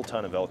a whole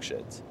ton of elk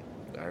sheds.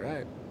 All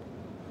right.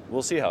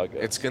 We'll see how it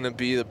goes. It's going to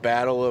be the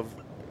battle of...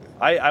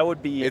 I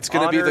would be It's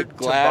gonna be the honored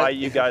to buy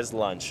you guys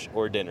lunch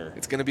or dinner.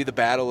 It's going to be the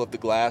battle of the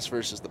glass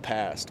versus the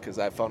past, because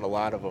I found a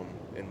lot of them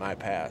in my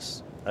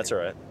past. That's all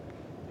right.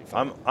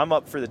 I'm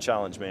up for the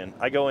challenge, man.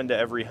 I go into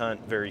every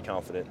hunt very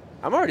confident.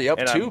 I'm already up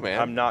And too, I'm, man.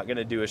 I'm not going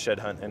to do a shed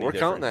hunt any We're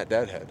different. counting that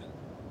deadhead.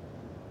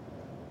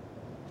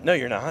 No,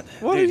 you're not.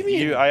 What do you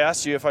mean? I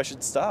asked you if I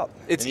should stop.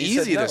 It's and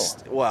you easy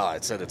said no. Well, I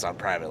said it's on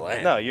private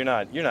land. No, you're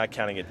not. You're not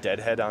counting a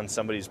deadhead on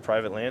somebody's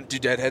private land. Do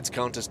deadheads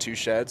count as 2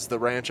 sheds? The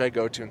ranch I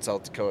go to in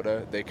South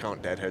Dakota, they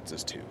count deadheads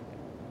as 2.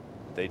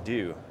 They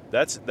do.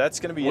 That's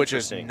going to be Which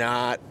is interesting.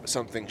 not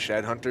something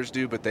shed hunters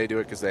do, but they do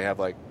it because they have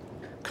like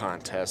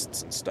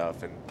contests and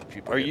stuff, and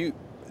people.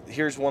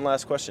 Here's one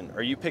last question.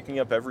 Are you picking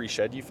up every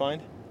shed you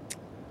find?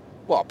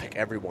 Well, I'll pick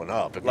everyone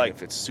up. I mean, Like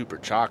if it's super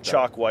chalked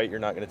Chalk out. white, you're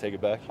not going to take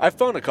it back? I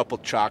found a couple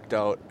chalked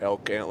out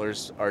elk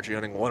antlers archery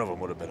hunting. One of them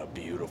would have been a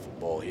beautiful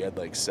bull. He had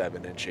like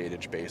 7-inch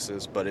 8-inch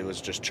bases, but it was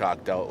just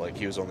chalked out. Like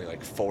he was only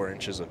like 4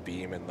 inches of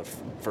beam in the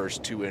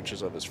first 2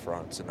 inches of his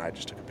fronts, and I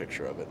just took a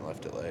picture of it and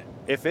left it lay.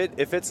 If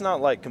it's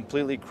not like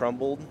completely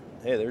crumbled,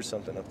 hey, there's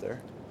something up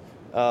there.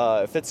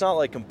 If it's not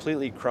like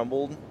completely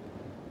crumbled,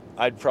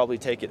 I'd probably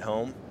take it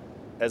home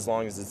as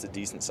long as it's a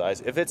decent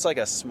size. If it's like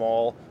a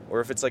small, or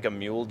if it's like a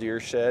mule deer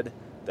shed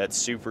that's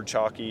super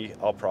chalky,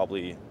 I'll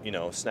probably,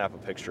 snap a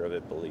picture of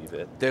it, believe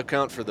it. They'll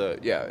count for the,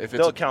 if it's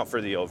They'll count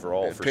for the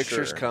overall, for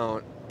pictures sure.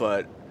 count,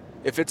 but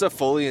if it's a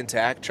fully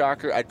intact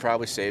chalker, I'd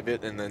probably save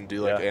it and then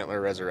do like Yeah.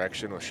 Antler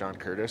Resurrection with Sean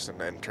Curtis and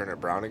then turn it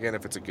brown again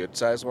if it's a good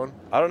size one.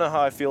 I don't know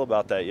how I feel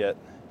about that yet.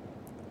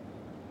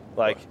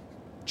 Like,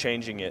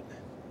 changing it.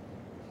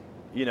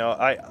 You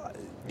might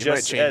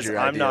just change as your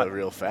I'm idea not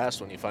real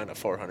fast when you find a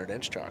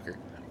 400-inch chalker.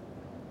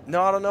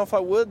 No, I don't know if I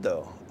would,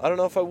 though. I don't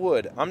know if I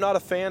would. I'm not a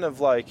fan of,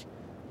 like,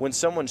 when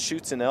someone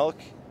shoots an elk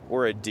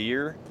or a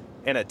deer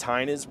and a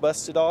tine is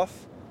busted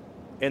off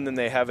and then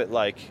they have it,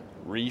 like,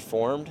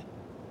 reformed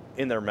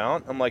in their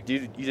mount. I'm like,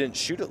 dude, you didn't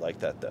shoot it like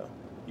that, though.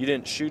 You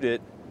didn't shoot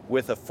it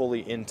with a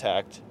fully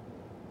intact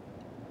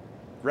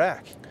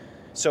rack.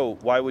 So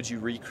why would you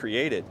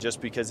recreate it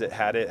just because it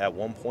had it at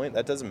one point?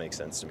 That doesn't make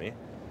sense to me.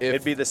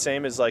 It'd be the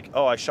same as, like,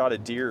 I shot a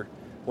deer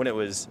when it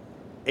was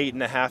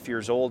 8.5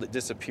 years old. It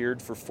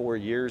disappeared for 4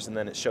 years and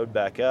then it showed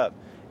back up,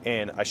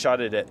 and I shot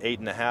it at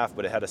 8.5,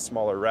 but it had a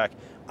smaller rack.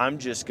 I'm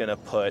just gonna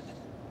put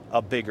a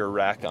bigger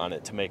rack on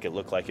it to make it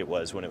look like it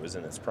was when it was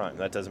in its prime.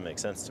 That doesn't make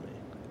sense to me.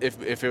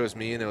 If it was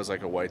me and it was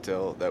like a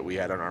whitetail that we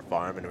had on our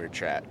farm and we were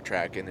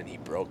tracking and he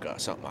broke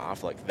something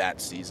off like that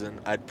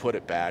season, I'd put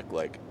it back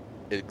like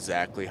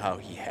exactly how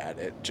he had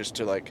it, just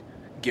to like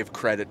give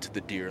credit to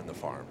the deer in the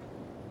farm.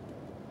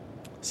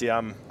 See,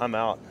 I'm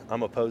out.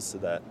 I'm opposed to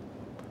that.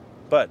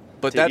 But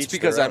that's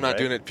because I'm not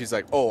doing it. He's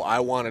like, I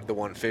wanted the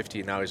 150,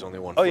 and now he's only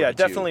 142. Oh yeah,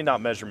 definitely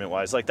not measurement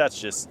wise. Like,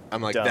 that's just.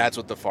 I'm like, dumb. that's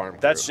what the farm.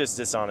 That's just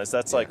dishonest.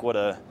 That's like what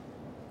a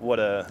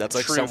that's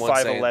like true someone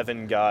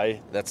 5'11"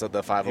 guy. That's the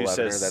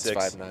 5'11er.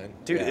 That's 5'9".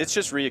 Dude, yeah. It's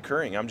just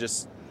reoccurring. I'm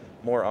just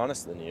more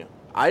honest than you.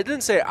 I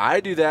didn't say I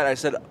do that. I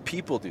said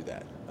people do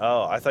that.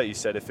 Oh, I thought you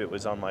said if it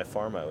was on my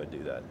farm, I would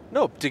do that.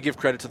 No, to give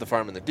credit to the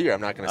farm and the deer.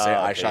 I'm not going to say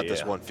I shot this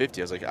yeah.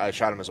 150. I was like, I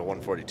shot him as a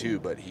 142,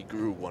 but he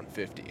grew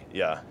 150.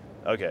 Yeah.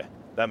 Okay.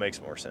 That makes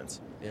more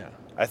sense. Yeah.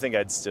 I think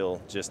I'd still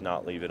just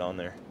not leave it on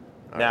there.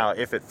 Now,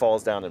 if it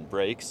falls down and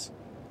breaks,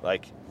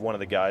 like one of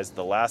the guys,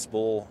 the last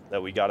bull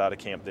that we got out of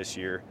camp this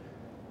year,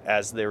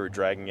 as they were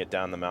dragging it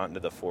down the mountain to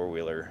the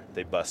four-wheeler,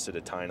 they busted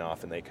a tine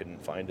off and they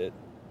couldn't find it,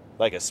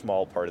 like a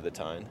small part of the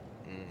tine.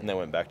 And they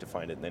went back to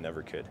find it and they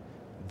never could.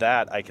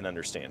 That I can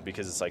understand,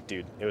 because it's like,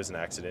 dude, it was an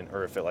accident.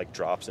 Or if it like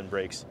drops and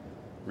breaks,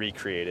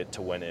 recreate it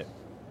to what it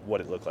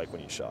looked like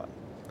when you shot.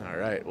 All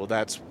right. Well,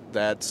 that's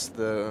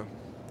the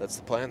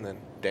plan then.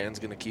 Dan's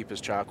going to keep his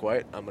chalk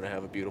white. I'm going to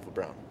have a beautiful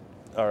brown.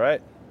 All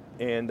right.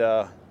 And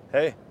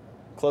hey,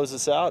 close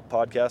us out,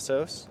 podcast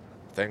host.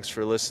 Thanks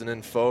for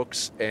listening,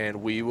 folks,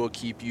 and we will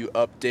keep you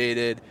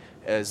updated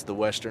as the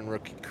Western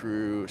Rookie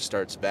crew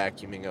starts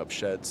vacuuming up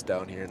sheds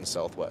down here in the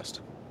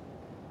Southwest.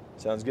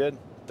 Sounds good.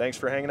 Thanks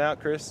for hanging out,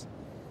 Chris.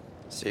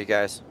 See you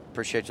guys.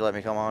 Appreciate you letting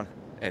me come on.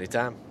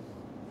 Anytime.